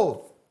at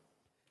all?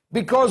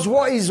 Because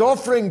what he's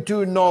offering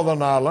to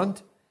Northern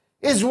Ireland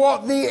is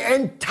what the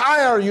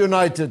entire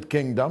United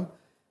Kingdom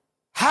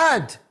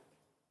had.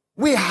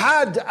 We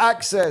had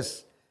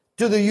access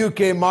to the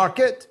UK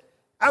market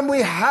and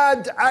we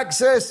had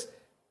access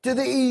to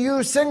the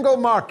EU single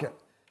market.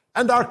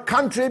 And our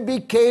country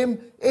became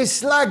a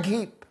slag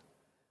heap.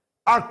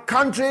 Our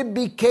country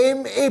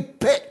became a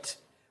pit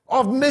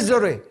of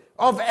misery,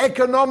 of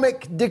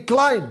economic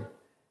decline,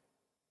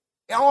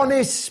 on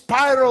a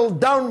spiral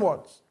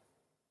downwards,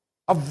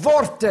 a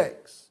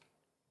vortex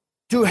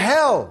to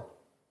hell.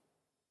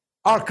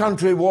 Our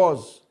country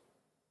was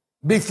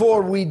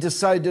before we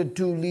decided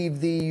to leave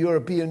the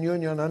European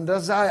Union. And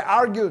as I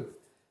argued,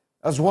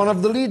 as one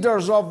of the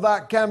leaders of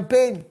that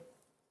campaign,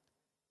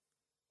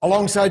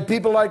 alongside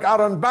people like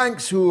Aaron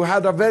Banks, who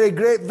had a very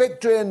great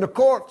victory in the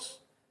courts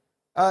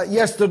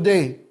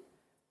yesterday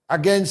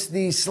against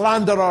the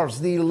slanderers,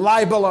 the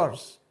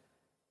libelers,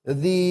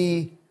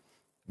 the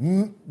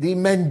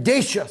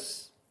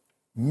mendacious,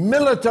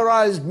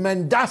 militarized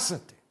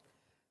mendacity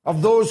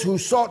of those who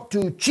sought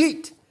to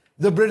cheat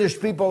the British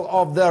people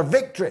of their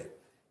victory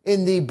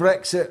in the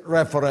Brexit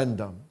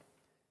referendum.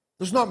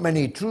 There's not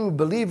many true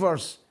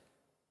believers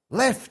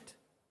left.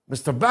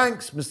 Mr.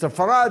 Banks, Mr.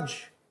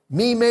 Farage,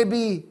 me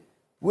maybe,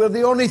 we're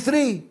the only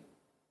three.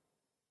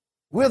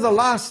 We're the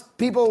last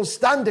people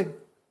standing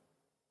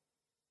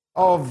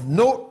of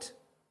note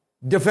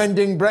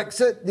defending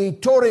Brexit. The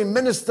Tory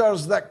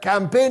ministers that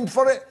campaigned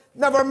for it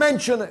never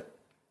mention it.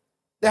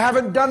 They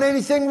haven't done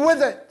anything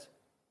with it.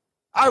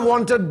 I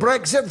wanted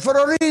Brexit for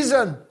a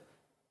reason,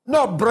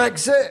 not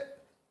Brexit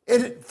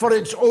for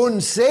its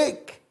own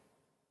sake.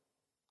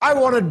 I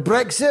wanted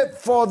Brexit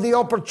for the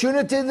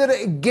opportunity that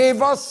it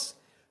gave us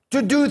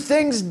to do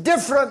things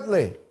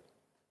differently.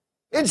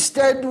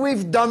 Instead,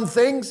 we've done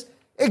things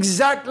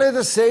exactly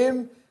the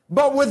same,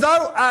 but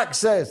without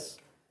access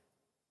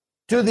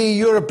to the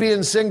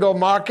European single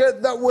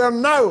market that we're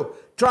now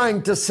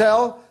trying to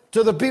sell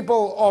to the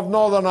people of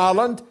Northern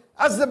Ireland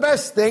as the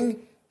best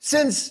thing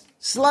since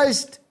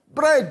sliced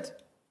bread.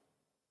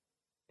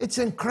 It's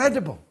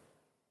incredible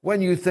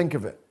when you think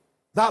of it.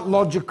 That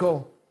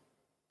logical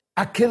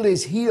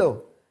Achilles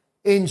heel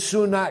in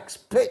Sunak's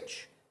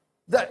pitch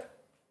that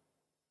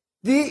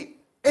the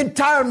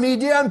entire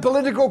media and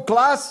political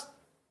class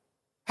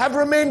have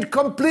remained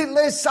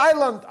completely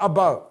silent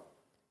about.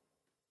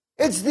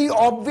 It's the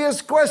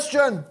obvious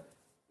question.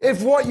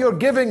 If what you're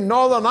giving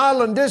Northern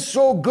Ireland is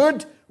so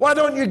good, why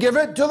don't you give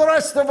it to the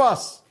rest of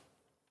us?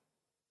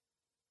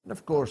 And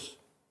of course,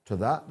 to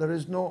that there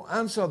is no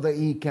answer that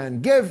he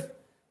can give,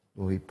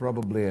 though he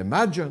probably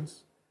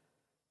imagines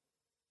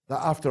that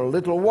after a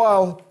little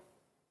while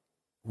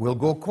we'll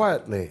go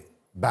quietly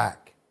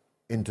back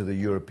into the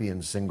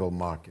European single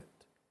market.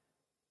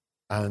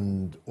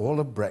 And all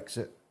of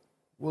Brexit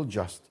will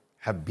just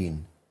have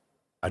been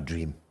a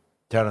dream.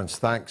 Terence,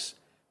 thanks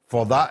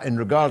for that. In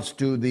regards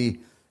to the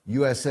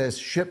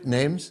USS ship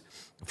names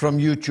from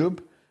YouTube,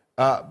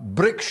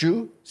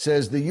 Brickshoe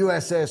says the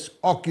USS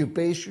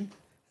Occupation.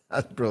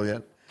 That's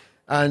brilliant.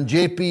 And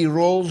JP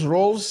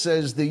Rolls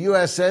says the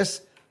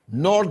USS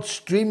Nord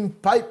Stream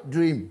Pipe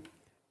Dream.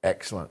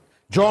 Excellent.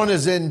 John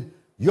is in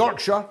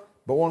Yorkshire,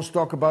 but wants to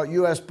talk about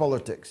US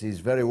politics. He's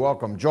very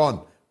welcome.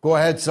 John, go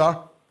ahead, sir.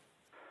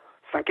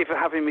 Thank you for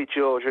having me,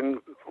 George. And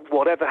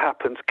whatever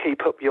happens,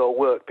 keep up your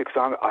work, because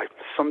I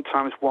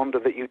sometimes wonder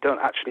that you don't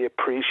actually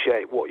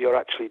appreciate what you're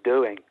actually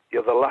doing.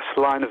 You're the last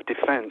line of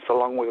defense,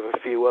 along with a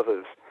few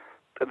others.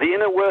 The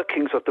inner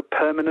workings of the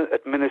permanent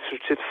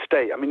administrative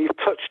state, I mean, you've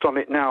touched on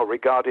it now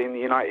regarding the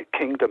United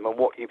Kingdom and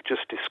what you've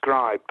just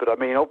described, but I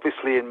mean,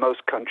 obviously in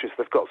most countries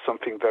they've got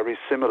something very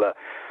similar.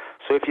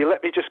 So if you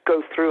let me just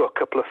go through a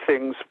couple of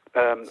things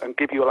and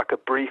give you like a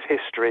brief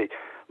history,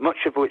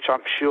 much of which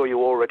I'm sure you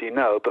already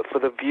know, but for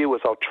the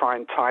viewers, I'll try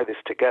and tie this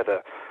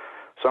together.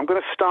 So I'm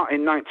going to start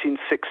in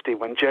 1960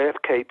 when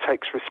JFK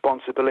takes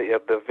responsibility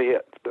of the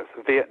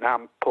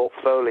Vietnam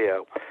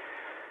portfolio.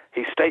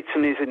 He states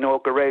in his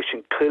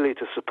inauguration clearly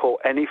to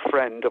support any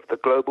friend of the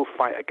global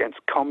fight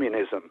against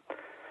communism.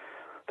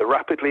 The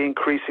rapidly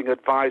increasing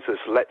advisors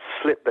let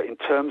slip that in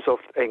terms of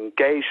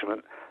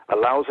engagement,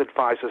 allows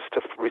advisors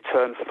to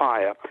return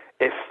fire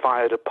if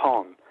fired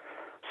upon.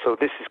 So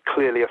this is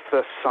clearly a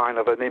first sign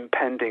of an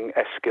impending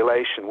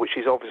escalation, which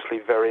he's obviously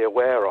very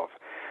aware of.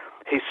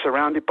 He's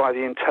surrounded by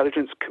the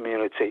intelligence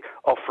community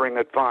offering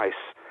advice.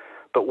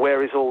 But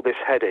where is all this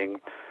heading,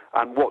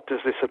 and what does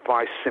this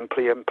advice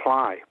simply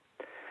imply?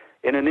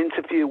 In an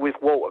interview with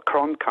Walter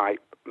Cronkite,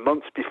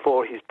 months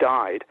before he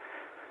died,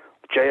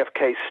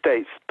 JFK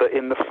states that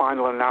in the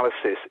final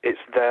analysis, it's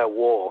their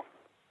war.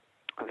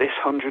 This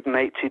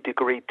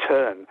 180-degree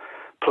turn,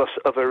 plus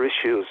other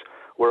issues,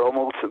 were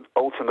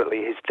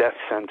ultimately his death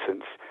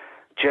sentence.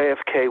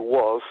 JFK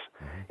was,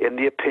 in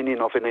the opinion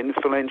of an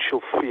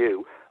influential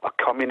few, a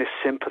communist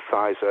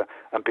sympathizer,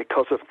 and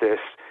because of this,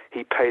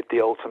 he paid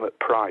the ultimate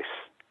price.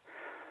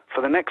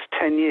 For the next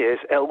 10 years,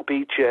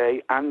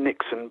 LBJ and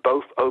Nixon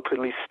both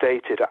openly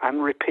stated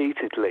and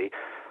repeatedly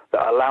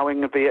that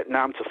allowing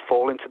Vietnam to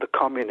fall into the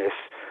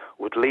communists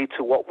would lead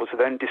to what was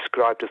then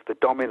described as the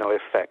domino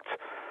effect,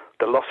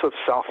 the loss of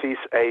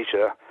Southeast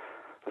Asia.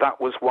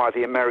 That was why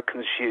the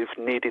Americans' youth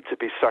needed to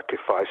be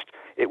sacrificed.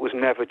 It was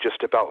never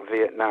just about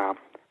Vietnam.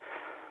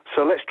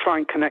 So let's try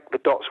and connect the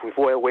dots with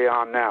where we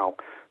are now.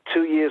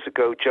 2 years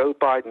ago, Joe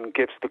Biden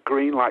gives the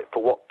green light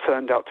for what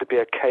turned out to be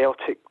a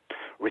chaotic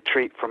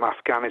retreat from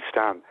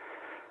Afghanistan.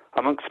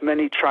 Amongst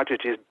many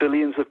tragedies,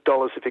 billions of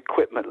dollars of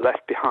equipment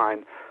left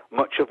behind,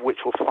 much of which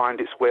will find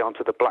its way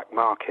onto the black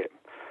market.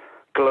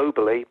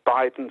 Globally,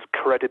 Biden's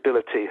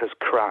credibility has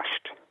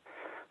crashed.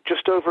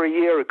 Just over a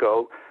year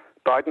ago,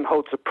 Biden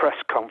holds a press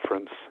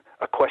conference.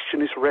 A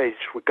question is raised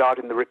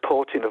regarding the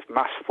reporting of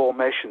mass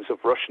formations of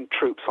Russian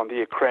troops on the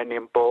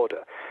Ukrainian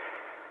border.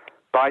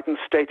 Biden's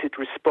stated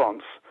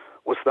response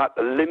was that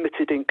the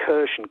limited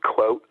incursion,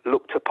 quote,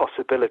 looked a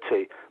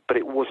possibility, but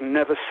it was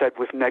never said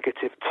with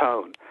negative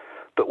tone.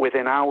 But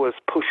within hours,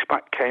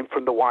 pushback came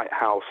from the White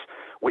House,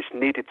 which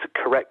needed to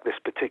correct this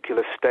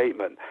particular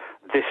statement.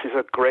 This is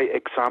a great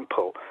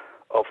example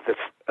of this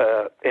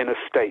inner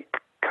state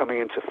coming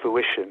into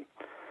fruition.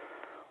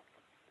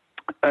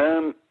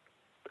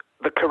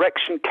 The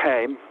correction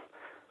came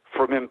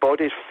from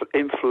embodied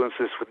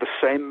influences with the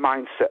same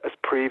mindset as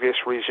previous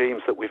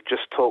regimes that we've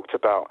just talked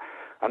about.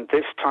 And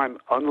this time,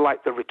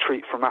 unlike the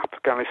retreat from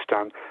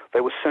Afghanistan, they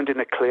were sending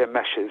a clear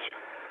message.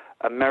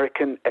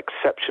 American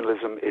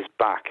exceptionalism is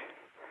back.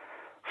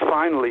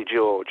 Finally,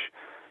 George,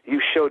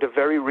 you showed a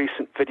very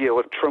recent video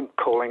of Trump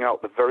calling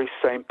out the very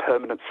same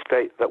permanent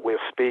state that we're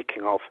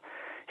speaking of.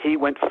 He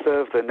went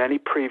further than any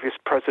previous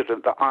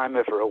president that I'm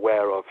ever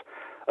aware of.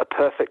 A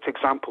perfect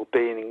example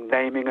being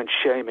naming and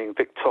shaming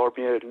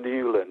Victoria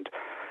Nuland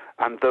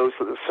and those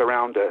that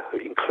surround her,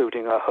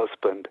 including her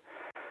husband.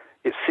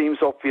 It seems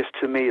obvious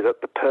to me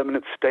that the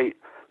permanent state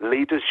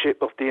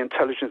leadership of the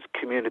intelligence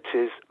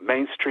communities,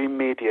 mainstream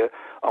media,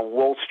 and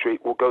Wall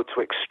Street will go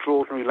to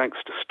extraordinary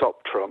lengths to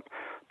stop Trump,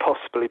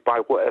 possibly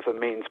by whatever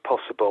means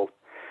possible.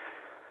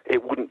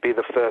 It wouldn't be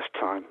the first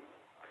time.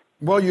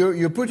 Well,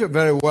 you put it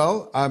very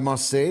well, I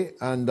must say,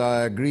 and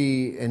I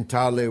agree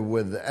entirely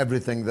with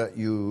everything that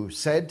you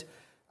said.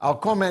 I'll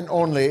comment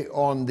only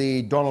on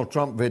the Donald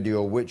Trump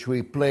video, which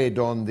we played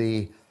on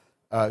the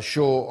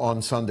show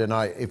on Sunday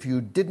night. If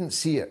you didn't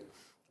see it,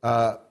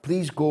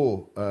 please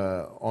go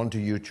onto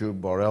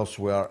YouTube or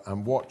elsewhere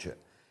and watch it.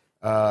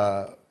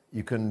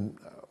 You can,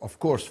 of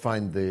course,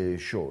 find the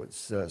show.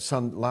 It's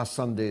last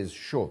Sunday's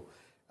show.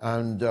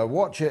 And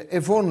watch it,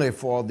 if only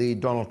for the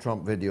Donald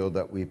Trump video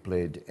that we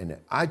played in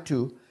it. I,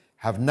 too,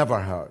 have never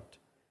heard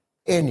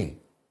any,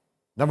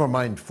 never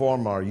mind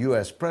former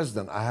U.S.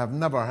 president, I have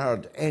never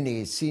heard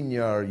any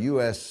senior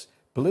U.S.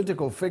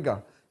 political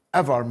figure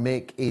ever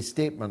make a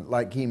statement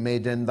like he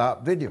made in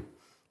that video.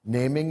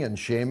 Naming and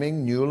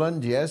shaming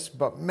Nuland, yes,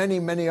 but many,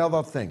 many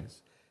other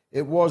things.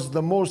 It was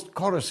the most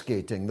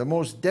coruscating, the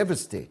most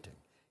devastating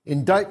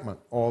indictment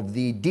of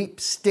the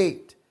deep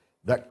state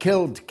that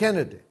killed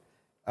Kennedy.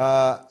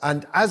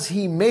 And as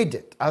he made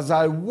it, as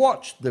I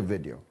watched the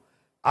video,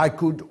 I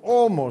could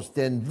almost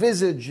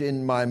envisage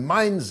in my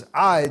mind's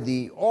eye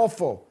the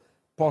awful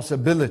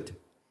possibility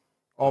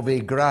of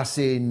a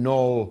grassy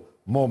knoll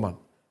moment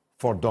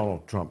for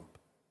Donald Trump.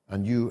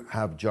 And you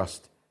have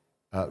just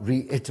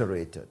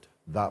reiterated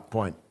that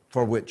point,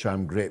 for which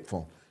I'm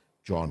grateful,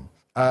 John.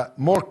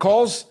 More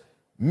calls.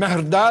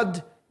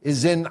 Mehrdad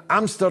is in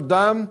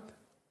Amsterdam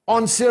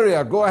on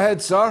Syria. Go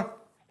ahead, sir.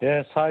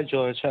 Yes, hi,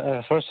 George.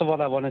 First of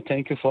all, I want to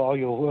thank you for all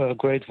your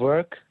great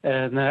work.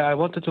 And I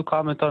wanted to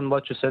comment on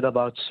what you said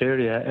about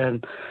Syria.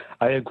 And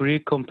I agree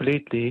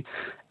completely.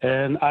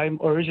 And I'm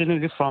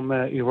originally from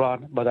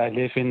Iran, but I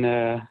live in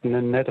the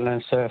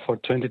Netherlands for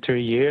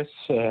 23 years.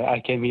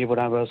 I came here when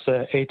I was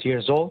 8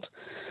 years old.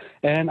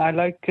 And I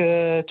like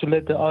to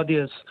let the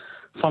audience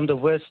from the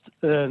West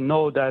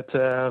know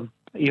that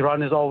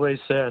Iran is always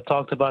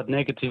talked about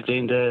negatively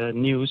in the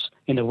news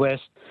in the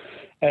West.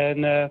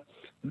 And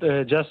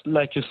just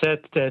like you said,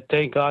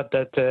 thank God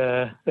that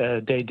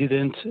they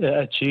didn't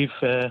achieve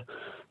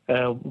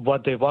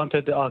what they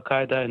wanted,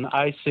 Al-Qaeda and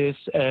ISIS.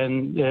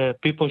 And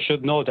people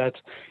should know that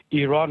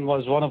Iran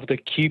was one of the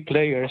key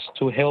players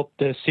to help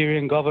the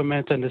Syrian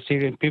government and the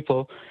Syrian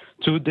people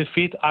to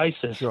defeat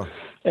ISIS. Sure.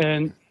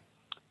 And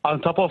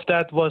on top of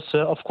that was,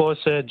 of course,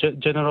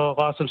 General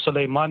Qasem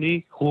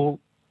Soleimani, who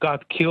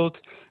got killed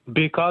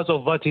because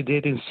of what he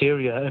did in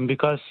Syria and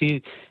because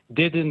he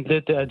didn't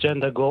let the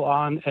agenda go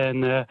on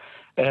and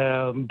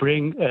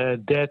bring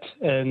death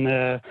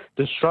and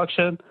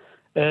destruction.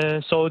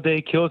 So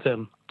they killed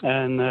him.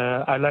 And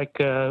I like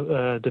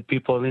the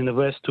people in the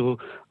West to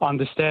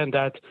understand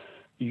that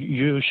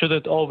you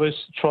shouldn't always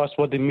trust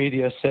what the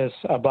media says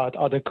about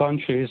other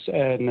countries.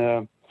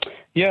 And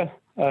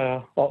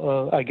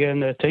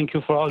again, thank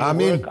you for all your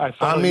work. I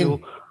follow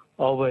you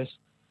always.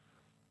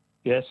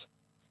 Yes.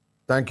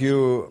 Thank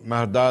you,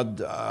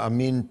 Mehrdad.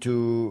 Amin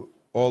to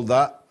all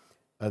that.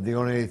 The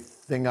only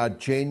thing I'd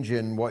change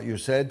in what you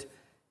said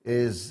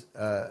is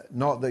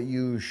not that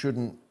you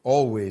shouldn't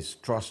always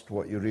trust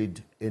what you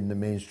read in the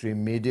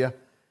mainstream media,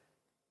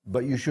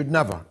 but you should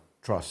never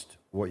trust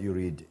what you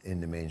read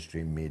in the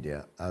mainstream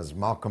media. As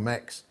Malcolm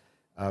X,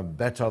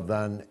 better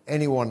than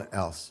anyone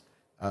else,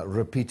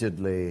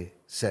 repeatedly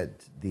said,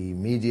 the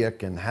media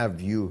can have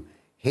you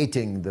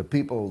hating the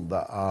people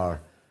that are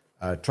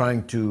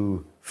trying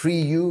to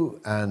free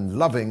you and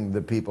loving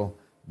the people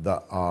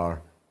that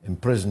are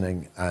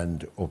imprisoning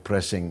and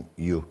oppressing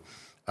you.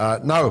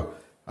 Now,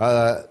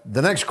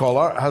 the next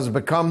caller has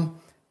become,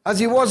 as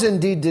he was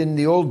indeed in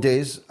the old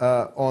days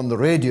on the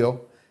radio,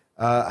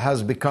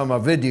 has become a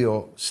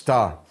video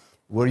star.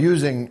 We're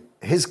using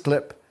his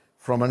clip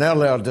from an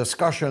earlier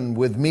discussion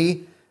with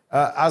me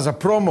as a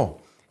promo.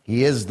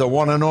 He is the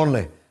one and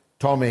only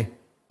Tommy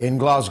in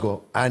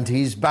Glasgow, and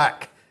he's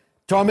back.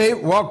 Tommy,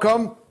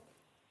 welcome.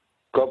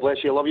 God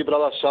bless you. Love you,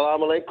 brother.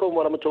 Assalamu alaikum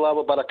wa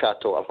rahmatullahi wa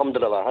barakatuh.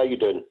 Alhamdulillah. How you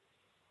doing?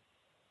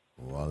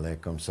 Wa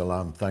alaikum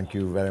salam. Thank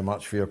you very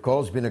much for your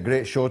call. It's been a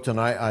great show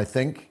tonight, I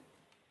think.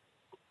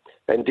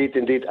 Indeed,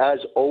 indeed. As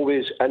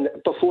always. And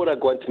before I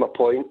go into my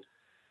point,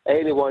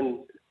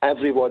 anyone,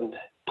 everyone,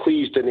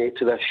 please donate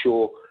to this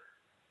show.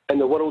 In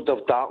the world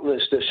of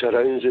darkness that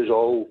surrounds us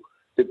all,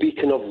 the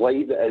beacon of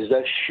light that is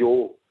this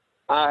show,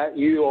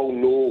 you all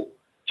know,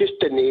 just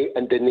donate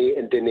and donate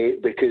and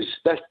donate, because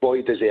this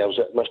boy deserves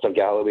it, Mr.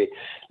 Galloway.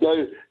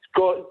 Now,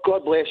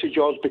 God bless you,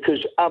 George,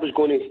 because I was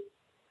going to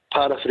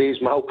paraphrase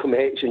Malcolm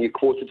X, and you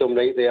quoted him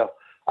right there.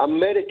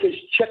 America's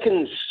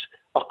chickens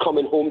are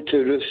coming home to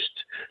roost.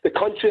 The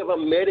country of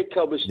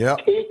America was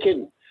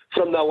taken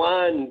from the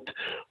land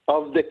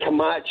of the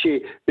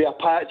Comanche, the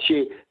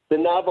Apache, the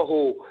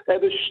Navajo.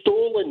 It was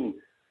stolen.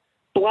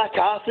 Black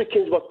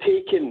Africans were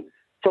taken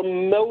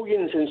from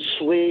millions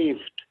enslaved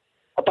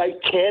by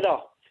terror.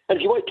 And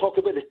if you want to talk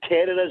about the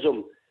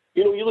terrorism,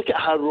 you know, you look at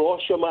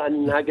Hiroshima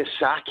and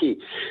Nagasaki.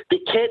 They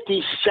kept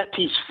these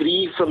cities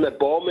free from the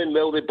bombing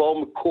while they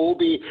bombed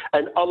Kobe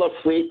and other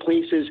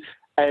places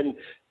in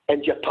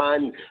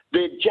Japan.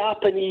 The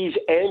Japanese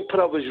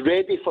emperor was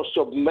ready for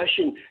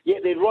submission,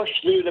 yet they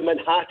rushed through the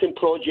Manhattan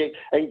Project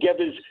and gave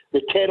us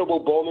the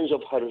terrible bombings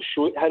of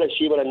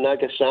Hiroshima and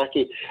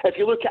Nagasaki. If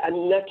you look at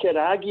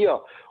Nicaragua,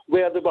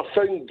 where they were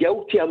found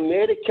guilty,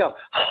 America,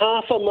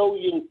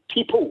 500,000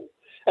 people.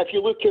 If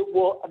you look at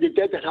what they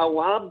did in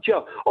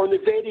Halabja, on the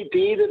very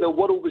day that the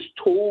world was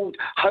told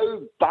how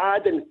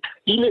bad and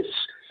heinous,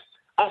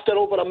 after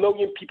over 1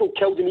 million people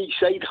killed on each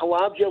side,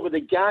 Halabja, with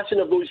the gassing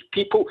of those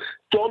people,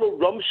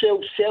 Donald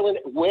Rumsfeld selling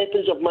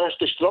weapons of mass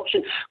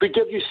destruction. We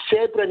give you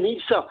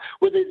Srebrenica,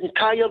 where the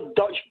entire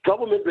Dutch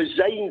government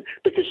resigned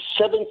because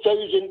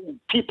 7,000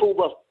 people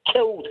were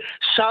killed.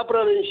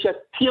 Sabra and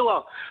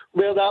Shatila,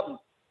 where that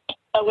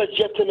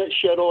illegitimate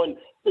Sharon,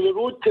 the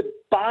road to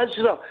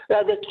Basra,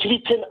 a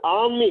retreating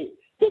army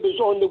that was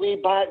on the way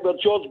back, where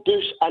George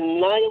Bush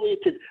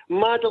annihilated.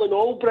 Madeleine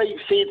Albright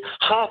said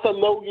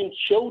 500,000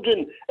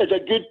 children is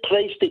a good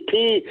price to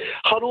pay.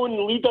 Her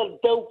own leader,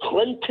 Bill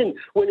Clinton,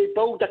 when he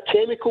built a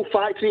chemical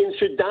factory in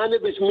Sudan,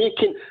 it was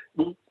making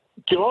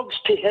drugs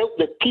to help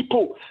the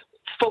people.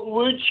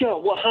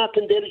 Fallujah, what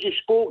happened there as you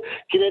spoke,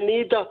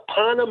 Grenada,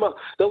 Panama,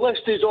 the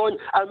list is on,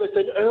 and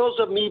within hours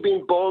of me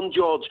being born,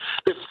 George,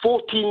 the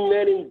 14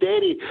 men in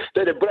Derry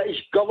that the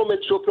British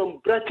government, so from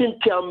Britain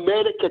to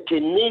America to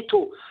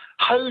NATO,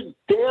 how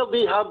dare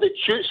they have the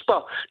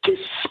chutzpah to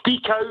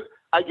speak out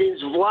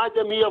against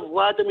Vladimir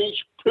Vladimirovich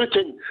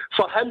Putin,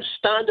 for him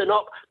standing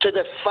up to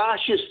the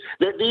fascists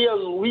that they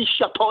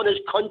unleash upon his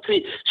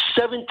country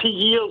 70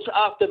 years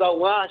after the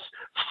last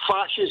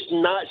fascist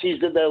Nazis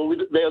that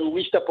they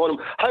unleashed upon him.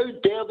 How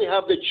dare they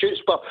have the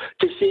chutzpah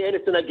to say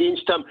anything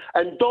against him?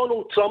 And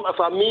Donald Trump, if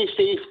I may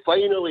say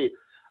finally,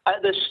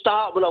 at the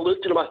start when I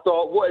looked at him, I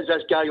thought, what is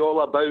this guy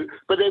all about?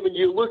 But then when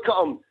you look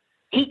at him,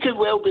 he could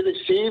well be the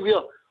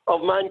saviour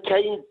of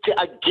mankind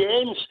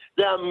against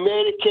the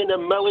American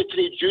and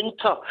military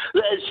junta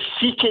that is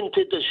seeking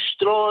to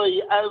destroy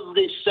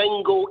every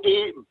single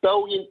 8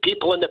 billion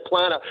people on the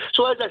planet.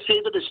 So as I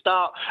said at the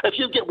start, if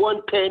you get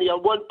 1 penny or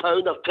 £1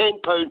 or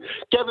 £10,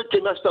 give it to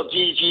Mr.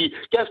 GG,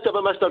 give it to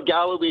Mr.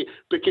 Galloway,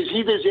 because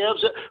he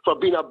deserves it for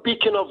being a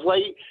beacon of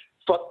light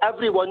for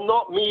everyone,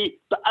 not me,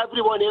 but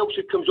everyone else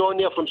who comes on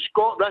there, from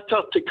Scott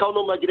Ritter to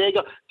Colonel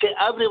McGregor to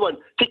everyone,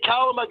 to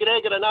Callum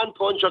McGregor and Ange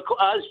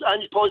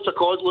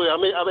Postecoglou.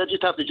 I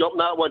just have to jump on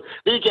that one.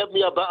 They give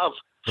me a bit of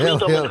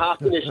freedom and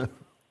happiness.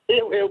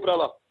 Hail,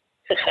 brother.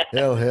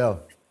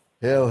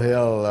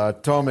 Hail.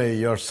 Tommy,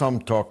 you're some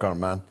talker,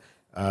 man.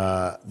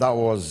 That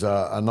was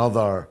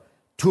another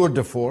tour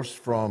de force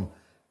from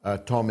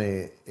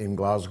Tommy in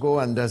Glasgow,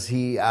 and as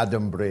he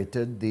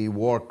adumbrated the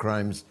war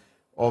crimes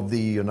of the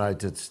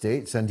United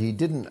States, and he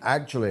didn't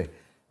actually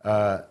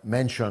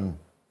mention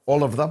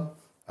all of them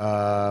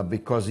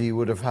because he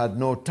would have had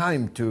no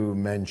time to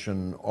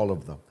mention all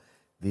of them.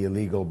 The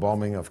illegal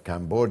bombing of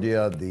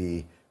Cambodia,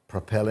 the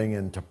propelling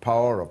into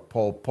power of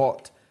Pol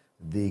Pot,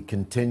 the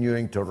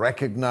continuing to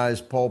recognize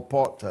Pol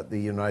Pot at the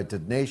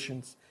United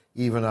Nations,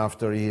 even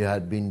after he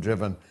had been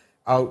driven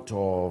out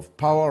of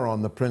power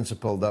on the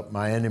principle that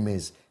my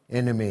enemy's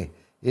enemy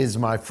is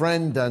my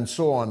friend, and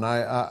so on.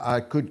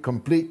 I could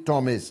complete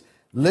Tommy's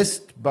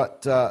list,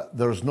 but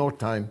there's no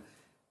time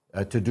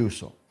to do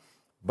so.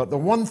 But the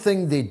one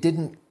thing they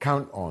didn't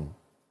count on,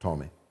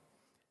 Tommy,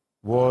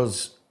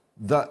 was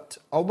that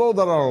although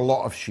there are a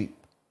lot of sheep,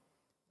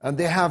 and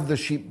they have the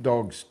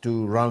sheepdogs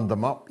to round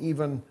them up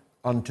even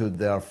unto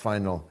their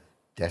final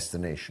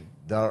destination,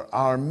 there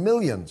are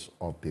millions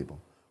of people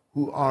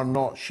who are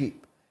not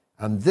sheep.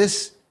 And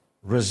this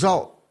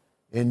result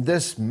in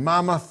this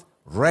mammoth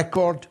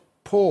record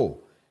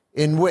poll,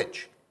 in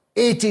which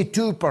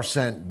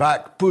 82%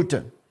 back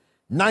Putin,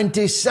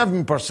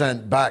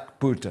 97% back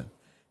Putin,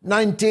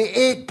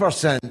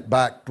 98%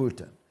 back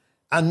Putin,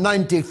 and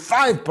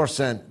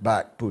 95%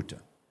 back Putin,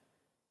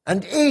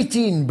 and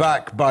 18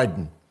 back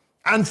Biden,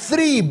 and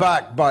 3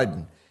 back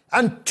Biden,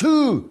 and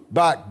 2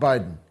 back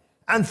Biden,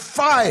 and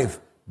 5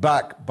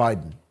 back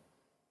Biden.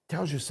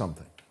 Tells you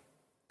something,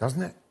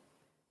 doesn't it?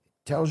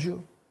 It tells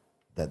you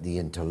that the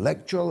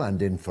intellectual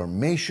and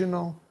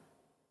informational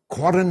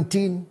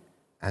quarantine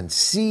and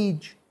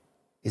siege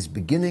is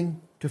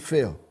beginning to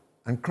fail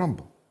and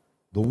crumble.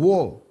 The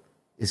wall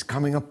is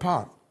coming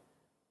apart.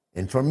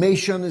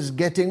 Information is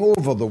getting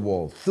over the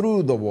wall,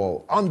 through the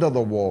wall, under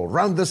the wall,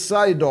 round the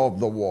side of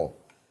the wall.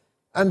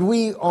 And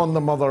we on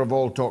the Mother of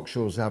All Talk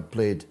Shows have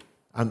played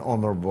an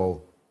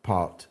honourable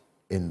part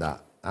in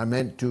that. I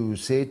meant to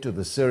say to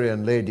the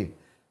Syrian lady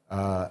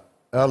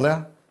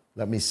earlier,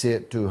 let me say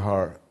it to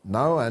her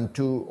now and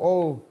to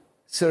all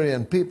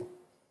Syrian people,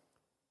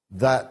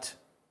 that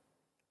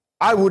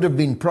I would have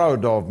been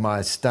proud of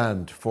my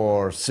stand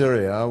for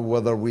Syria,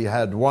 whether we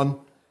had won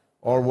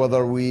or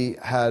whether we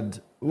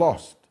had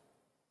lost.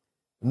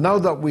 Now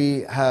that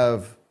we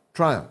have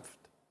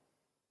triumphed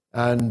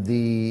and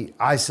the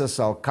ISIS,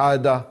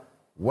 Al-Qaeda,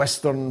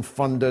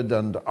 Western-funded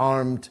and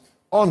armed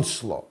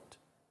onslaught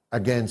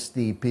against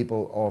the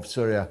people of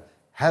Syria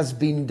has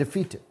been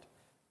defeated,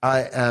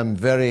 I am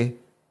very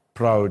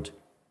proud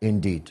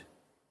indeed.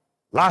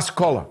 Last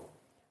caller,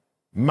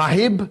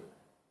 Mahib,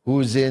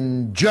 who's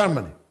in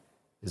Germany,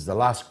 is the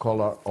last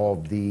caller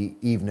of the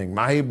evening.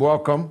 Mahib,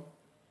 welcome.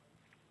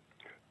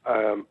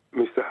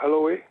 Mr.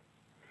 Holloway,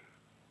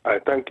 I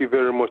thank you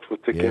very much for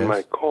taking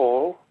my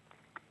call,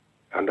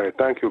 and I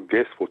thank your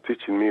guest for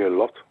teaching me a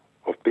lot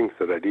of things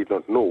that I did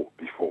not know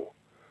before.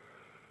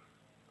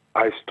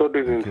 I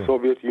studied in the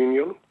Soviet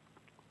Union,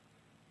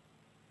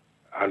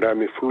 and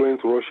I'm a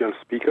fluent Russian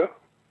speaker,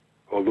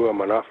 although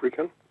I'm an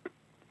African.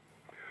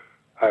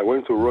 I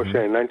went to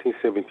Russia in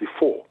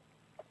 1974.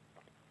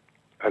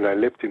 And I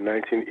left in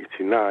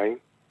 1989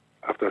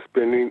 after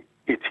spending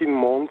 18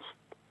 months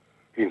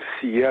in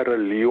Sierra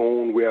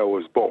Leone, where I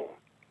was born.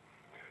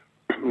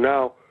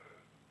 Now,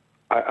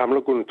 I'm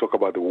not going to talk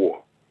about the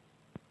war.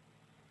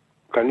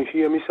 Can you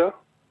hear me, sir?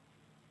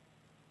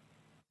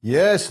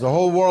 Yes, the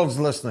whole world's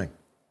listening.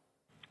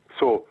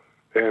 So,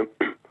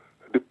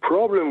 the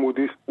problem with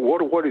this,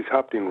 what is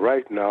happening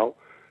right now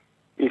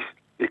is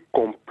a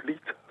complete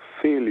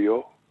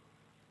failure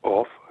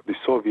of the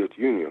Soviet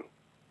Union.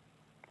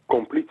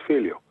 Complete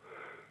failure.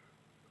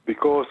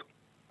 Because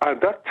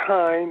at that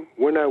time,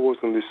 when I was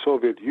in the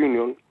Soviet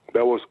Union,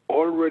 there was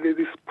already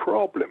this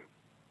problem.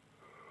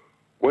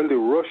 When the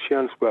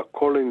Russians were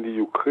calling the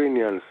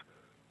Ukrainians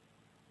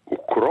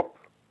Ukrop,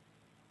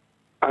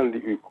 and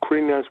the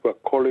Ukrainians were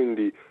calling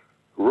the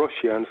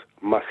Russians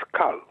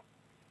Moskal,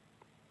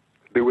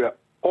 they were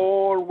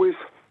always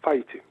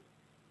fighting.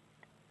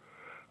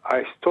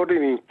 I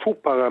studied in 2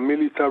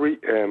 paramilitary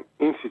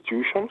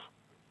institutions,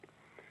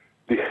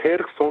 the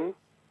Kherson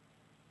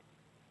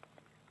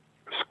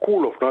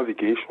School of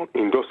Navigation,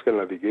 Industrial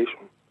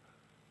Navigation.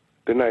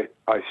 Then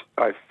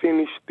I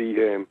finished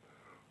the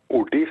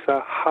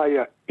Odessa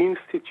Higher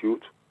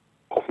Institute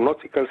of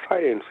Nautical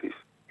Sciences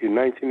in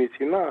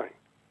 1989.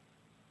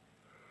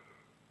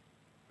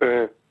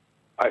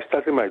 I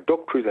started my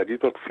doctorate, I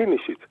did not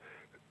finish it.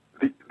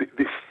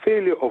 The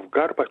failure of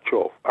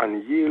Gorbachev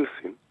and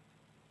Yeltsin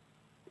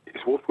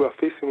is what we are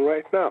facing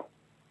right now.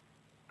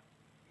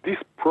 This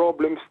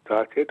problem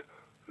started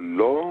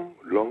long,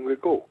 long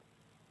ago.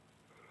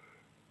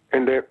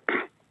 And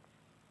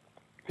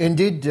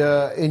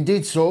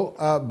Indeed so,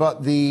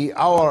 but the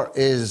hour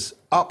is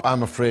up,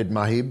 I'm afraid,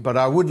 Mahib, but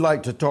I would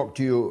like to talk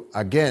to you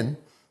again.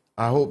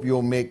 I hope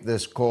you'll make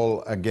this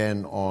call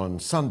again on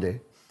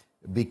Sunday,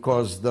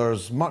 because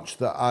there's much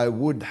that I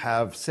would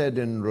have said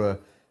in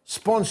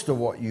response to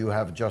what you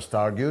have just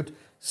argued,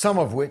 some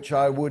of which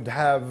I would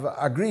have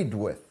agreed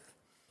with.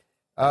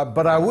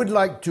 But I would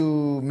like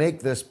to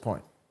make this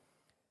point,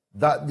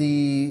 that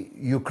the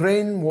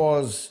Ukraine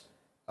was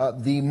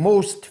the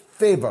most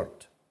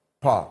favored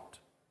part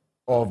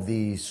of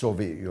the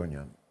Soviet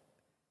Union,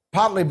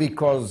 partly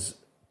because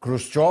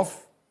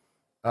Khrushchev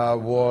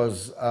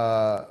was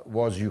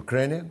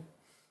Ukrainian,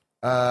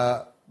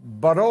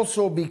 but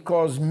also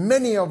because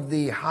many of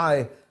the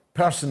high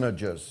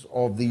personages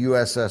of the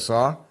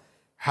USSR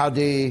had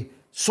a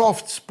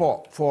soft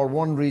spot for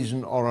one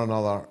reason or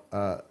another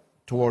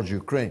towards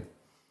Ukraine.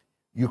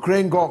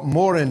 Ukraine got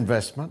more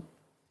investment,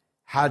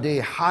 had a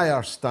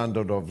higher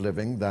standard of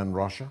living than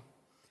Russia.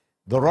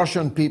 The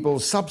Russian people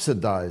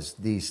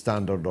subsidized the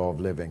standard of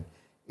living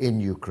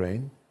in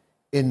Ukraine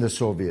in the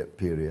Soviet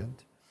period.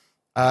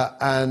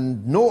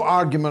 And no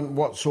argument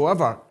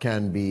whatsoever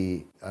can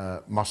be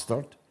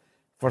mustered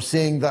for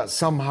saying that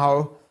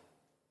somehow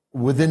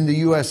within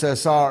the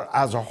USSR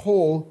as a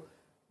whole,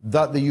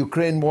 that the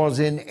Ukraine was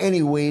in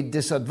any way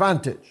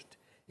disadvantaged,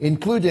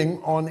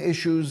 including on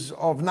issues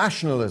of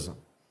nationalism,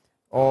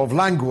 of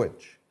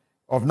language,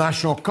 of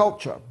national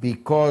culture,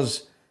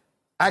 because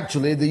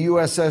actually the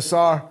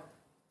USSR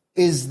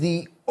is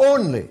the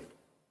only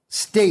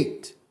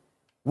state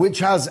which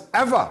has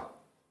ever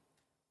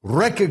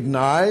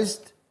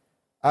recognized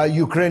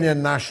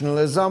Ukrainian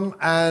nationalism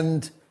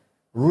and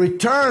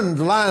returned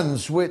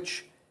lands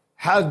which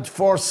had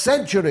for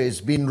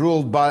centuries been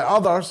ruled by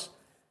others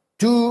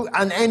to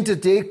an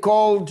entity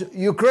called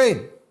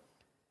Ukraine.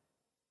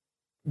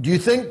 Do you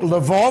think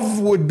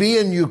Lvov would be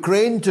in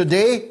Ukraine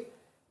today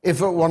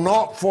if it were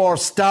not for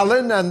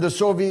Stalin and the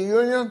Soviet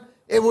Union?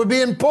 It would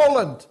be in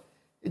Poland.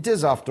 It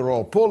is, after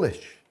all,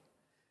 Polish.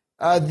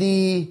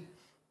 The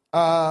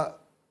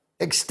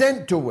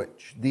extent to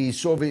which the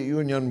Soviet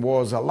Union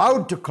was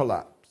allowed to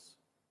collapse,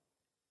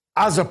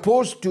 as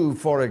opposed to,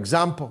 for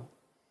example,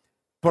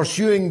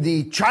 pursuing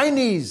the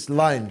Chinese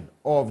line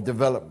of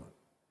development,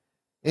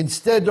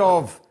 instead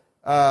of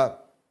a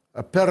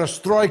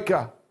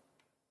perestroika,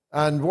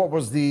 and what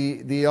was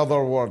the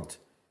other word?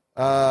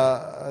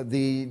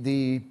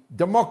 The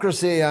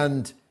democracy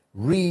and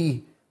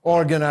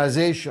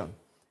reorganization.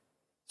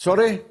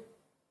 Sorry?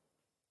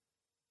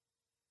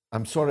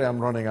 I'm sorry, I'm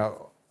running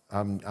out.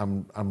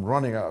 I'm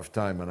running out of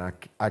time, and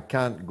I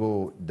can't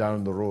go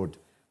down the road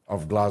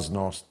of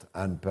glasnost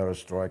and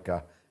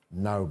perestroika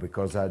now,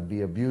 because I'd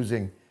be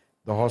abusing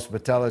the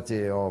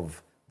hospitality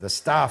of the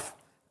staff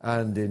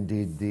and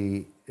indeed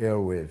the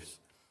airwaves.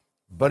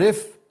 But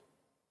if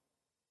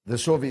the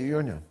Soviet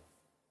Union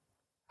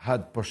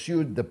had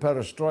pursued the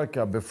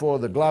perestroika before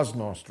the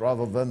glasnost,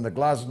 rather than the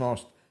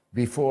glasnost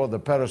before the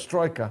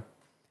perestroika,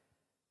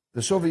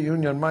 the Soviet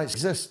Union might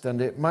exist,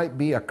 and it might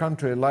be a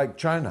country like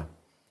China.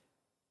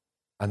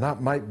 And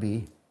that might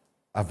be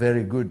a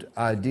very good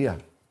idea,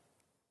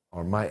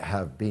 or might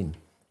have been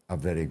a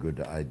very good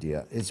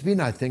idea. It's been,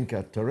 I think,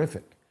 a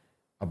terrific,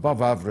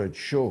 above-average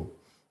show.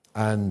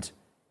 And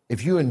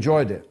if you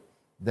enjoyed it,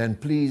 then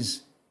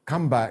please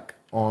come back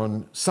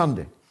on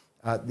Sunday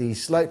at the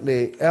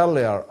slightly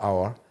earlier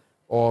hour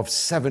of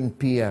 7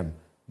 p.m.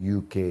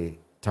 UK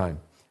time.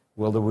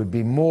 Well, there would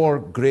be more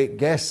great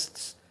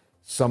guests,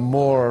 some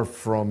more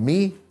from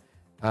me,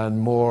 and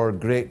more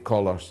great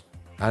callers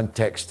and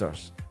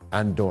texters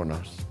and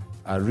donors.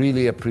 I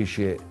really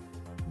appreciate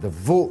the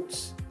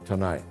votes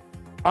tonight.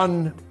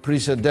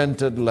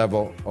 Unprecedented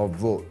level of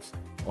votes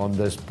on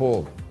this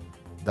poll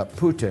that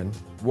Putin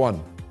won.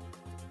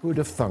 Who'd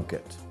have thunk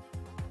it?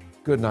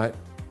 Good night.